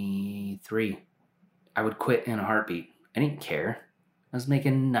 23, I would quit in a heartbeat. I didn't care. I was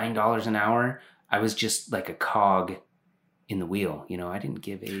making $9 an hour. I was just like a cog in the wheel. I didn't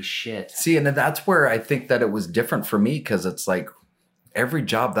give a shit. See, and that's where I think that it was different for me, because it's like every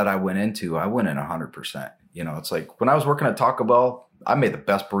job that I went into, I went in 100%. It's like when I was working at Taco Bell, I made the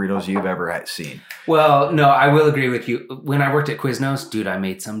best burritos you've ever seen. Well, no, I will agree with you. When I worked at Quiznos, dude, I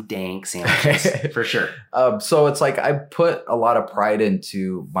made some dank sandwiches for sure. So it's like I put a lot of pride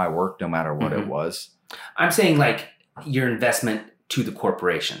into my work, no matter what it was. I'm saying like your investment to the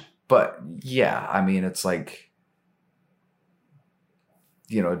corporation. But yeah, I mean, it's like,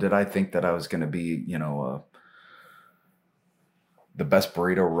 did I think that I was going to be, the best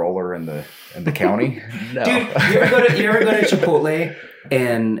burrito roller in the county? No. Dude, you ever go to Chipotle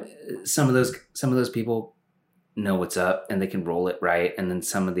and some of those people know what's up and they can roll it right, and then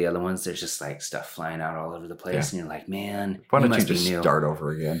some of the other ones, there's just like stuff flying out all over the place, and you're like, man, why don't you just start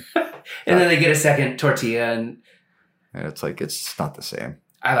over again? And then they get a second tortilla, and it's like, it's just not the same.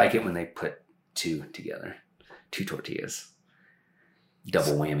 I like it when they put two together, 2 tortillas,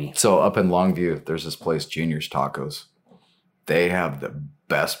 double whammy. So up in Longview, there's this place, Junior's Tacos. They have the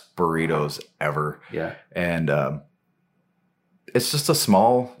best burritos ever. Yeah. And it's just a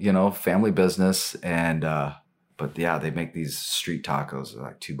small, family business. And but yeah, they make these street tacos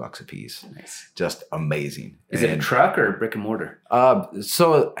like $2 a piece. Nice. Just amazing. Is it a truck or brick and mortar?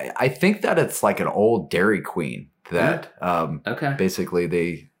 So I think that it's like an old Dairy Queen that okay. Basically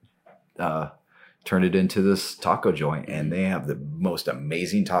they turned it into this taco joint, and they have the most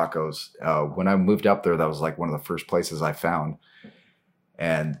amazing tacos. When I moved up there, that was like one of the first places I found.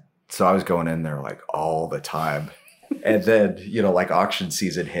 And so I was going in there like all the time. And then, like auction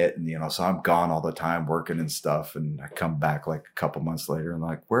season hit and, so I'm gone all the time working and stuff. And I come back like a couple months later and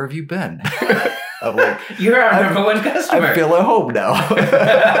like, where have you been? I'm like, you're our number one customer. I feel at home now.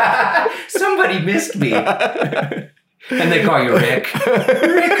 Somebody missed me. And they call you Rick.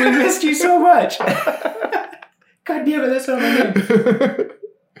 Rick, we missed you so much. God damn it, that's not my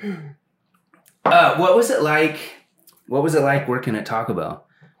name. What was it like? What was it like working at Taco Bell?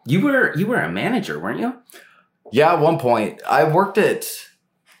 You were a manager, weren't you? Yeah, at one point. I worked at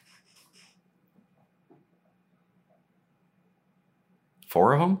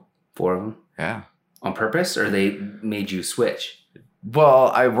 4 of them. 4 of them? Yeah. On purpose, or they made you switch? Well,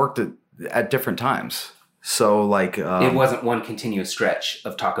 I worked at different times. So like... it wasn't one continuous stretch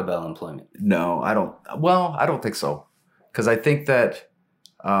of Taco Bell employment? No, I don't... Well, I don't think so. Because I think that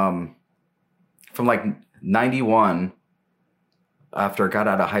from like 91, after I got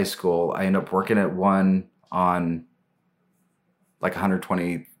out of high school, I ended up working at one on like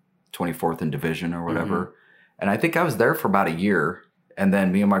 24th and Division or whatever. Mm-hmm. And I think I was there for about a year. And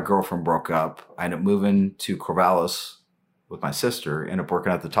then me and my girlfriend broke up. I ended up moving to Corvallis with my sister, ended up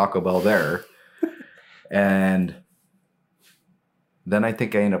working at the Taco Bell there. And then I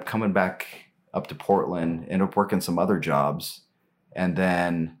think I ended up coming back up to Portland, ended up working some other jobs. And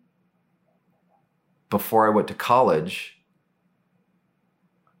then before I went to college,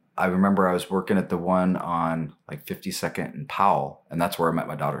 I remember I was working at the one on like 52nd and Powell, and that's where I met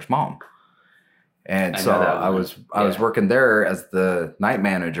my daughter's mom. And so I was working there as the night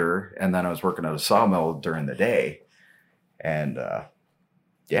manager, and then I was working at a sawmill during the day. And I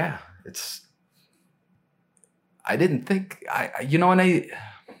didn't think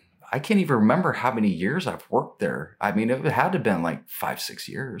I can't even remember how many years I've worked there. I mean, it had to have been like 5-6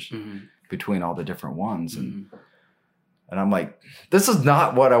 years mm-hmm. between all the different ones. Mm-hmm. And I'm like, this is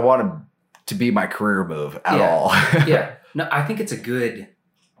not what I wanted to be my career move at all. Yeah. No, I think it's a good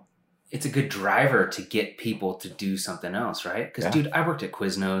driver to get people to do something else, right? Because, dude, I worked at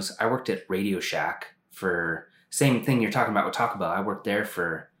Quiznos. I worked at Radio Shack for same thing you're talking about with Taco Bell. I worked there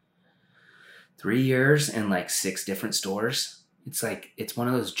for 3 years in like 6 different stores. It's like, it's one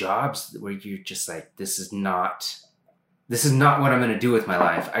of those jobs where you're just like, this is not what I'm going to do with my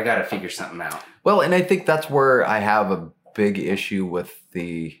life. I got to figure something out. Well, and I think that's where I have a big issue with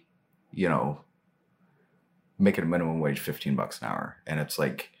the, making a minimum wage $15 an hour. And it's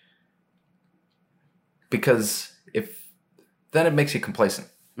like, because then it makes you complacent.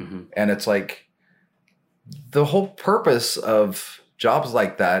 Mm-hmm. And it's like, the whole purpose of jobs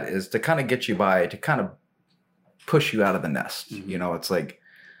like that is to kind of get you by, to kind of push you out of the nest. Mm-hmm. It's like,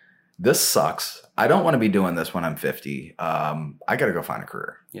 this sucks. I don't want to be doing this when I'm 50. I got to go find a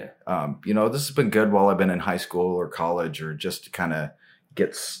career. Yeah. This has been good while I've been in high school or college, or just to kind of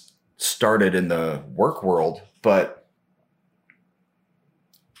get started in the work world. But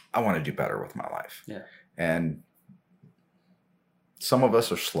I want to do better with my life. Yeah. And some of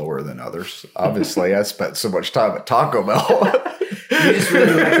us are slower than others. Obviously, I spent so much time at Taco Bell. You just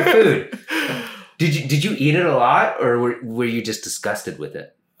really like the food. Did you eat it a lot, or were you just disgusted with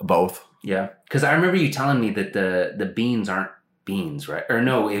it? Both. Yeah. Because I remember you telling me that the beans aren't beans, right? Or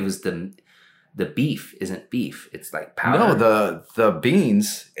no, it was the beef isn't beef. It's like powder. No, the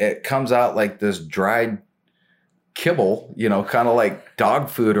beans, it comes out like this dried kibble, kind of like dog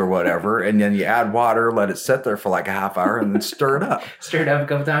food or whatever. And then you add water, let it sit there for like a half hour, and then stir it up. Stir it up a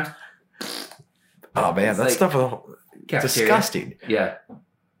couple times. Oh man, that stuff is disgusting. Yeah.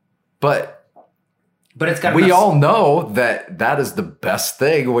 But it's got. We all know that is the best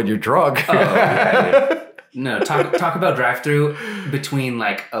thing when you're drunk. Oh, yeah. No, talk about drive-through between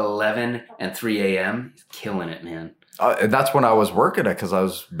like 11 and 3 a.m. He's killing it, man. And that's when I was working it, because I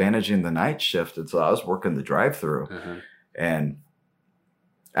was managing the night shift, and so I was working the drive-through, and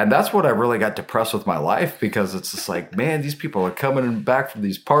that's what I really got depressed with my life, because it's just like, man, these people are coming back from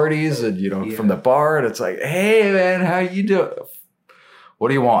these parties and from the bar, and it's like, hey man, how you doing? What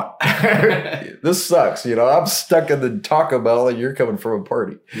do you want? This sucks. I'm stuck in the Taco Bell and you're coming from a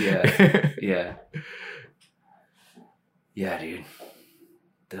party. Yeah. Yeah. Yeah, dude.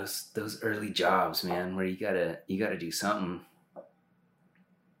 Those early jobs, man, where you gotta do something.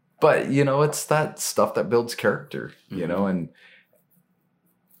 But it's that stuff that builds character, and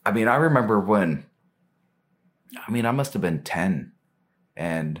I mean, I remember when I must have been 10,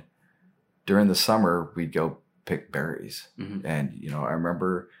 and during the summer we'd go pick berries. Mm-hmm. And, I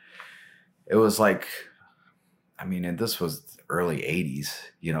remember it was like, and this was early 80s,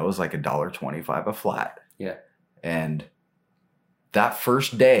 it was like $1.25 a flat. Yeah. And that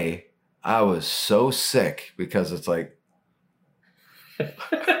first day I was so sick, because it's like,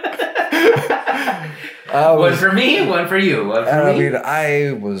 One for me, one for you. One for I me. mean,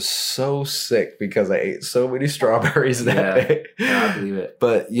 I was so sick because I ate so many strawberries that day. I believe it.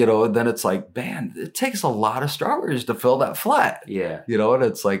 But, you know, then it's like, man, it takes a lot of strawberries to fill that flat. Yeah. You know, and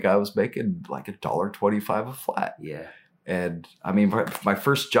it's like I was making like $1.25 a flat. Yeah. And I mean, my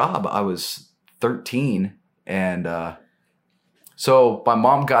first job, I was 13. And so my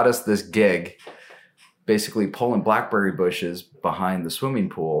mom got us this gig, basically pulling blackberry bushes behind the swimming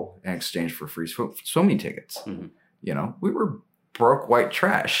pool in exchange for free swimming tickets. Mm-hmm. You know, we were broke white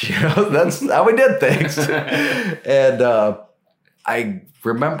trash. You know, that's how we did things. And I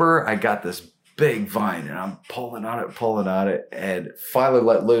remember I got this big vine and I'm pulling on it, and finally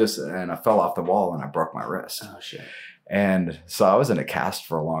let loose, and I fell off the wall and I broke my wrist. Oh, shit. And so I was in a cast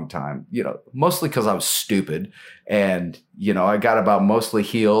for a long time, you know, mostly because I was stupid. And, you know, I got about mostly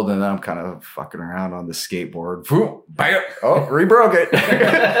healed, and then I'm kind of fucking around on the skateboard. Bam! Oh, re-broke it.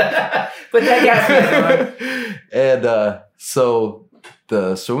 Put that gas on. And so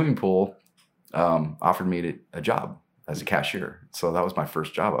the swimming pool offered me a job as a cashier. So that was my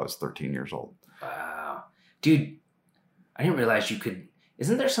first job. I was 13 years old. Wow. Dude, I didn't realize you could...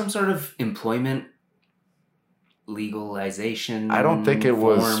 Isn't there some sort of employment legalization? I don't think it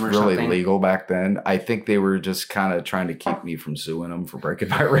was really something? legal back then. I think they were just kind of trying to keep me from suing them for breaking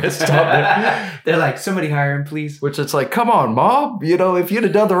my wrist. They're like, somebody hire him, please. Which it's like, come on, Mom. You know, if you'd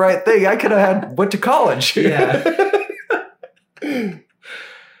have done the right thing, I could have went to college. Yeah.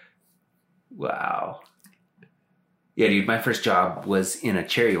 Wow. Yeah, dude, my first job was in a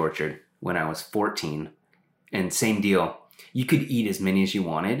cherry orchard when I was 14. And same deal. You could eat as many as you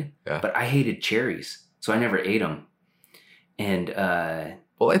wanted, but I hated cherries. So I never ate them. And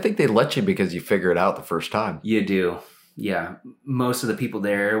well, I think they let you because you figure it out the first time. You do. Yeah. Most of the people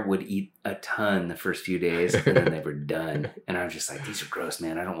there would eat a ton the first few days, and then they were done. And I was just like, these are gross,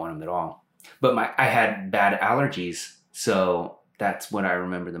 man. I don't want them at all. But I had bad allergies. So that's what I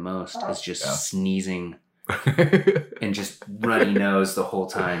remember the most is just sneezing and just runny nose the whole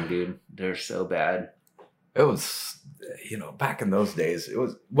time, dude. They're so bad. It was, you know, back in those days, it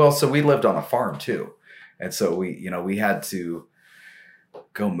was, well, so we lived on a farm too. And so we had to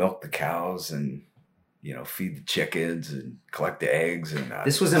go milk the cows and, you know, feed the chickens and collect the eggs. And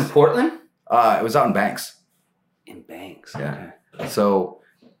this was in Portland? It was out in Banks. In Banks, yeah. Okay. So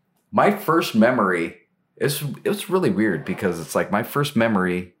my first memory, it was really weird because it's like my first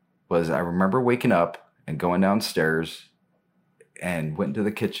memory was I remember waking up and going downstairs and went into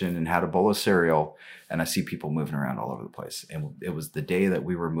the kitchen and had a bowl of cereal, and I see people moving around all over the place. And it was the day that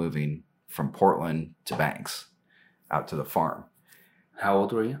we were moving from Portland to Banks out to the farm. How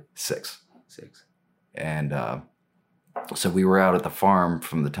old were you? 6. And so we were out at the farm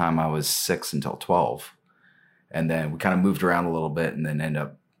from the time I was 6 until 12. And then we kind of moved around a little bit and then ended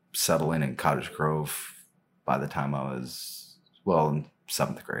up settling in Cottage Grove by the time I was, well, in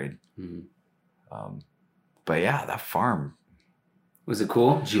 7th grade. Mm-hmm. But yeah, that farm. Was it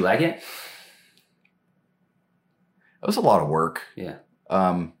cool? Did you like it? It was a lot of work. Yeah.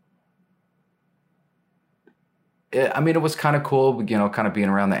 It was kind of cool, you know, kind of being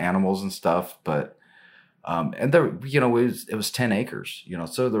around the animals and stuff, but, and there, you know, it was 10 acres, you know,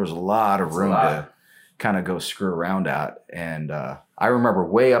 so there was a lot of room to kind of go screw around at. And, I remember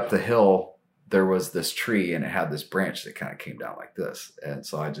way up the hill, there was this tree and it had this branch that kind of came down like this. And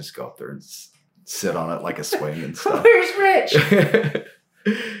so I just go up there and sit on it like a swing and stuff. Where's Rich?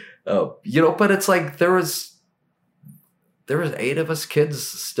 You know, but it's like there was 8 of us kids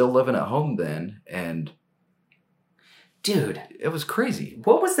still living at home then, and dude, it was crazy.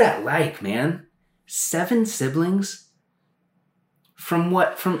 What was that like, man? 7 siblings? From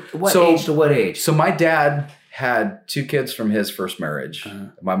what age to what age? So my dad had 2 kids from his first marriage. Uh-huh.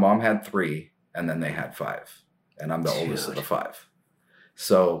 My mom had 3, and then they had 5, and I'm the oldest of the 5.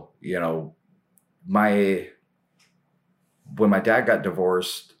 So, you know, when my dad got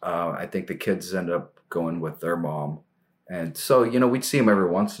divorced, I think the kids ended up going with their mom. And so, you know, we'd see him every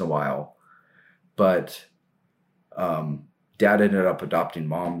once in a while. But dad ended up adopting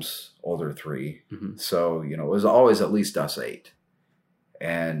mom's older 3. Mm-hmm. So, you know, it was always at least us 8.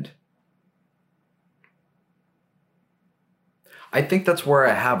 And I think that's where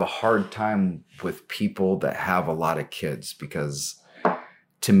I have a hard time with people that have a lot of kids, because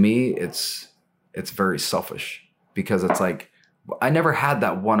to me, it's very selfish, because it's like, I never had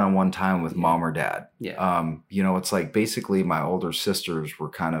that one-on-one time with mom or dad. Yeah. You know, it's like basically my older sisters were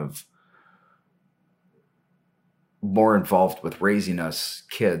kind of more involved with raising us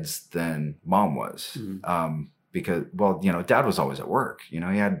kids than mom was. Mm-hmm. Because, well, you know, dad was always at work. You know,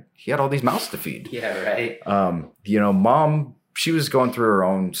 he had all these mouths to feed. Yeah, right. You know, mom she was going through her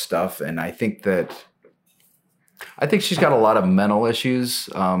own stuff, and I think she's got a lot of mental issues.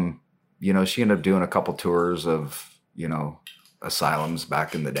 You know, she ended up doing a couple tours of, you know, asylums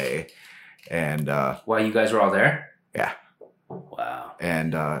back in the day. And while you guys were all there? Yeah. Wow.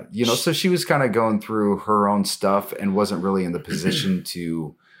 And you know, so she was kind of going through her own stuff and wasn't really in the position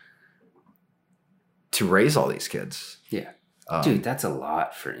to raise all these kids. Yeah. Dude, that's a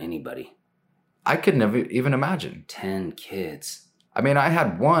lot for anybody. I could never even imagine. 10 kids. I mean, I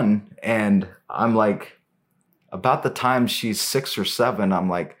had one, and I'm like, about the time she's 6 or 7, I'm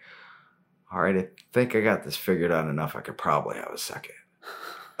like, all right, I think I got this figured out enough. I could probably have a second.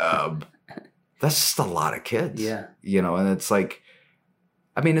 That's just a lot of kids. Yeah. You know, and it's like,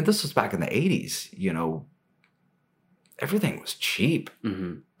 I mean, and this was back in the 80s, you know, everything was cheap,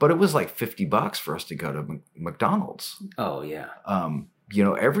 but it was like $50 for us to go to McDonald's. Oh, yeah. You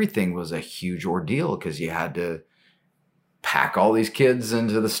know, everything was a huge ordeal because you had to pack all these kids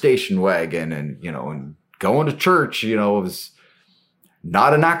into the station wagon and, you know, and going to church, you know, it was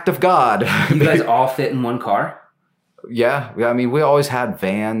not an act of God. You guys all fit in one car? Yeah. I mean, we always had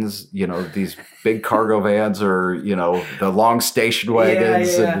vans, you know, these big cargo vans or, you know, the long station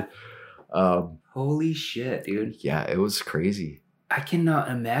wagons. Yeah. And, holy shit, dude. Yeah, it was crazy. I cannot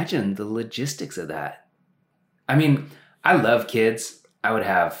imagine the logistics of that. I mean, I love kids. I would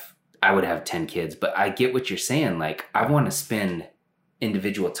have 10 kids, but I get what you're saying. Like, I want to spend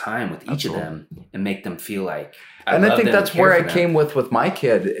individual time with each of them and make them feel like I think that's where I came with my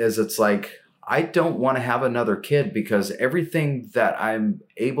kid is it's like, I don't want to have another kid because everything that I'm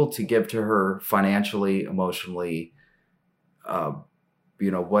able to give to her financially, emotionally,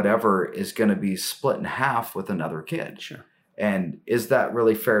 you know, whatever is going to be split in half with another kid. Sure. And is that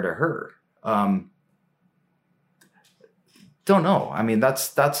really fair to her? Don't know. I mean,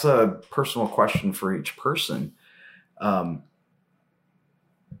 that's a personal question for each person. But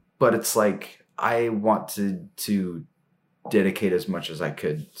it's like, I want to dedicate as much as I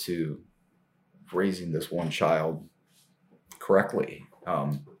could to raising this one child correctly.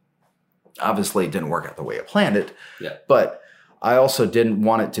 Obviously it didn't work out the way I planned it, but I also didn't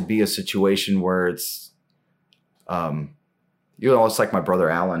want it to be a situation where it's, you know, it's like my brother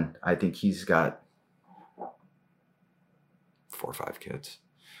Alan. I think he's got 4 or 5 kids.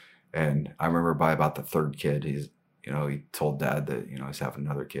 And I remember by about the 3rd kid, he told Dad that, you know, he's having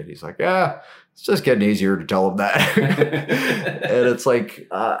another kid. He's like, yeah, it's just getting easier to tell him that. And it's like,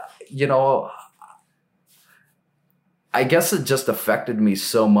 you know, I guess it just affected me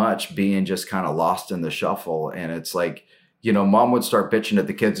so much being just kind of lost in the shuffle. And it's like, you know, Mom would start bitching at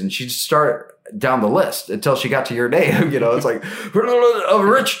the kids and she'd start down the list until she got to your name. You know, it's like,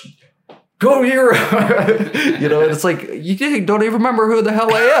 Rich, go here. You know, and it's like, you don't even remember who the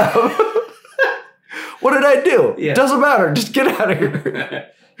hell I am. What did I do? Yeah. Doesn't matter. Just get out of here.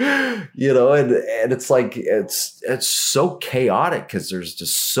 You know, and it's like, it's so chaotic because there's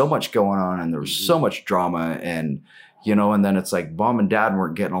just so much going on and there's so much drama and, you know, and then it's like Mom and Dad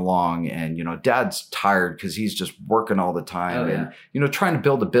weren't getting along and, you know, Dad's tired because he's just working all the time and, you know, trying to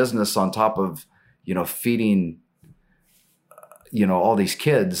build a business on top of, you know, feeding, you know, all these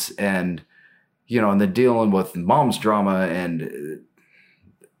kids and, you know, and then dealing with Mom's drama and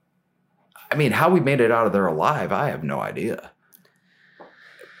I mean, how we made it out of there alive, I have no idea.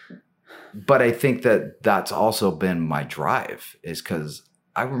 But I think that that's also been my drive is because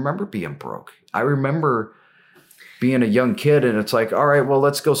I remember being broke. I remember being a young kid and it's like, all right, well,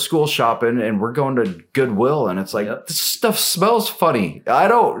 let's go school shopping and we're going to Goodwill. And it's like, this stuff smells funny. I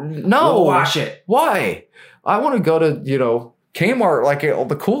don't know. We'll wash it. Why? I want to go to, you know, Kmart, like all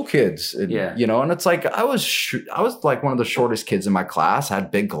the cool kids, and, you know, and it's like, I was like one of the shortest kids in my class,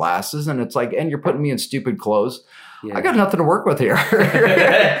 had big glasses. And it's like, and you're putting me in stupid clothes. Yeah. I got nothing to work with here.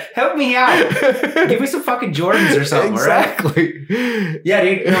 Help me out. Give me some fucking Jordans or something. Exactly. Right? Yeah,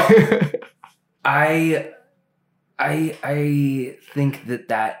 dude. You know, I think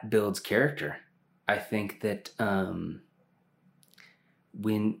that builds character. I think that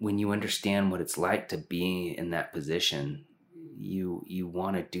when you understand what it's like to be in that position, you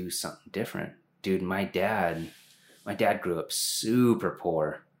want to do something different. Dude, my dad grew up super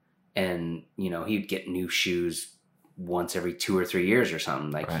poor, and you know he'd get new shoes once every 2 or 3 years or something.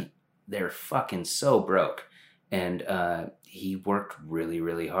 Like they're fucking so broke, and he worked really,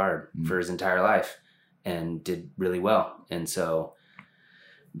 really hard for his entire life and did really well. And so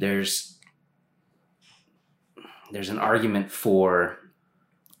there's an argument for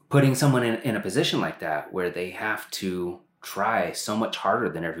putting someone in a position like that where they have to try so much harder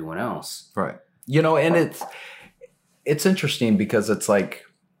than everyone else. Right. You know, and it's interesting because it's like,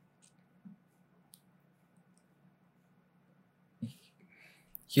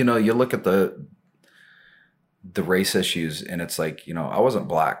 you know, you look at the race issues, and it's like, you know, I wasn't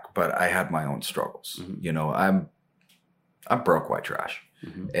black, but I had my own struggles. Mm-hmm. You know, I'm broke white trash.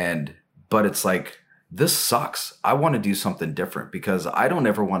 Mm-hmm. But it's like, this sucks. I want to do something different because I don't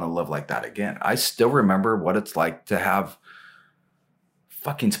ever want to live like that again. I still remember what it's like to have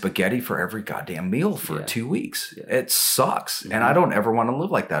fucking spaghetti for every goddamn meal for 2 weeks. Yeah. It sucks. Mm-hmm. And I don't ever want to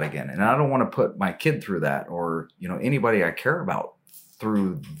live like that again. And I don't want to put my kid through that, or, you know, anybody I care about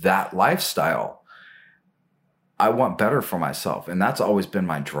through that lifestyle. I want better for myself. And that's always been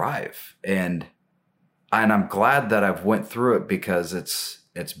my drive. And I'm glad that I've went through it, because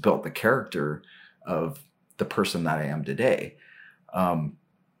it's built the character of the person that I am today.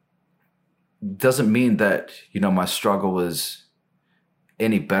 Doesn't mean that, you know, my struggle is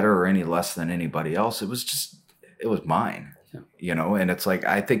any better or any less than anybody else. It was mine, you know? And it's like,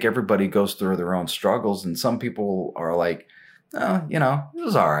 I think everybody goes through their own struggles, and some people are like, oh, you know, it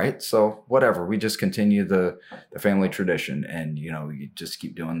was all right. So whatever, we just continue the family tradition, and, you know, you just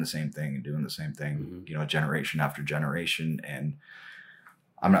keep doing the same thing and doing the same thing, mm-hmm. you know, generation after generation. And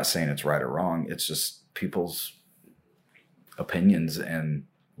I'm not saying it's right or wrong. It's just people's opinions and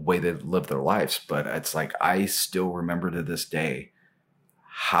way they live their lives. But it's like, I still remember to this day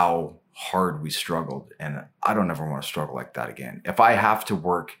how hard we struggled. And I don't ever want to struggle like that again. If I have to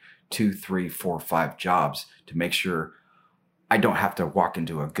work 2, 3, 4, 5 jobs to make sure I don't have to walk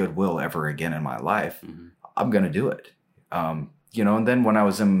into a Goodwill ever again in my life, mm-hmm. I'm going to do it. You know, and then when I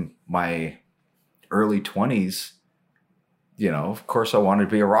was in my early 20s, you know, of course I wanted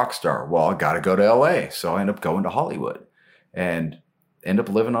to be a rock star. Well, I got to go to LA. So I ended up going to Hollywood and end up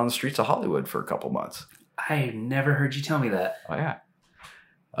living on the streets of Hollywood for a couple months. I never heard you tell me that. Oh, yeah.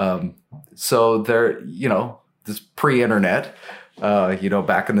 So there, you know, this pre-internet, you know,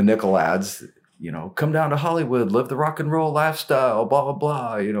 back in the nickel ads, you know, come down to Hollywood, live the rock and roll lifestyle, blah, blah,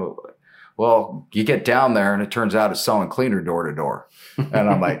 blah, you know. Well, you get down there and it turns out it's selling cleaner door to door. And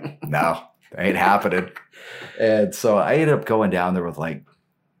I'm like, no, ain't happening. And so I ended up going down there with like,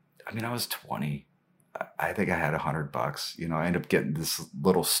 I mean, I was 20. I think I had $100. You know, I ended up getting this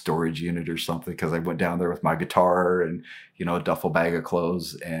little storage unit or something because I went down there with my guitar and, you know, a duffel bag of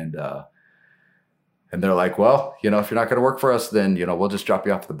clothes. And they're like, well, you know, if you're not going to work for us, then, you know, we'll just drop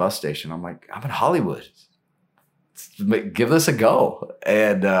you off at the bus station. I'm like, I'm in Hollywood. Give this a go.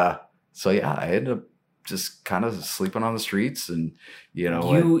 And so, yeah, I ended up just kind of sleeping on the streets. And, you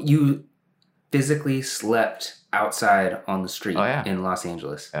know. You physically slept outside on the street in Los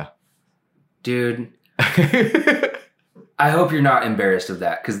Angeles. Yeah. Dude, I hope you're not embarrassed of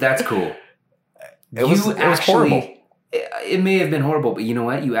that, because that's cool. It was horrible. It may have been horrible, but you know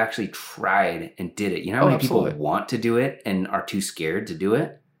what? You actually tried and did it. You know how many people want to do it and are too scared to do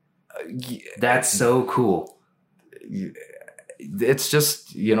it? That's so cool. It's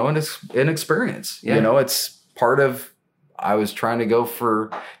just, you know, an experience. Yeah. You know, it's part of, I was trying to go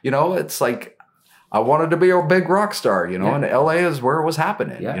for, you know, it's like, I wanted to be a big rock star, you know, and LA is where it was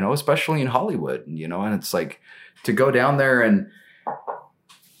happening, you know, especially in Hollywood, you know, and it's like to go down there and,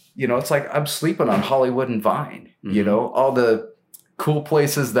 you know, it's like I'm sleeping on Hollywood and Vine, mm-hmm. you know, all the cool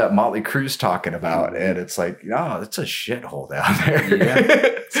places that Motley Crue's talking about. And it's like, no, it's a shithole down there.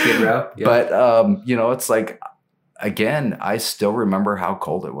 Yeah. Skid Row. Yeah. But, you know, it's like, again, I still remember how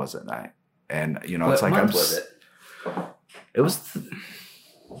cold it was at night. And, you know, it's like,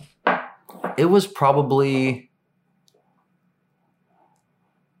 it was probably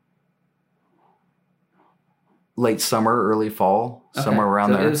late summer, early fall, somewhere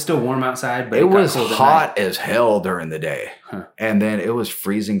around there. It was still warm outside, but it was hot as hell during the day. Huh. And then it was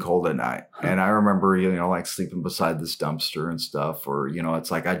freezing cold at night. Huh. And I remember, you know, like sleeping beside this dumpster and stuff, or, you know,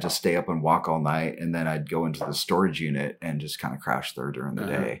 it's like I'd just stay up and walk all night, and then I'd go into the storage unit and just kind of crash there during the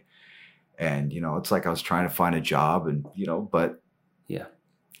day. And, you know, it's like I was trying to find a job, and, you know, but yeah,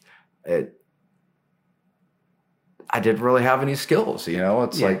 I didn't really have any skills, you know.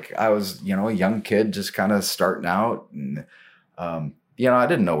 It's like I was, you know, a young kid just kind of starting out, and you know, I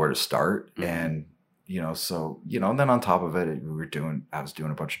didn't know where to start, mm-hmm. and you know, so you know, and then on top of it, I was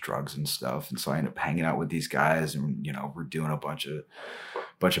doing a bunch of drugs and stuff, and so I ended up hanging out with these guys, and you know, we're doing a bunch of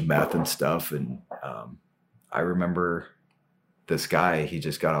meth and stuff, and I remember this guy, he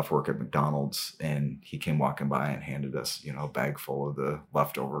just got off work at McDonald's, and he came walking by and handed us, you know, a bag full of the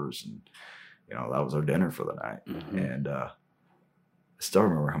leftovers, and you know, that was our dinner for the night. Mm-hmm. And I still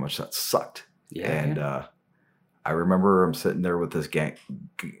remember how much that sucked. Yeah. And I remember I'm sitting there with this gang,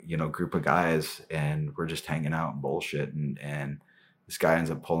 you know, group of guys, and we're just hanging out and bullshit. And this guy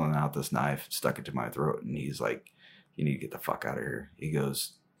ends up pulling out this knife, stuck it to my throat. And he's like, you need to get the fuck out of here. He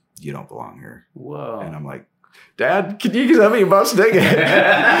goes, you don't belong here. Whoa. And I'm like, Dad, can you send me a bus ticket?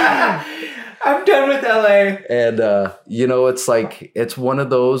 I'm done with LA. And, you know, it's like, it's one of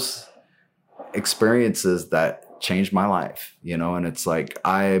those experiences that changed my life, you know, and it's like,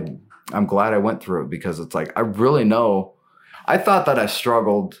 I'm glad I went through it because it's like, I really know, I thought that I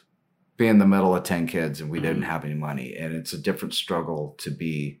struggled being in the middle of 10 kids and we didn't have any money. And it's a different struggle to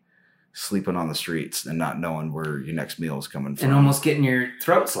be sleeping on the streets and not knowing where your next meal is coming from. And almost getting your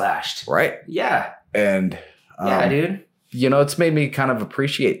throat slashed. Right. Yeah. And, yeah, dude. You know, it's made me kind of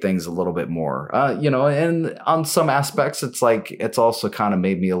appreciate things a little bit more, you know, and on some aspects, it's like, it's also kind of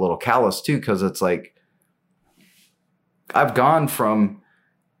made me a little callous too. Cause it's like, I've gone from,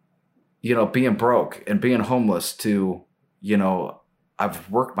 you know, being broke and being homeless to, you know,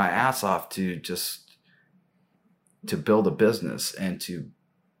 I've worked my ass off to build a business and to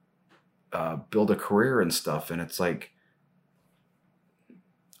build a career and stuff. And it's like,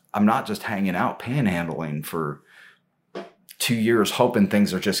 I'm not just hanging out panhandling for 2 years, hoping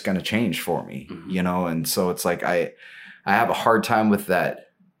things are just going to change for me, you know? And so it's like, I have a hard time with that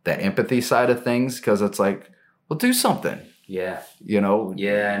empathy side of things. Cause it's like, well, do something. Yeah. You know?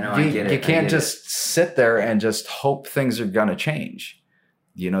 Yeah, I know. I get it. You can't just sit there and just hope things are going to change.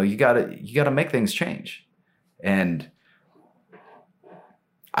 You know, you gotta make things change. And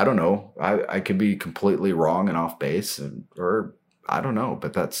I don't know, I could be completely wrong and off base or I don't know,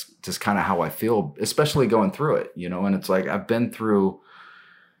 but that's just kind of how I feel, especially going through it, you know? And it's like, I've been through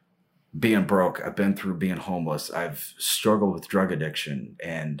being broke. I've been through being homeless. I've struggled with drug addiction.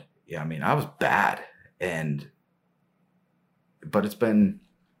 And yeah, I mean, I was bad but it's been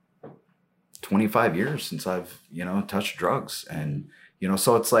 25 years since I've, you know, touched drugs. And, you know,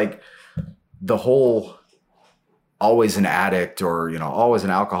 so it's like the whole always an addict or, you know, always an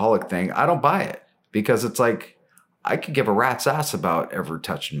alcoholic thing. I don't buy it because it's like, I could give a rat's ass about ever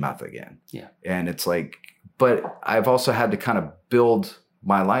touching meth again. Yeah. And it's like, but I've also had to kind of build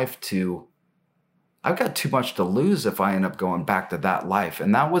my life to, I've got too much to lose if I end up going back to that life.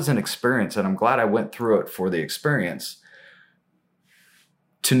 And that was an experience. And I'm glad I went through it for the experience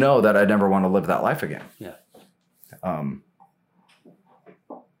to know that I never want to live that life again. Yeah.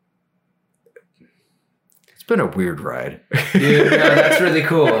 It's been a weird ride. Dude, no, that's really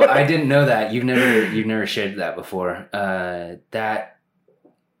cool. I didn't know that. You've never shared that before. That's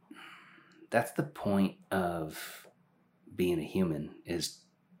the point of being a human is,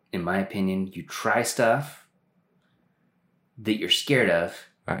 in my opinion, you try stuff that you're scared of.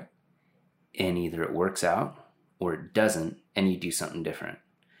 Right. And either it works out or it doesn't, and you do something different.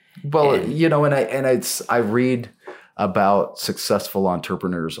 Well, you know, I read about successful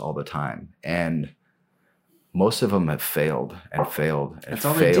entrepreneurs all the time, and most of them have failed and failed and That's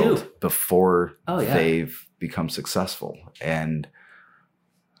all they do. failed before yeah. they've become successful. And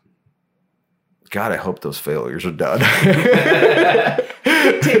God, I hope those failures are done.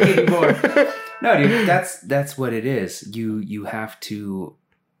 Take any more. No, dude, that's what it is. You have to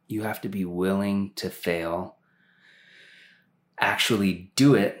be willing to fail, actually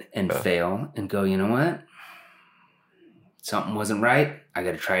do it and fail and go, you know what? Something wasn't right. I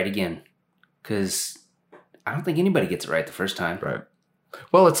got to try it again. Because I don't think anybody gets it right the first time. Right.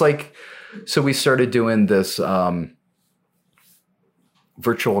 Well, it's like, so we started doing this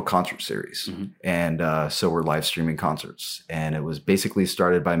virtual concert series. Mm-hmm. And so we're live streaming concerts. And it was basically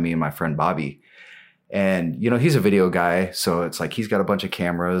started by me and my friend Bobby. And, you know, he's a video guy. So it's like he's got a bunch of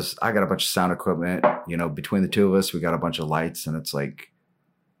cameras. I got a bunch of sound equipment. You know, between the two of us, we got a bunch of lights. And it's like,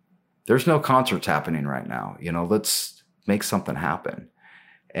 there's no concerts happening right now. You know, let's make something happen.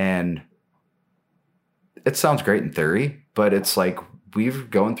 And it sounds great in theory, but it's like we're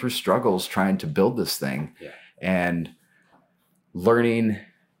going through struggles trying to build this thing and learning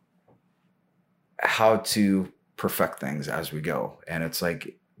how to perfect things as we go. And it's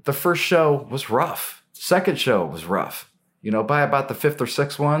like the first show was rough. Second show was rough. You know, by about the fifth or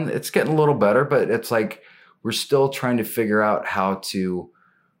sixth one, it's getting a little better, but it's like we're still trying to figure out how to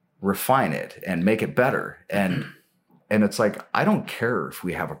refine it and make it better. And it's like, I don't care if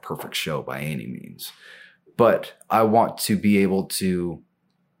we have a perfect show by any means, but I want to be able to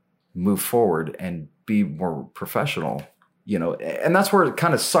move forward and be more professional, you know, and that's where it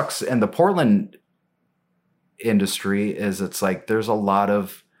kind of sucks. And the Portland industry is, it's like, there's a lot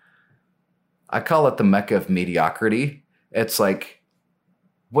of, I call it the mecca of mediocrity. It's like,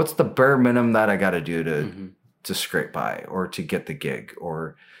 what's the bare minimum that I got to do to scrape by or to get the gig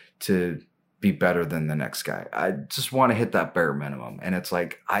or to be better than the next guy? I just want to hit that bare minimum. And it's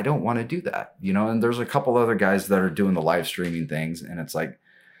like, I don't want to do that, you know? And there's a couple other guys that are doing the live streaming things. And it's like,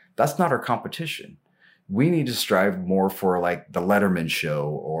 that's not our competition. we need to strive more for like the Letterman show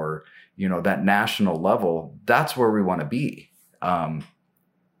or, you know, that national level. That's where we want to be.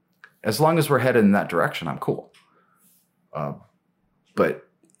 As long as we're headed in that direction, I'm cool. But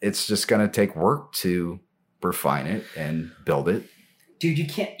it's just going to take work to refine it and build it. Dude,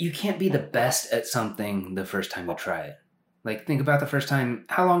 you can't be the best at something the first time you try it. Like, think about the first time.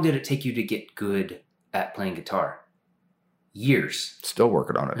 How long did it take you to get good at playing guitar? Years. Still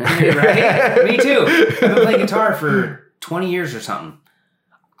working on it. Right? Me too. I've been playing guitar for 20 years or something.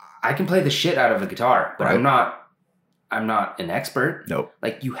 I can play the shit out of a guitar, but right. I'm not an expert. Nope.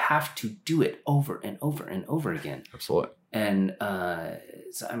 Like, you have to do it over and over and over again. Absolutely. And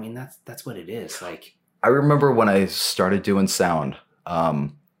so, I mean, that's what it is. Like, I remember when I started doing sound,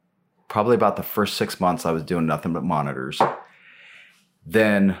 probably about the first 6 months, I was doing nothing but monitors.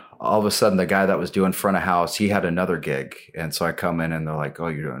 Then all of a sudden, the guy that was doing front of house, he had another gig. And so I come in and they're like, oh,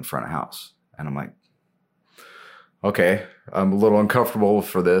 you're doing front of house. And I'm like, okay, I'm a little uncomfortable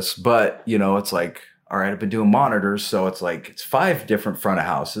for this. But, you know, it's like, all right, I've been doing monitors. So it's like, it's 5 different front of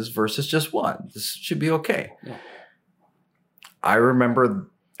houses versus just one. This should be okay. Yeah. I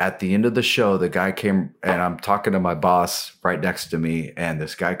remember at the end of the show, the guy came and I'm talking to my boss right next to me. And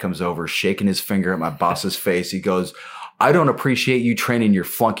this guy comes over shaking his finger at my boss's face. He goes, I don't appreciate you training your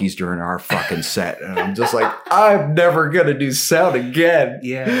flunkies during our fucking set. And I'm just like, I'm never going to do sound again.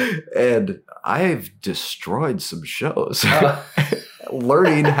 Yeah. And I've destroyed some shows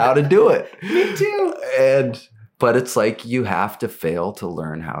learning how to do it. Me too. But it's like, you have to fail to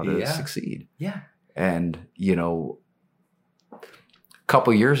learn how to succeed. Yeah. And, you know,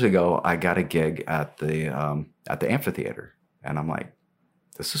 couple years ago, I got a gig at the amphitheater, and I'm like,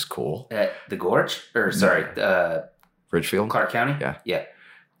 "This is cool." At the Gorge, or sorry, Ridgefield, Clark County. Yeah.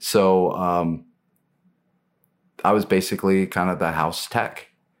 So I was basically kind of the house tech,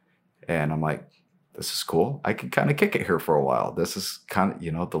 and I'm like, "This is cool. I can kind of kick it here for a while. This is kind of,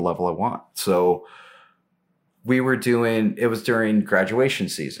 you know, the level I want." So we were doing. It was during graduation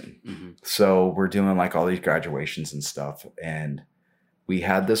season, so we're doing like all these graduations and stuff, and we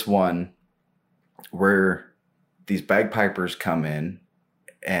had this one where these bagpipers come in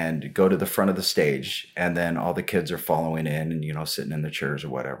and go to the front of the stage, and then all the kids are following in and, you know, sitting in the chairs or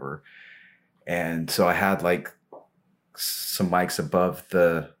whatever. And so I had like some mics above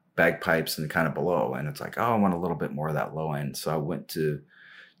the bagpipes and kind of below. And it's like, oh, I want a little bit more of that low end. So I went to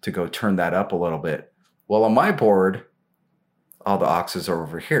go turn that up a little bit. Well, on my board, all the auxes are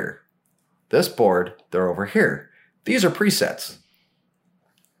over here. This board, they're over here. These are presets.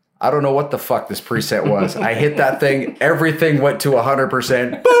 I don't know what the fuck this preset was. I hit that thing. Everything went to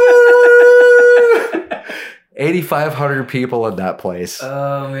 100%. 8,500 people in that place.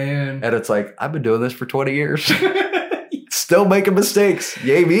 Oh, man. And it's like, I've been doing this for 20 years. Still making mistakes.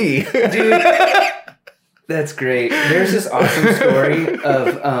 Yay me. Dude, that's great. There's this awesome story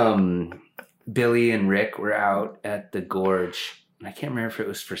of Billy and Rick were out at the Gorge. And I can't remember if it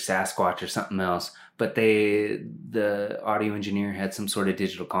was for Sasquatch or something else. But the audio engineer had some sort of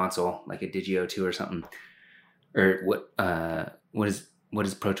digital console, like a Digio 2 or something. Or what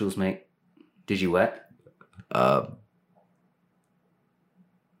does Pro Tools make? Digi what?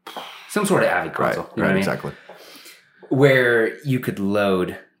 Some sort of Avid console. Right, you know what I mean? Exactly. Where you could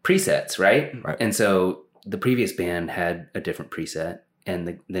load presets, right? Right. And so the previous band had a different preset,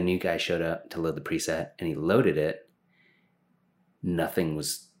 and the new guy showed up to load the preset, and he loaded it. Nothing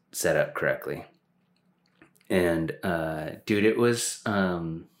was set up correctly. And dude, it was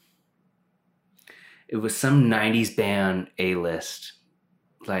some 90s band A-list,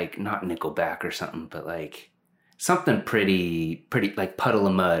 like not Nickelback or something, but like something pretty like Puddle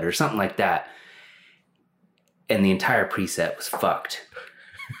of Mud or something like that. And the entire preset was fucked.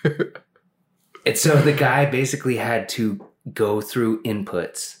 And so the guy basically had to go through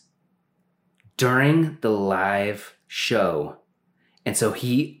inputs during the live show. And so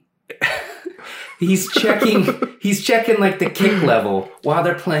he's checking like the kick level while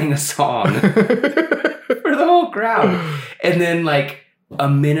they're playing a song for the whole crowd. And then like a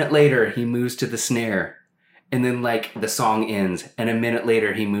minute later he moves to the snare, and then like the song ends, and a minute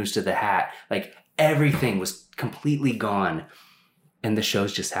later he moves to the hat. Like everything was completely gone, and the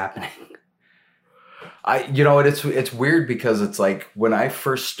show's just happening. It's weird because it's like when I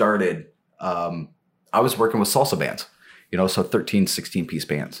first started, I was working with salsa bands, you know, so 13, 16 piece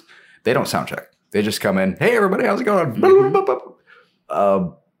bands. They don't sound check. They just come in. Hey, everybody, how's it going? Mm-hmm.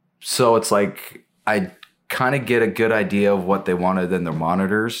 So it's like I kind of get a good idea of what they wanted in their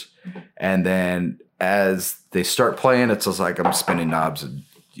monitors. And then as they start playing, it's just like I'm spinning knobs. And,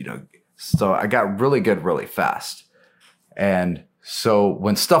 you know, so I got really good really fast. And So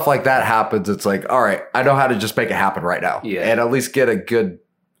when stuff like that happens, it's like, all right, I know how to just make it happen right now. Yeah. And at least get a good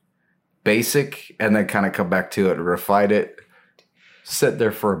basic and then kind of come back to it and refine it. Sit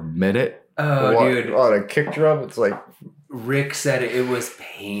there for a minute. Oh, dude. On a kick drum, it's like... Rick said it was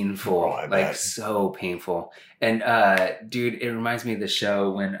painful. Oh, like, so painful. And, dude, it reminds me of the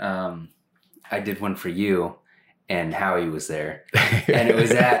show when I did one for you and Howie was there. And it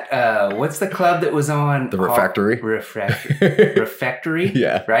was at, what's the club that was on? The Refectory. Refectory?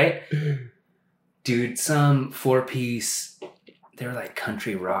 Yeah. Right? Dude, some 4-piece, they were like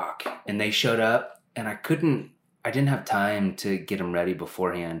country rock. And they showed up and I didn't have time to get them ready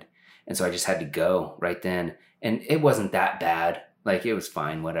beforehand. And so I just had to go right then. And it wasn't that bad. Like, it was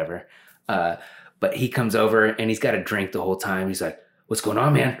fine, whatever. But he comes over and he's got a drink the whole time. He's like, what's going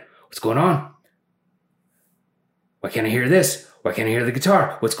on, man? What's going on? Why can't I hear this? Why can't I hear the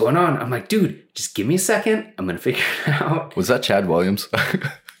guitar? What's going on? I'm like, dude, just give me a second. I'm going to figure it out. Was that Chad Williams?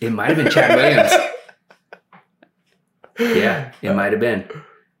 It might have been Chad Williams. Yeah, it might have been.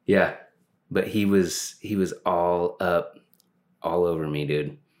 Yeah. But he was all over me,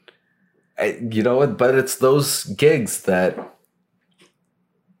 dude. You know what? But it's those gigs that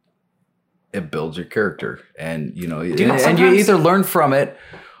it builds your character, and you know, Dude, and you either learn from it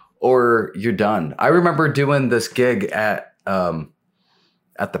or you're done. I remember doing this gig at the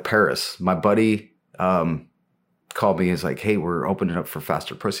Paris. My buddy called me. He's like, "Hey, we're opening up for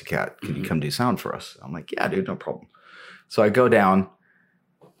Faster Pussycat. Can you come do sound for us?" I'm like, "Yeah, dude, no problem." So I go down.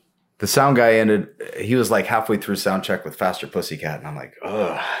 The sound guy he was like halfway through sound check with Faster Pussycat. And I'm like,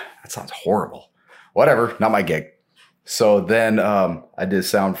 ugh, that sounds horrible. Whatever, not my gig. So then I did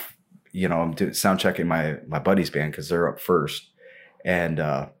sound, I'm doing sound checking my buddy's band because they're up first. And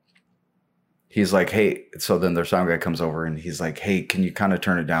he's like, hey, so then their sound guy comes over and he's like, hey, can you kind of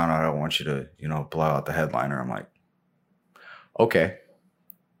turn it down? I don't want you to, blow out the headliner. I'm like, okay,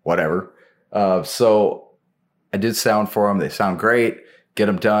 whatever. So I did sound for them. They sound great. Get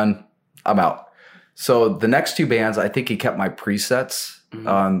them done. I'm out. So the next two bands, I think he kept my presets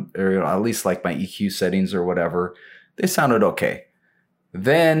on, or at least like my EQ settings or whatever. They sounded okay.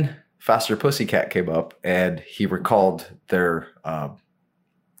 Then Faster Pussycat came up and he recalled their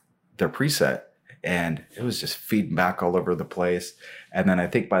preset, and it was just feeding back all over the place. And then I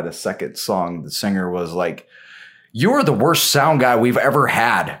think by the second song, the singer was like, "You're the worst sound guy we've ever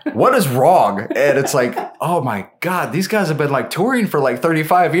had. What is wrong?" And it's like, oh my God, these guys have been like touring for like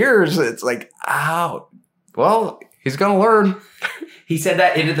 35 years. It's like, ow. Well, he's going to learn. He said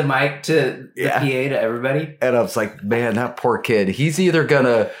that into the mic to the PA to everybody. And I was like, man, that poor kid. He's either going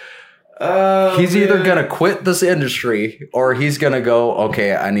to quit this industry or he's going to go,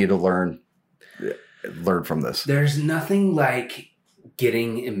 okay, I need to learn from this. There's nothing like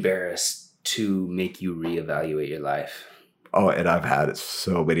getting embarrassed to make you reevaluate your life. Oh, and I've had it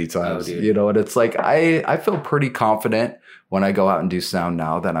so many times, dude. And it's like, I feel pretty confident when I go out and do sound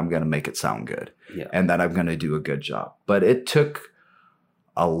now that I'm going to make it sound good and that I'm going to do a good job. But it took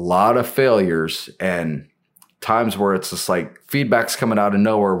a lot of failures and times where it's just like feedback's coming out of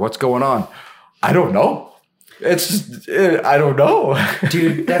nowhere. What's going on? I don't know. It's just, I don't know.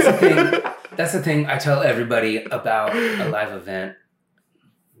 Dude, that's the thing. That's the thing I tell everybody about a live event.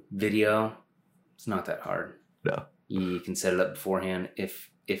 Video, it's not that hard. No. You can set it up beforehand. If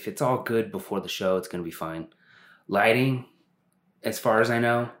it's all good before the show, it's going to be fine. Lighting, as far as I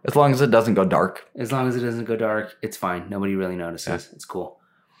know. As long as it doesn't go dark. As long as it doesn't go dark, it's fine. Nobody really notices. Yeah. It's cool.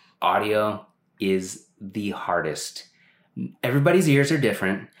 Audio is the hardest. Everybody's ears are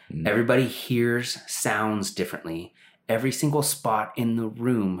different. Everybody hears sounds differently. Every single spot in the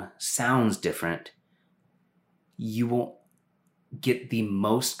room sounds different. You won't get the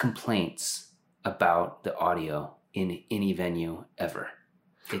most complaints about the audio in any venue ever.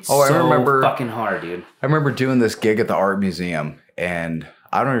 It's I remember fucking hard, dude. I remember doing this gig at the art museum and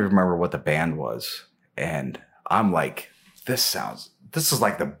I don't even remember what the band was. And I'm like, this is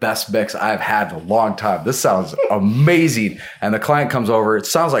like the best mix I've had in a long time. This sounds amazing. And the client comes over. It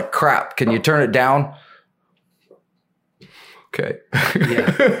sounds like crap. Can you turn it down? Okay.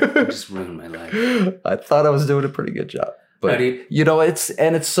 Yeah. You just ruined my life. I thought I was doing a pretty good job. But,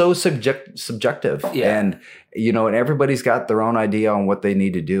 it's so subjective. Yeah. And, and everybody's got their own idea on what they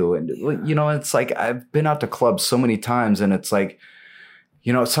need to do. And, it's like I've been out to clubs so many times and it's like,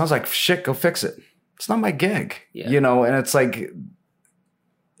 it sounds like shit, go fix it. It's not my gig, and it's like,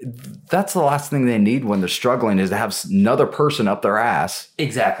 that's the last thing they need when they're struggling is to have another person up their ass.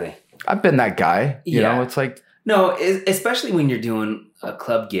 Exactly. I've been that guy, it's like. No, especially when you're doing a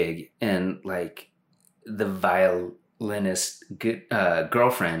club gig and like the violinist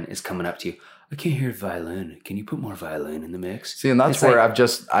girlfriend is coming up to you. I can't hear violin. Can you put more violin in the mix? See, and that's It's where like,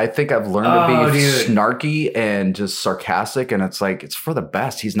 I think I've learned to be dude. snarky and just sarcastic. And it's like, it's for the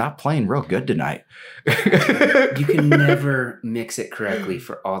best. He's not playing real good tonight. You can never mix it correctly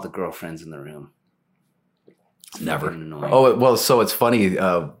for all the girlfriends in the room. It's Never. fucking annoying. Oh, well, so it's funny.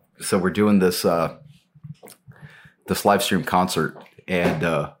 So we're doing this this live stream concert,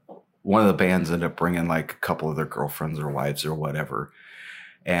 and one of the bands ended up bringing like a couple of their girlfriends or wives or whatever.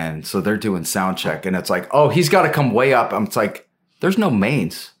 And so they're doing sound check, and it's like, oh, he's got to come way up. It's like, there's no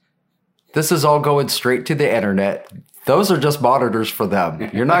mains. This is all going straight to the internet. Those are just monitors for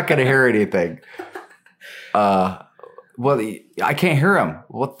them. You're not going to hear anything. Well, I can't hear him.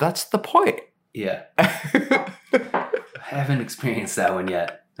 Well, that's the point. Yeah. I haven't experienced that one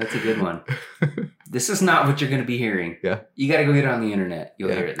yet. That's a good one. This is not what you're going to be hearing. Yeah. You got to go get it on the internet.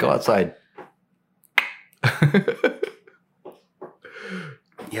 You'll hear it. Go then. outside.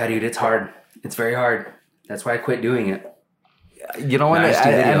 Yeah, dude, it's hard. It's very hard. That's why I quit doing it. You know, and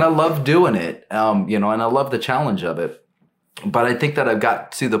I love doing it. You know, and I love the challenge of it. But I think that I've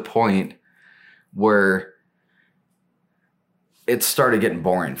got to the point where it started getting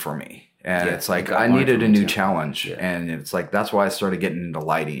boring for me. And Yeah, it's like, it got I boring needed for a me new too. challenge. Yeah. And it's like, that's why I started getting into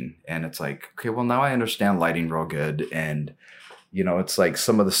lighting. And it's like, okay, well, now I understand lighting real good. And, you know, it's like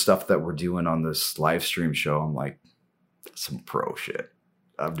some of the stuff that we're doing on this live stream show, I'm like, some pro shit.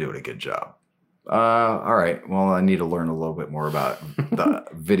 I'm doing a good job. All right. Well, I need to learn a little bit more about the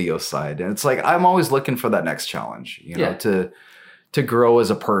video side. And it's like, I'm always looking for that next challenge, you know, to grow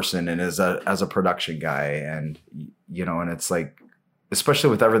as a person and as a production guy. And, you know, and it's like, especially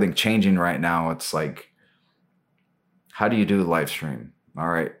with everything changing right now, it's like, how do you do a live stream? All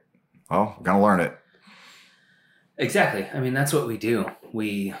right. Well, I'm going to learn it. Exactly. I mean, that's what we do.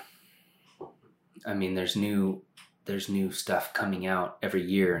 There's new stuff coming out every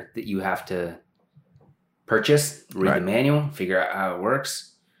year that you have to purchase, read the manual, figure out how it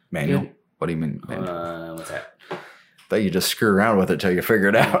works. Manual? Good. What do you mean? Manual? What's that? That you just screw around with it till you figure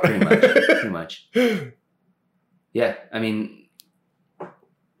it out. Pretty much. Yeah. I mean,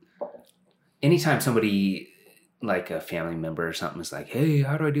 anytime somebody, like a family member or something, is like, hey,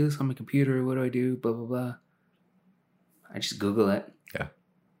 how do I do this on my computer? What do I do? Blah, blah, blah. I just Google it. Yeah.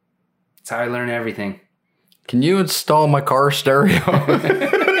 That's how I learn everything. Can you install my car stereo?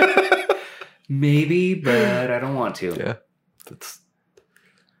 Maybe, but I don't want to. Yeah.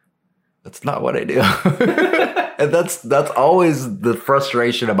 That's not what I do. And that's always the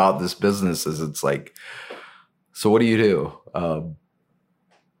frustration about this business is it's like, so what do you do?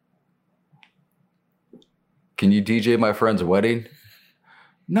 Can you DJ my friend's wedding?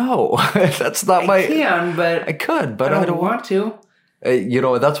 No, that's not I can, but I could, but I don't want to. You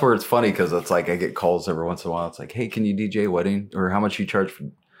know, that's where it's funny because it's like I get calls every once in a while. It's like, hey, can you DJ a wedding? Or how much you charge for?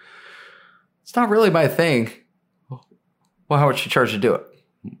 It's not really my thing. Well, how much you charge to do it?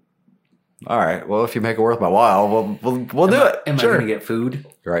 All right. Well, if you make it worth my while, we'll do it. Am Sure. I going to get food?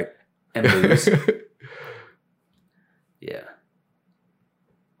 Right. And booze? Yeah.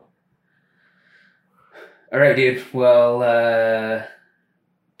 All right, dude. Well,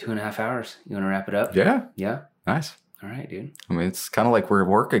 2.5 hours. You want to wrap it up? Yeah. Yeah? Nice. All right, dude. I mean, it's kind of like we're at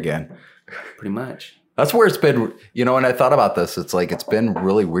work again. Pretty much. That's where it's been, you know, and I thought about this. It's like, it's been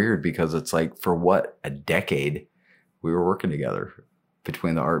really weird because it's like, for what, a decade we were working together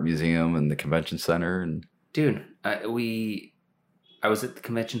between the art museum and the convention center. And dude, I was at the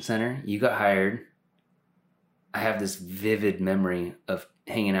convention center. You got hired. I have this vivid memory of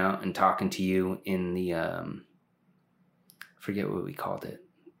hanging out and talking to you in the, I forget what we called it.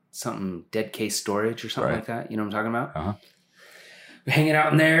 Something dead case storage or something like that. You know what I'm talking about? Uh-huh. We're hanging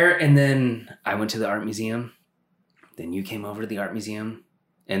out in there, and then I went to the art museum. Then you came over to the art museum,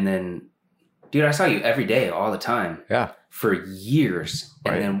 and then, dude, I saw you every day, all the time. Yeah. For years.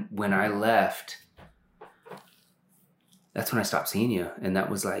 Right. And then when I left, that's when I stopped seeing you, and that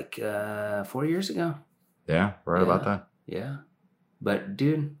was like 4 years ago. Yeah, right about that. Yeah. But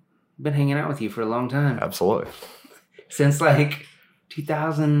dude, been hanging out with you for a long time. Absolutely. Since like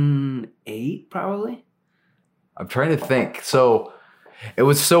 2008, probably. I'm trying to think. So it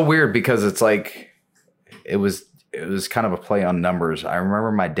was so weird because it's like, it was kind of a play on numbers. I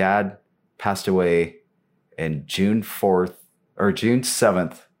remember my dad passed away in June 4th or June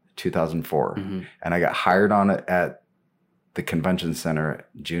 7th, 2004. Mm-hmm. And I got hired on it at the convention center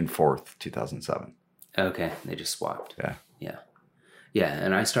June 4th, 2007. Okay. They just swapped. Yeah. Yeah. Yeah.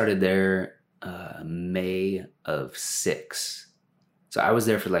 And I started there May of 6. So I was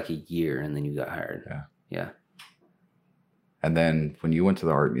there for like a year, and then you got hired. Yeah. Yeah. And then when you went to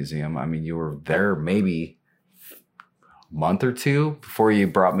the art museum, I mean, you were there maybe month or two before you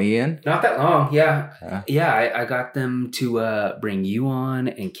brought me in. Not that long. Yeah. Yeah. I got them to bring you on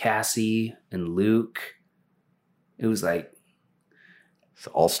and Cassie and Luke. It was like, It's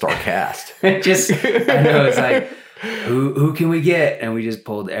an all-star cast. I know, it's like, who can we get? And we just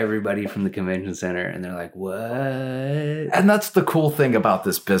pulled everybody from the convention center, and they're like, what? And that's the cool thing about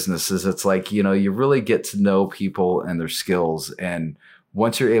this business is it's like, you know, you really get to know people and their skills. And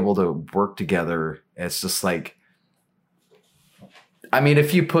once you're able to work together, it's just like, I mean,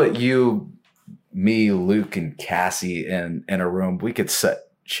 if you put you, me, Luke, and Cassie in a room, we could set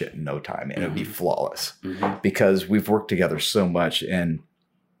shit in no time and it would be flawless because we've worked together so much and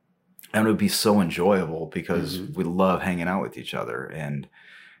it would be so enjoyable because we love hanging out with each other. And,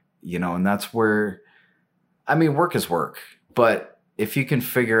 you know, and that's where, I mean, work is work, but if you can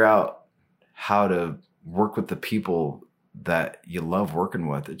figure out how to work with the people that you love working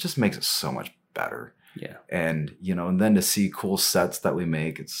with, it just makes it so much better. Yeah. And, you know, and then to see cool sets that we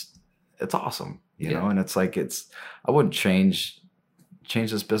make, it's awesome, you know, and it's like, I wouldn't change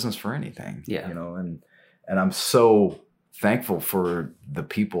this business for anything, you know, and I'm so thankful for the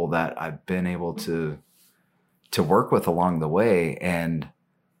people that I've been able to work with along the way and,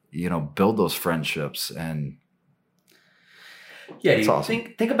 you know, build those friendships. And it's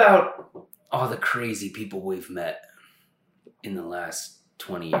awesome. Think about all the crazy people we've met in the last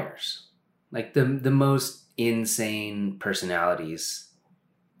 20 years. Like the most insane personalities.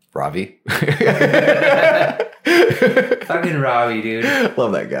 Ravi. Fucking Ravi, dude.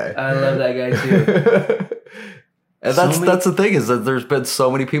 Love that guy. I love that guy too. And that's the thing is that there's been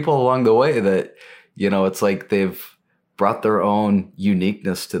so many people along the way that, you know, it's like they've brought their own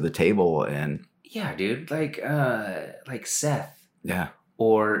uniqueness to the table. And yeah, dude, like Seth. Yeah.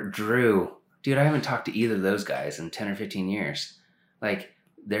 Or Drew. Dude, I haven't talked to either of those guys in 10 or 15 years. Like,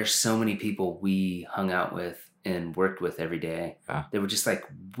 there's so many people we hung out with and worked with every day. They were just like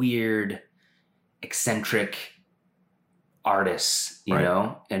weird, eccentric artists, you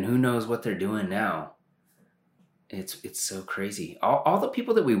know? And who knows what they're doing now. It's so crazy. All the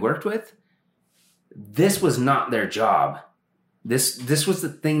people that we worked with, this was not their job. This was the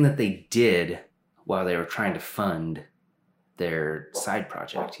thing that they did while they were trying to fund their side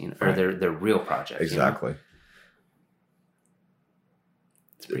project, you know, or their real project. Exactly. You know?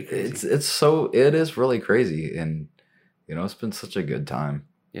 It's pretty crazy. It is really crazy. And, you know, it's been such a good time.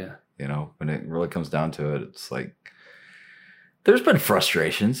 Yeah. You know, when it really comes down to it, it's like, there's been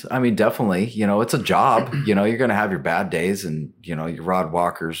frustrations. I mean, definitely, you know, it's a job, you know, you're going to have your bad days and, you know, your Rod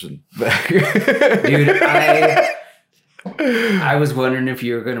Walkers and dude, I was wondering if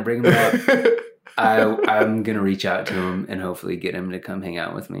you were going to bring him up. I'm going to reach out to him and hopefully get him to come hang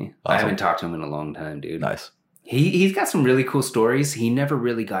out with me. Awesome. I haven't talked to him in a long time, dude. Nice. He's got some really cool stories. He never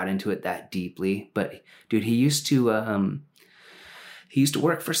really got into it that deeply, but dude, he used to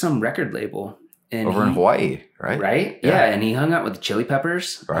work for some record label and over in Hawaii, right? Right? Yeah. And he hung out with the Chili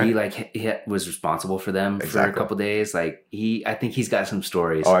Peppers. Right. He was responsible for them for a couple days. Like I think he's got some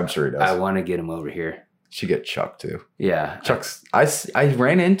stories. Oh, I'm sure he does. I want to get him over here. Should get Chuck too. Yeah. Chuck's. I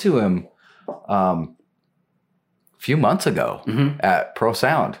ran into him a few months ago at Pro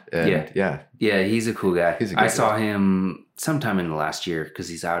Sound. And yeah, he's a cool guy. He's a good I saw him sometime in the last year because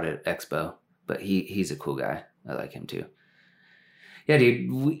he's out at Expo, but he's a cool guy. I like him too. Yeah,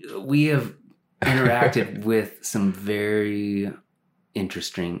 dude, we have interacted with some very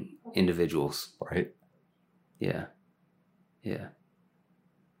interesting individuals. Right. Yeah.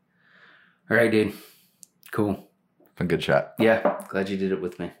 All right, dude. Cool. Been a good chat. Yeah, glad you did it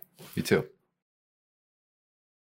with me. You too.